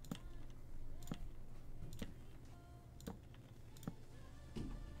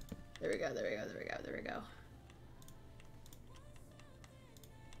 There we go, there we go, there we go, there we go.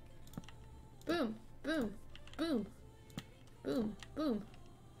 Boom, boom, boom, boom, boom.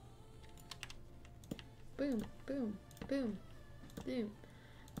 Boom, boom, boom, boom.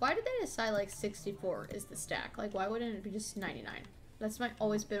 Why did they decide like 64 is the stack? Like, why wouldn't it be just 99? That's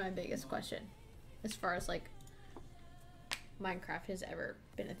always been my biggest question as far as like Minecraft has ever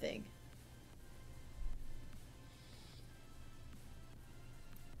been a thing.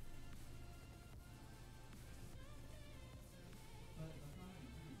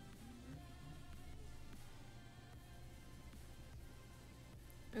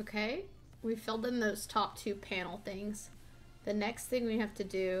 Okay, we filled in those top two panel things. The next thing we have to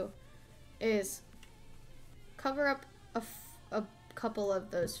do is cover up a couple of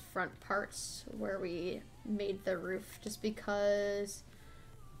those front parts where we made the roof, just because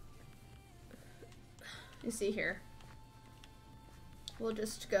you see here. We'll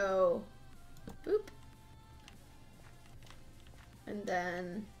just go boop. And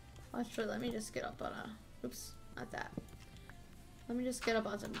then, actually, let me just get up on a, oops, not that. Let me just get up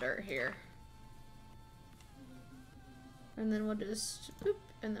on some dirt here. And then we'll just boop,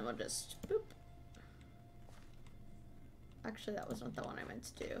 and then we'll just boop. Actually, that was not the one I meant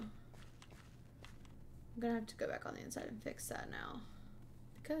to do. I'm gonna have to go back on the inside and fix that now.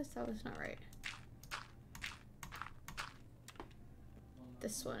 because that was not right.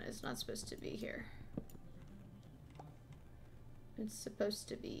 This one is not supposed to be here. It's supposed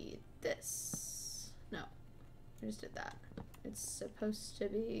to be this. No, I just did that. It's supposed to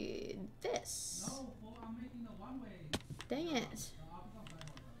be this. No, well, I'm making the one way. Dang it.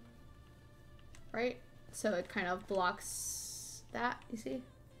 Right? So it kind of blocks that, you see?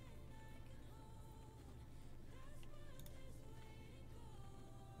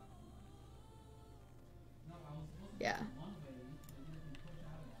 Yeah.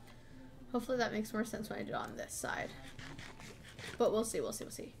 Hopefully that makes more sense when I do it on this side. But we'll see, we'll see,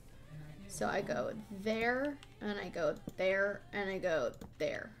 we'll see. So I go there, and I go there, and I go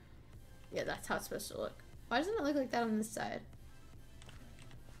there. Yeah, that's how it's supposed to look. Why doesn't it look like that on this side?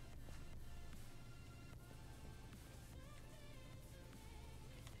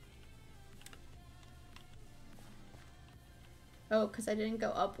 Oh, because I didn't go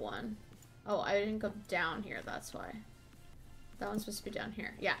up one. Oh, I didn't go down here, that's why. That one's supposed to be down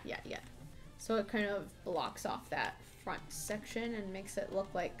here. Yeah, yeah, yeah. So it kind of blocks off that front section and makes it look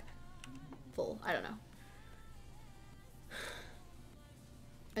like full. I don't know.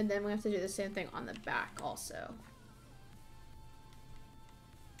 And then we have to do the same thing on the back also.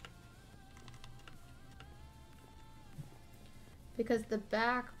 Because the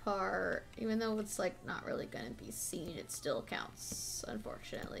back part, even though it's like not really gonna be seen, it still counts,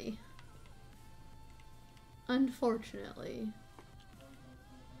 unfortunately. Unfortunately.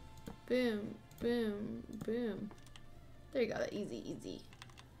 Boom, boom, boom. There you go, that easy, easy.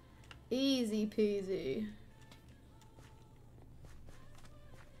 Easy peasy.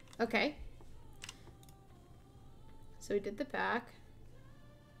 Okay. So we did the back.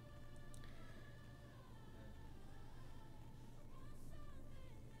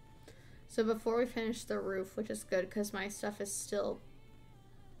 So before we finish the roof, which is good because my stuff is still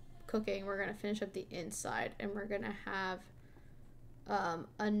cooking, we're gonna finish up the inside, and we're gonna have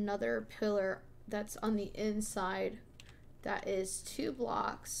another pillar that's on the inside that is 2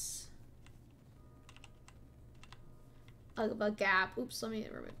 blocks of a gap. Oops, let me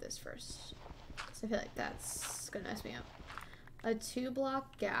remove this first because I feel like that's gonna mess me up. A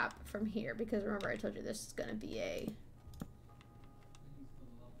 2-block gap from here, because remember I told you this is gonna be a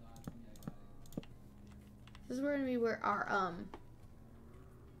this is gonna be where our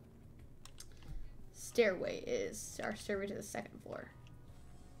stairway is, our stairway to the 2nd floor.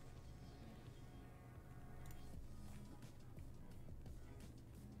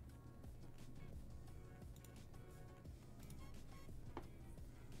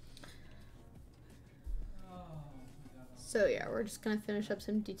 So yeah, we're just gonna finish up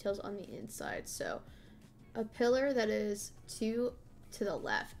some details on the inside. So a pillar that is 2 to the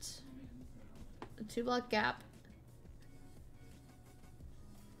left, a 2-block gap,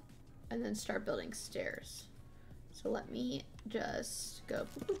 and then start building stairs. So let me just go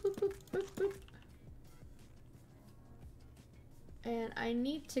boop, boop, boop, boop, boop, boop. And I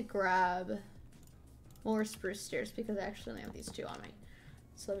need to grab more spruce stairs because I actually only have these 2 on me.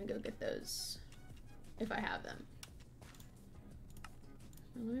 So let me go get those if I have them.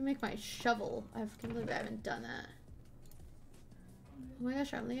 Let me make my shovel. I can't believe I haven't done that. Oh my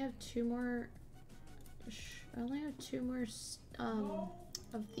gosh, I only have 2 more. I only have 2 more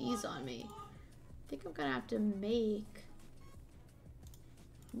of these on me. I think I'm gonna have to make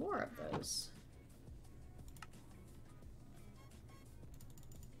more of those.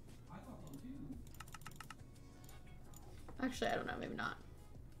 Actually, I don't know. Maybe not.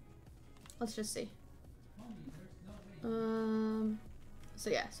 Let's just see. So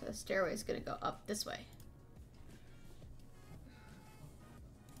yeah, so the stairway is gonna go up this way.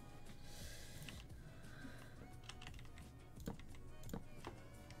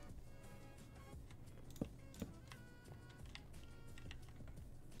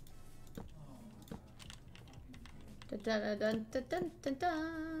 Dun dun dun dun dun dun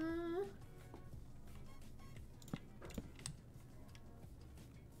dun.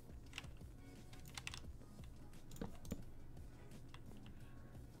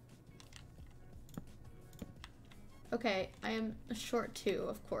 Okay, I am short 2,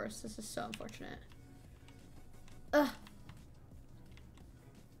 of course. This is so unfortunate. Ugh.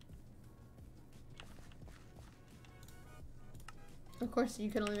 Of course, you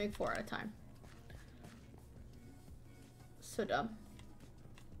can only make 4 at a time. So dumb.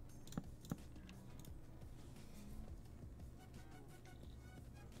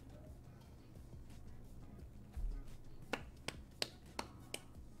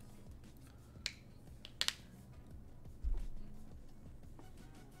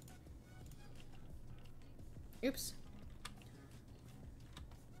 Oops.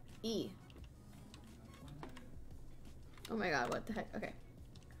 E. Oh my god, what the heck? Okay.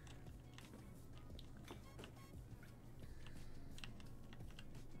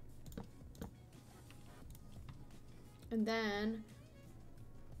 And then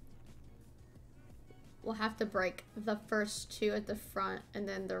we'll have to break the first two at the front and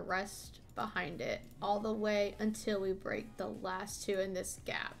then the rest behind it all the way until we break the last two in this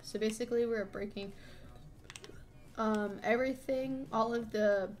gap. So basically we're breaking everything, all of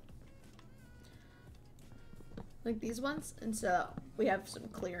the like these ones, and so we have some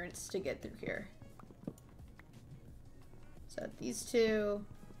clearance to get through here. So these two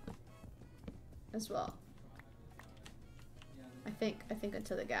as well. I think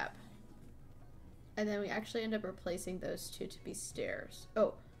until the gap. And then we actually end up replacing those two to be stairs.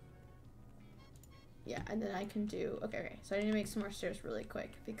 Oh. Yeah, and then I can do, okay, so I need to make some more stairs really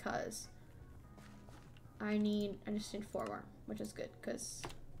quick because I just need 4 more, which is good because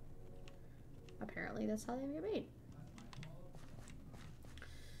apparently that's how they get made.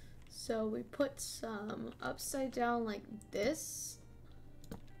 So we put some upside down like this.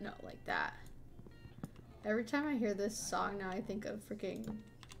 No, like that. Every time I hear this song now, I think of freaking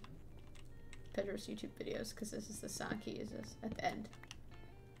Pedro's YouTube videos because this is the sound he uses at the end.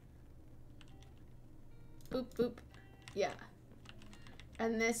 Boop, boop. Yeah.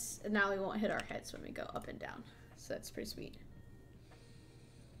 And this, now we won't hit our heads when we go up and down. So that's pretty sweet.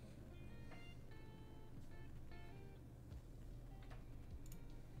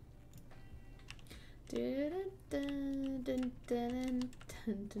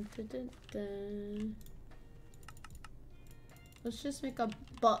 Let's just make a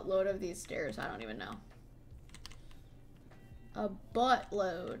buttload of these stairs. I don't even know. A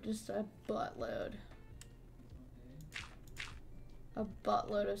buttload. Just a buttload. A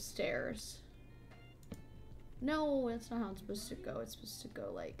buttload of stairs. No, that's not how it's supposed to go. It's supposed to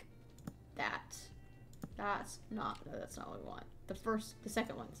go like that. That's not what we want. The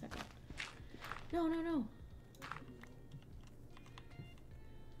second one. No, no, no.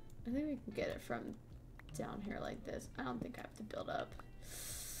 I think we can get it from down here like this. I don't think I have to build up.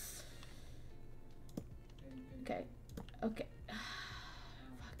 Okay. Okay.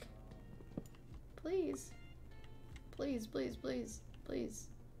 Fuck. Please. Please, please, please, please.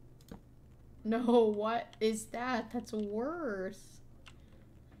 No, what is that? That's worse.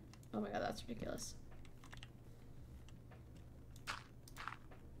 Oh my god, that's ridiculous.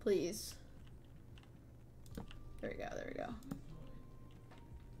 Please. There we go, there we go.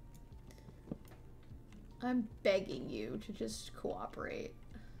 I'm begging you to just cooperate.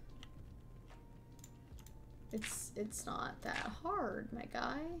 It's not that hard, my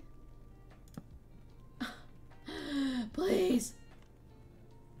guy. Please.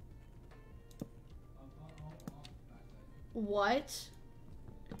 What?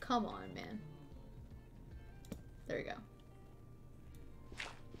 Come on, man. There we go.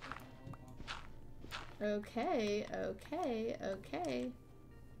 Okay, okay, okay.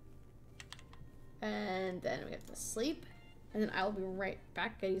 And then we have to sleep. And then I'll be right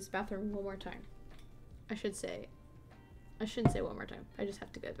back. I use the bathroom one more time. I shouldn't say one more time. I just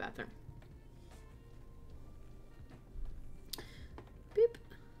have to go to the bathroom. Beep.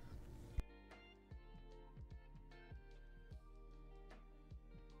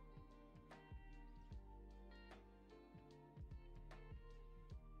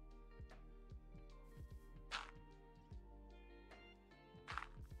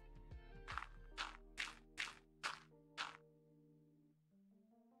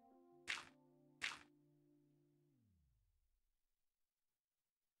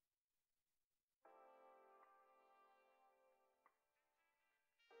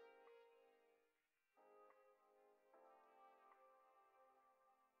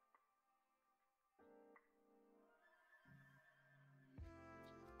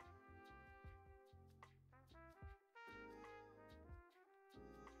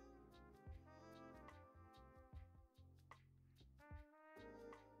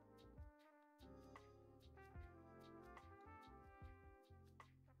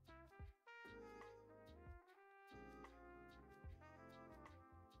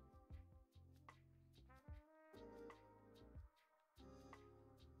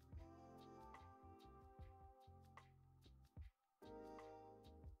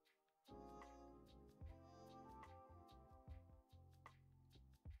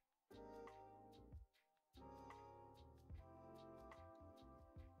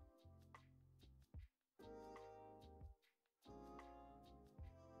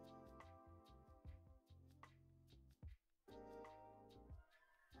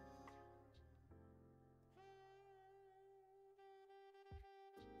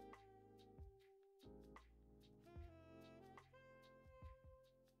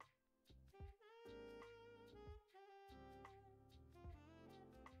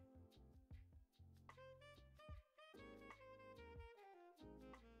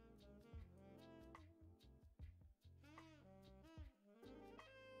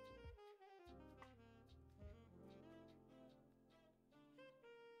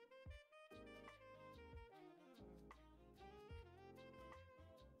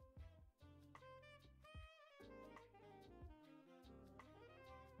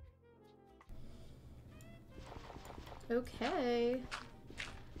 Okay.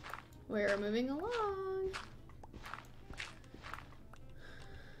 We're moving along.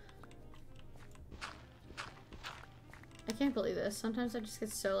 I can't believe this. Sometimes I just get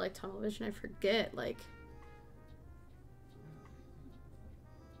so like tunnel vision I forget like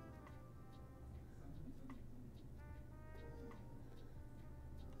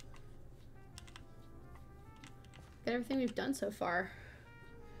get everything we've done so far.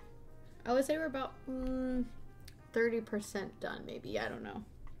 I would say we're about 30% done, maybe. I don't know.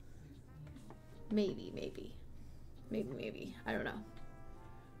 Maybe. I don't know.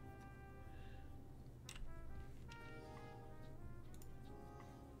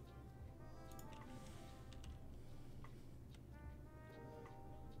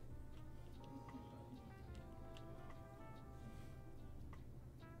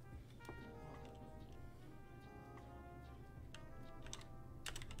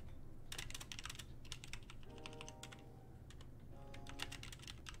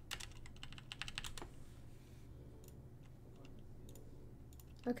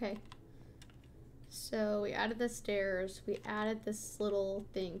 Okay, so we added the stairs, we added this little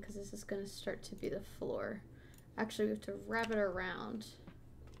thing because this is going to start to be the floor. Actually, we have to wrap it around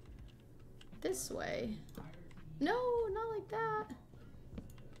this way. No, not like that.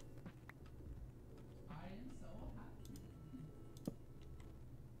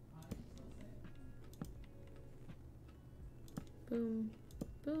 Boom,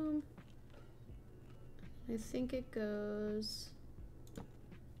 boom. I think it goes...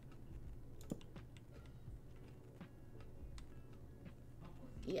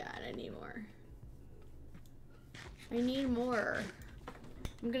 Yeah, and I need more. I need more.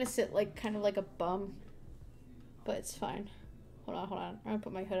 I'm gonna sit like kind of like a bum, but it's fine. Hold on. I'm gonna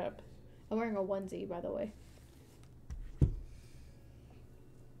put my hood up. I'm wearing a onesie, by the way.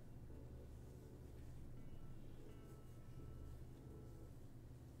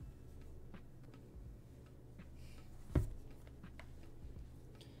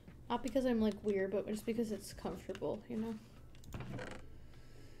 Not because I'm like weird, but just because it's comfortable, you know?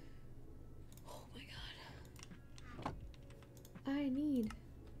 Oh my god. I need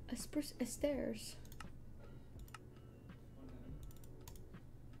a stairs.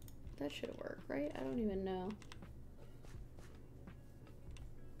 That should work, right? I don't even know.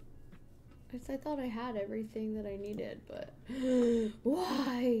 I thought I had everything that I needed, but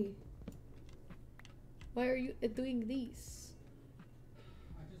why? Why are you doing these?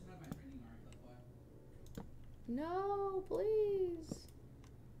 No, please.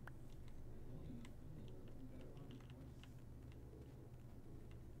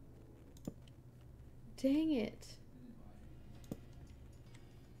 Dang it.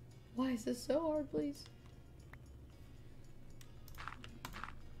 Why is this so hard, please?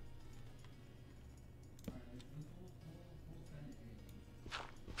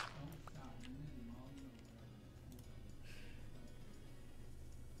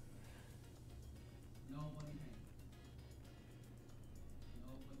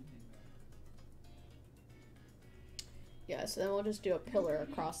 Yeah, so then we'll just do a pillar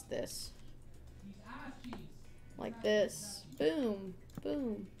across this. Like this. Boom.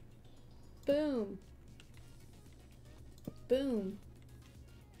 Boom. Boom. Boom.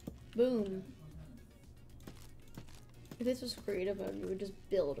 Boom. If this was creative mode, we would just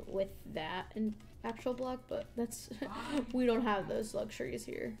build with that in actual block, but that's we don't have those luxuries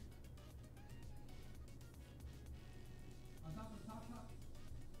here.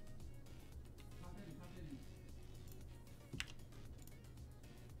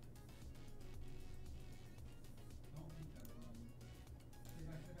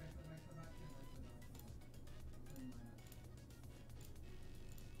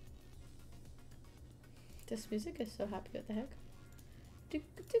 This music is so happy. What the heck?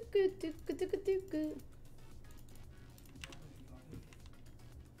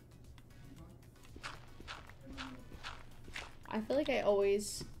 I feel like I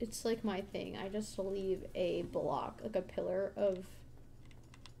always, it's like my thing. I just leave a block, like a pillar of...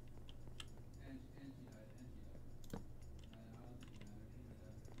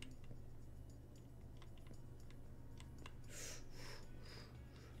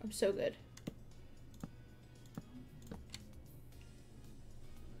 I'm so good.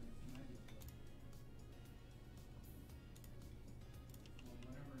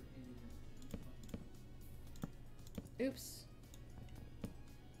 Oops.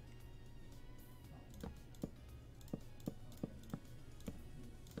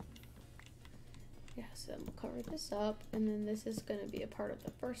 Yeah, so we'll cover this up, and then this is going to be a part of the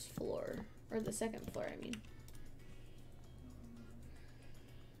first floor, or the second floor, I mean.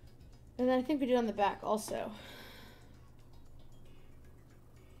 And then I think we did on the back also.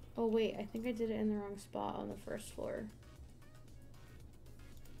 Oh wait, I think I did it in the wrong spot on the first floor.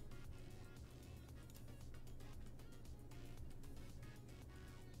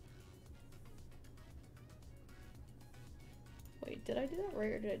 Wait, did I do that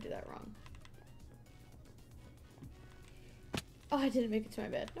right or did I do that wrong? Oh, I didn't make it to my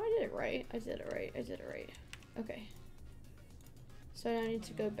bed. No, I did it right. I did it right. I did it right. Okay. So now I need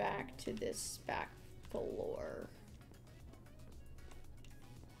to go back to this back floor.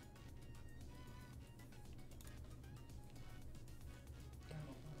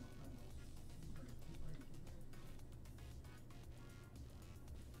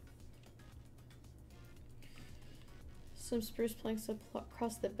 Some spruce planks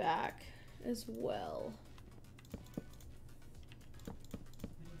across the back as well.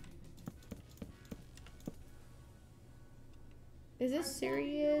 Is this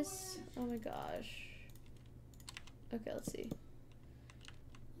serious? Oh my gosh. Okay, let's see.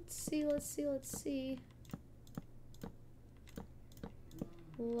 Let's see, let's see, let's see.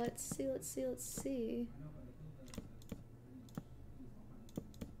 Let's see, let's see, let's see.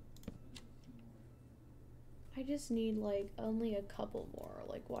 I just need like only a couple more.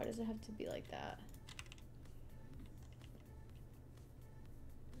 Like, why does it have to be like that?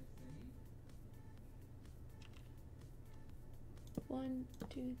 One,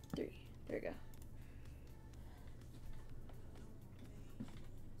 two, three. There we go.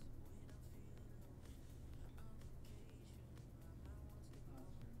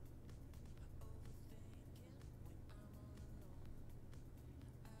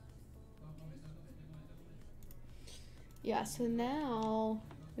 Yeah, so now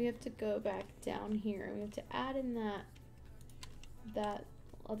we have to go back down here and we have to add in that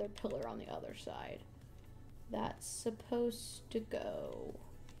other pillar on the other side. That's supposed to go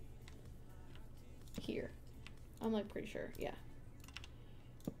here. I'm like pretty sure, yeah.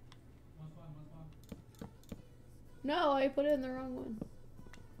 No, I put it in the wrong one.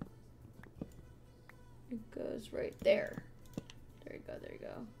 It goes right there. There you go, there you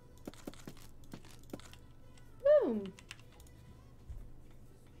go. Boom.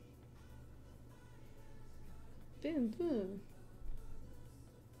 Boom, boom.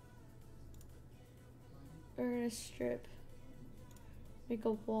 We're gonna strip, make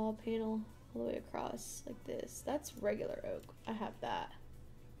a wall panel all the way across like this. That's regular oak. I have that.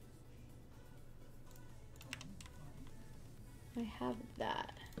 I have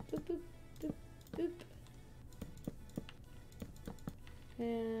that. Boop, boop, boop, boop.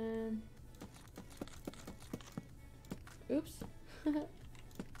 And oops.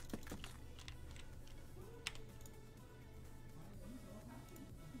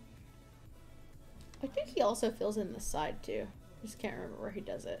 I think he also fills in the side too. I just can't remember where he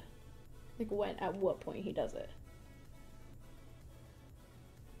does it. Like when, at what point he does it.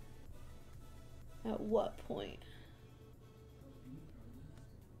 At what point?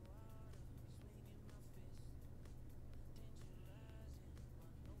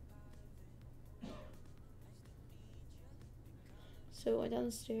 So we went down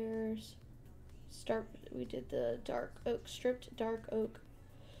the stairs. We did the dark oak, stripped dark oak.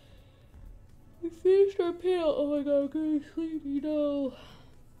 We finished our panel. Oh my god, I'm getting sleepy now.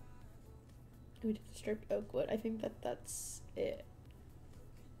 We did the stripped oak wood. I think that's it.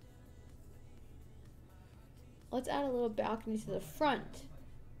 Let's add a little balcony to the front,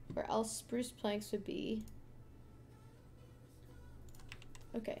 where else spruce planks would be.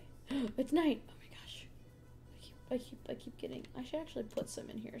 Okay, it's night. Oh my gosh, I keep getting. I should actually put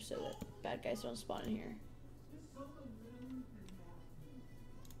some in here so that bad guys don't spawn in here.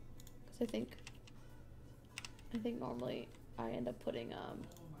 Cause I think normally I end up putting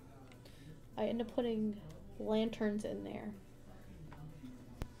lanterns in there,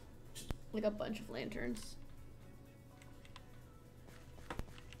 like a bunch of lanterns.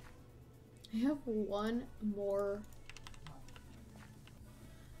 I have one more.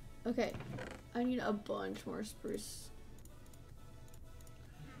 Okay, I need a bunch more spruce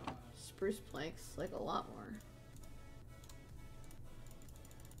planks, like a lot more.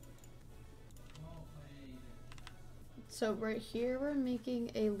 So right here we're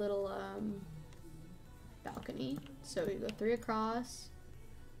making a little balcony. So we go 3 across,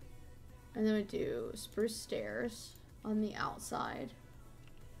 and then we do spruce stairs on the outside.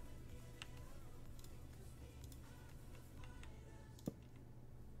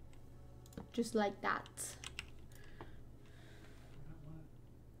 Just like that.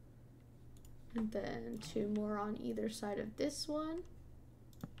 And then 2 more on either side of this one.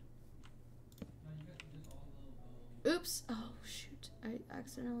 Oops! Oh shoot, I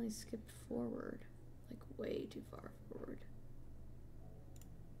accidentally skipped forward. Like way too far forward.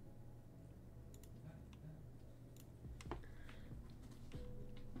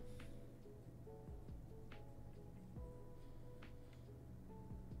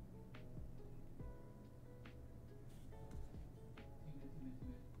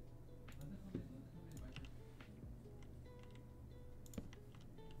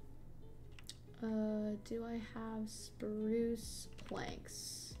 do I have spruce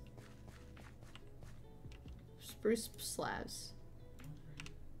planks? Spruce slabs.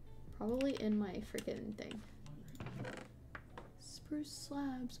 Probably in my freaking thing. Spruce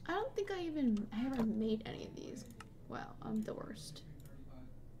slabs. I don't think I ever made any of these. Wow, I'm the worst.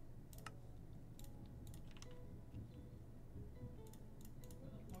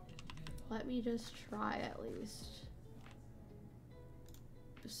 Let me just try at least.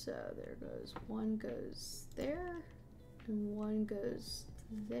 So there goes, one goes there, and one goes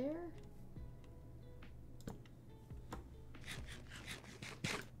there.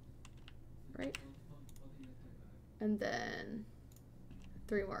 Right? And then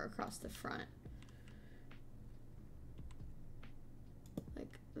 3 more across the front.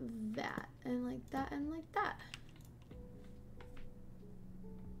 Like that, and like that, and like that.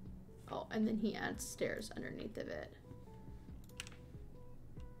 Oh, and then he adds stairs underneath of it.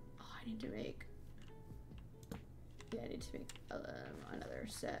 Oh, I need to make... Yeah, I need to make another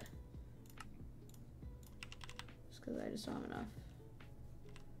set. Just because I just don't have enough.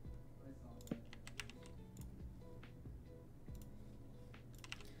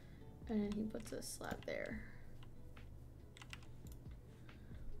 And then he puts a slab there.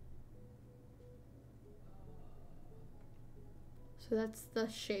 So that's the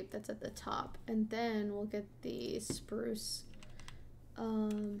shape that's at the top. And then we'll get the spruce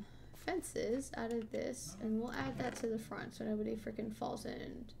fences out of this, and we'll add that to the front so nobody freaking falls in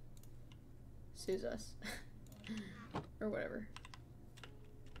and sues us. Or whatever.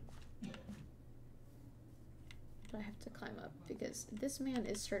 But I have to climb up because this man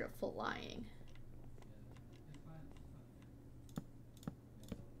is straight up flying.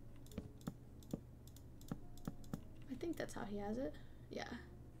 I think that's how he has it. Yeah.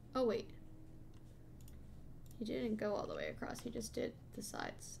 Oh, wait. He didn't go all the way across. He just did the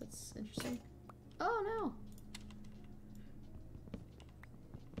sides. That's interesting. Oh, no.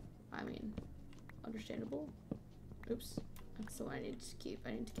 I mean, understandable. Oops. That's the one I need to keep.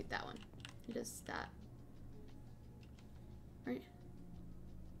 I need to keep that one. He does that. Right?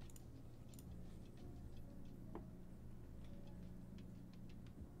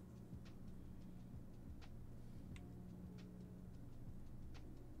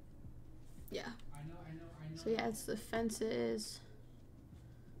 Yeah. I know. So yeah, it's the fences.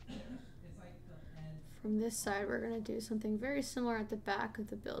 It's like the end. From this side, we're gonna do something very similar at the back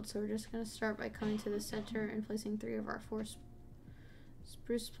of the build. So we're just gonna start by coming to the center and placing 3 of our 4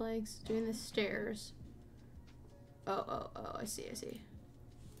 spruce planks, doing the stairs. Oh, I see.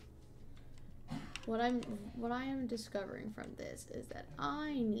 What I am discovering from this is that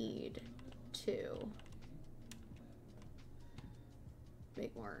I need to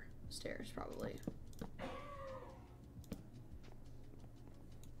make more stairs, probably.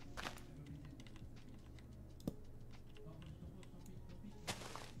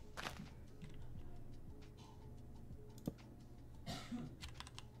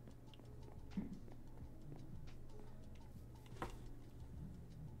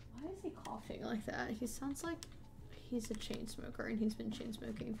 Coughing like that. He sounds like he's a chain smoker, and he's been chain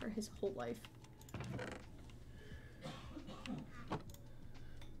smoking for his whole life.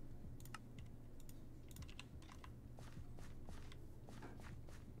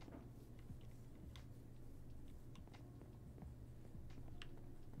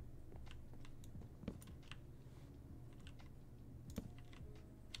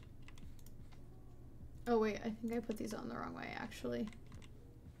 Oh wait, I think I put these on the wrong way, actually.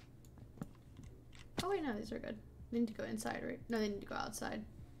 Oh wait, no, these are good. They need to go inside, right? No, they need to go outside.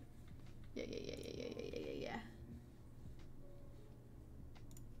 Yeah.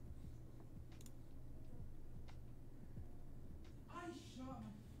 I shot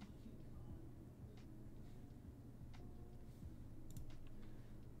my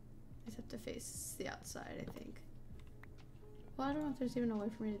fucking These have to face the outside, I think. Well, I don't know if there's even a way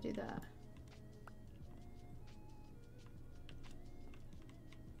for me to do that.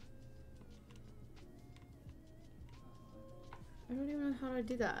 I don't even know how to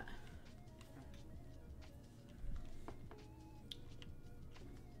do that.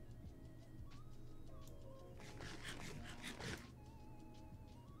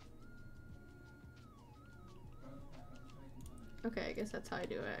 Okay, I guess that's how I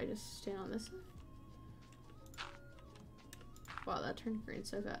do it. I just stand on this side. Wow, that turned green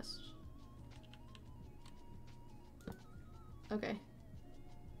so fast. Okay.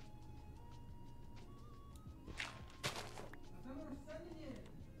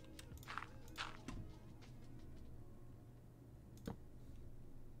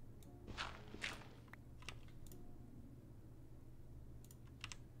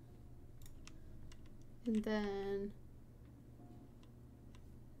 And then,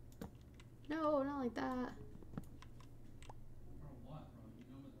 no, not like that. For what, bro? You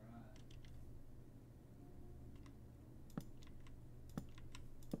know where they're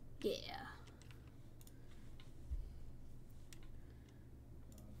at. Yeah.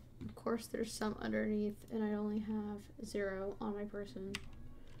 Of course, there's some underneath, and I only have 0 on my person.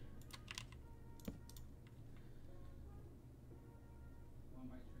 One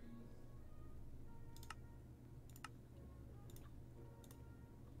by trees.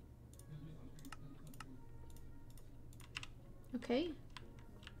 Gives me some trees. Gives me some trees. Okay.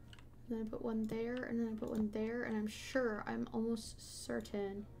 And then I put one there, and then I put one there, and I'm sure, I'm almost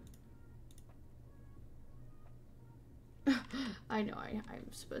certain. I know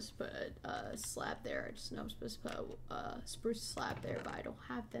I'm supposed to put a slab there. I just know I'm supposed to put a spruce slab there, but I don't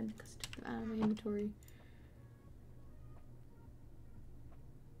have them because I took them out of my inventory.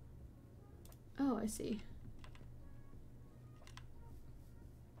 Oh, I see.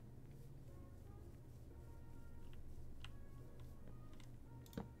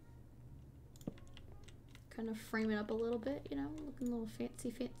 Kind of frame it up a little bit, you know, looking a little fancy,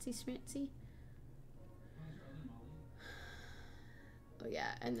 fancy, schmancy. Oh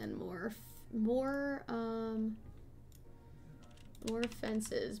yeah, and then more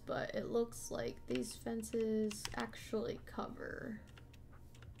fences, but it looks like these fences actually cover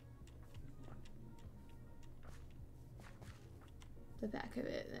the back of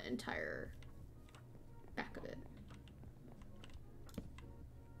it, the entire back of it.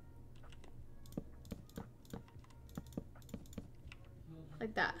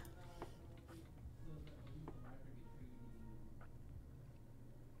 Like that.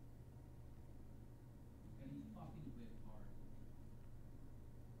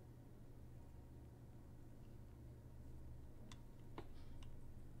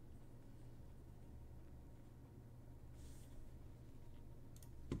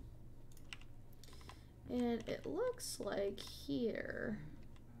 And it looks like here,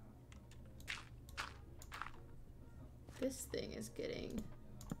 this thing is getting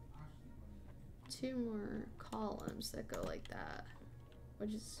 2 more columns that go like that,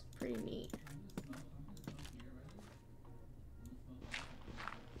 which is pretty neat.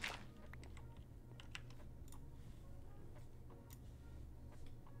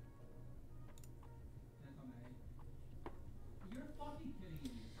 You're fucking kidding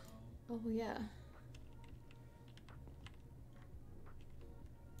me, bro. Oh yeah.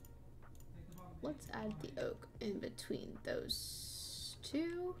 Let's add the oak in between those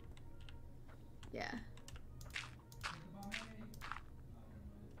 2. Yeah.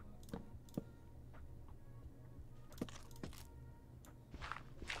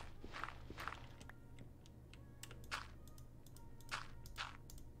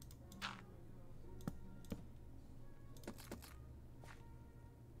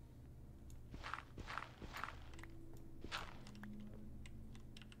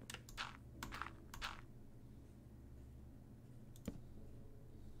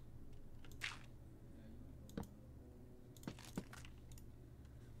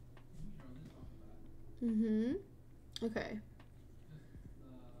 Mm-hmm. Okay.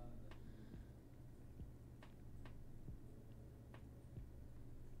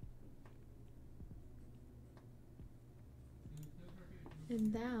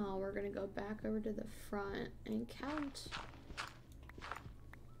 And now we're gonna go back over to the front and count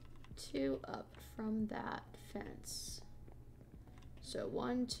 2 up from that fence. So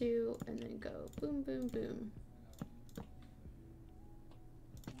 1, 2, and then go boom, boom, boom.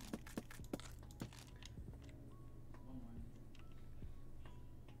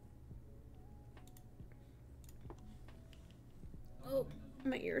 Oh,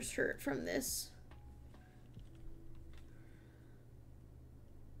 my ears hurt from this.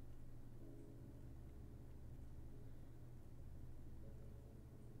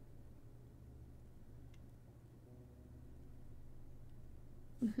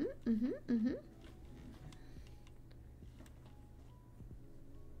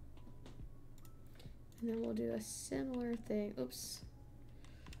 And then we'll do a similar thing. Oops.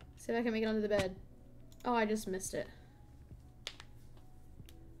 See if I can make it onto the bed. Oh, I just missed it.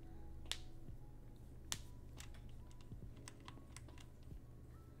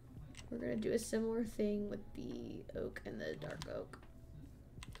 We're gonna do a similar thing with the oak and the dark oak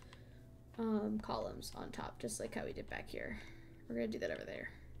columns on top, just like how we did back here. We're gonna do that over there.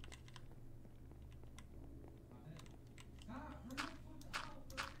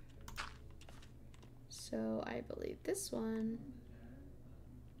 So I believe this one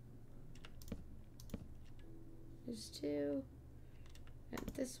is 2, and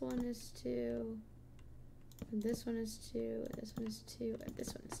this one is 2, And this one is 2, and this one is 2, and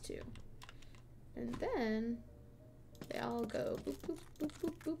this one is 2. And then they all go boop, boop, boop,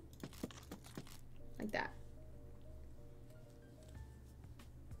 boop, boop. Like that.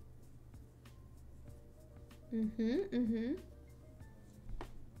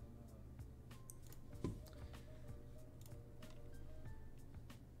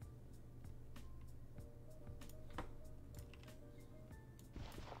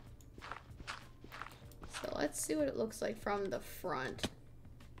 So let's see what it looks like from the front.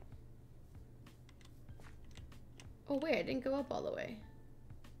 Oh wait, I didn't go up all the way.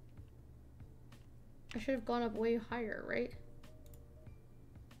 I should have gone up way higher, right?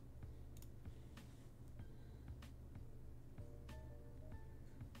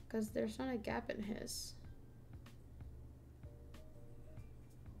 Because there's not a gap in his.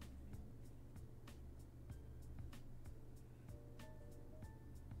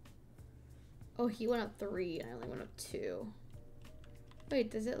 Oh, he went up 3 and I only went up 2.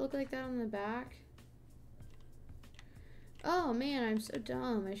 Wait, does it look like that on the back? Oh man, I'm so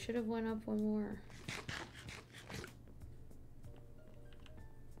dumb. I should have went up 1 more.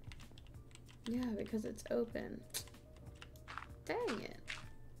 Yeah, because it's open. Dang it.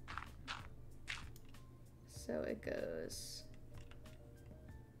 So it goes.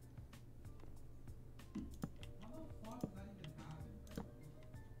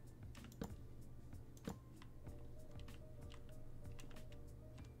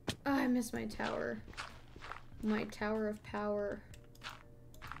 Oh, I missed my tower. My tower of power.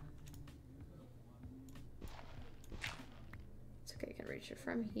 It's okay, I can reach it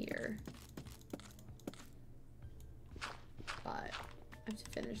from here. But I have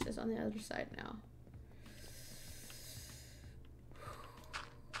to finish this on the other side now.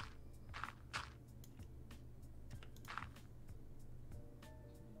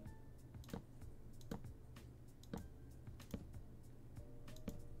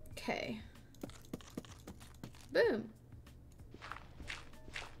 Okay. Boom.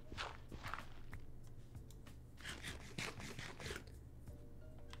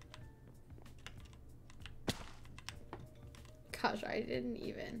 Gosh, I didn't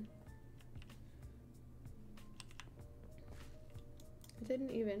even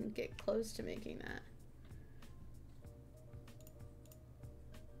get close to making that.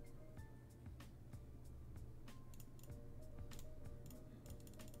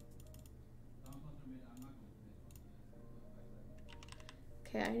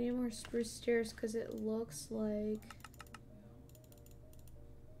 Okay, I need more spruce stairs because it looks like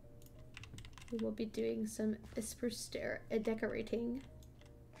we will be doing some spruce stair decorating.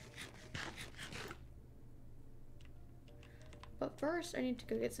 But first, I need to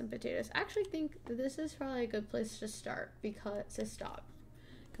go get some potatoes. I actually think this is probably a good place to stop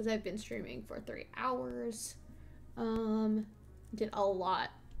because I've been streaming for 3 hours. Did a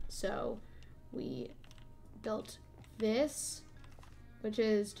lot. So we built this, which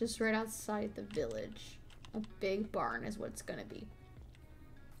is just right outside the village. A big barn is what it's gonna be.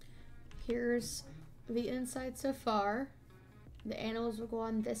 Here's the inside so far. The animals will go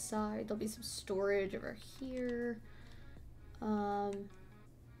on this side. There'll be some storage over here.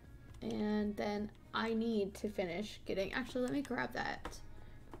 And then I need to finish getting, actually let me grab that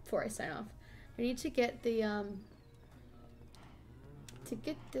before I sign off. I need to get the to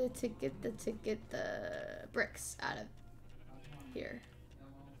get the bricks out of here.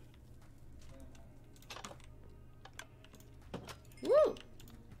 Woo!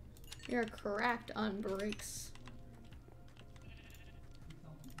 You're correct on bricks.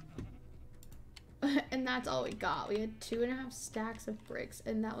 And that's all we got. We had 2.5 stacks of bricks,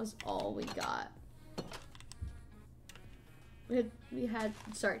 and that was all we got. We had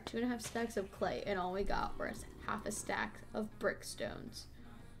 2.5 stacks of clay, and all we got was half a stack of brick stones.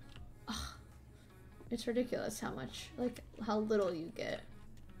 Ugh. It's ridiculous how much, like, how little you get.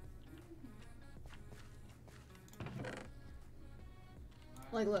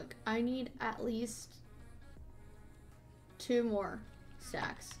 Like, look, I need at least 2 more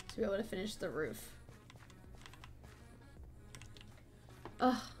stacks to be able to finish the roof.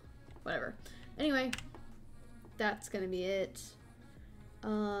 Ugh, whatever. Anyway, that's gonna be it.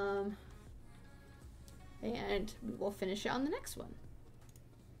 And we will finish it on the next one.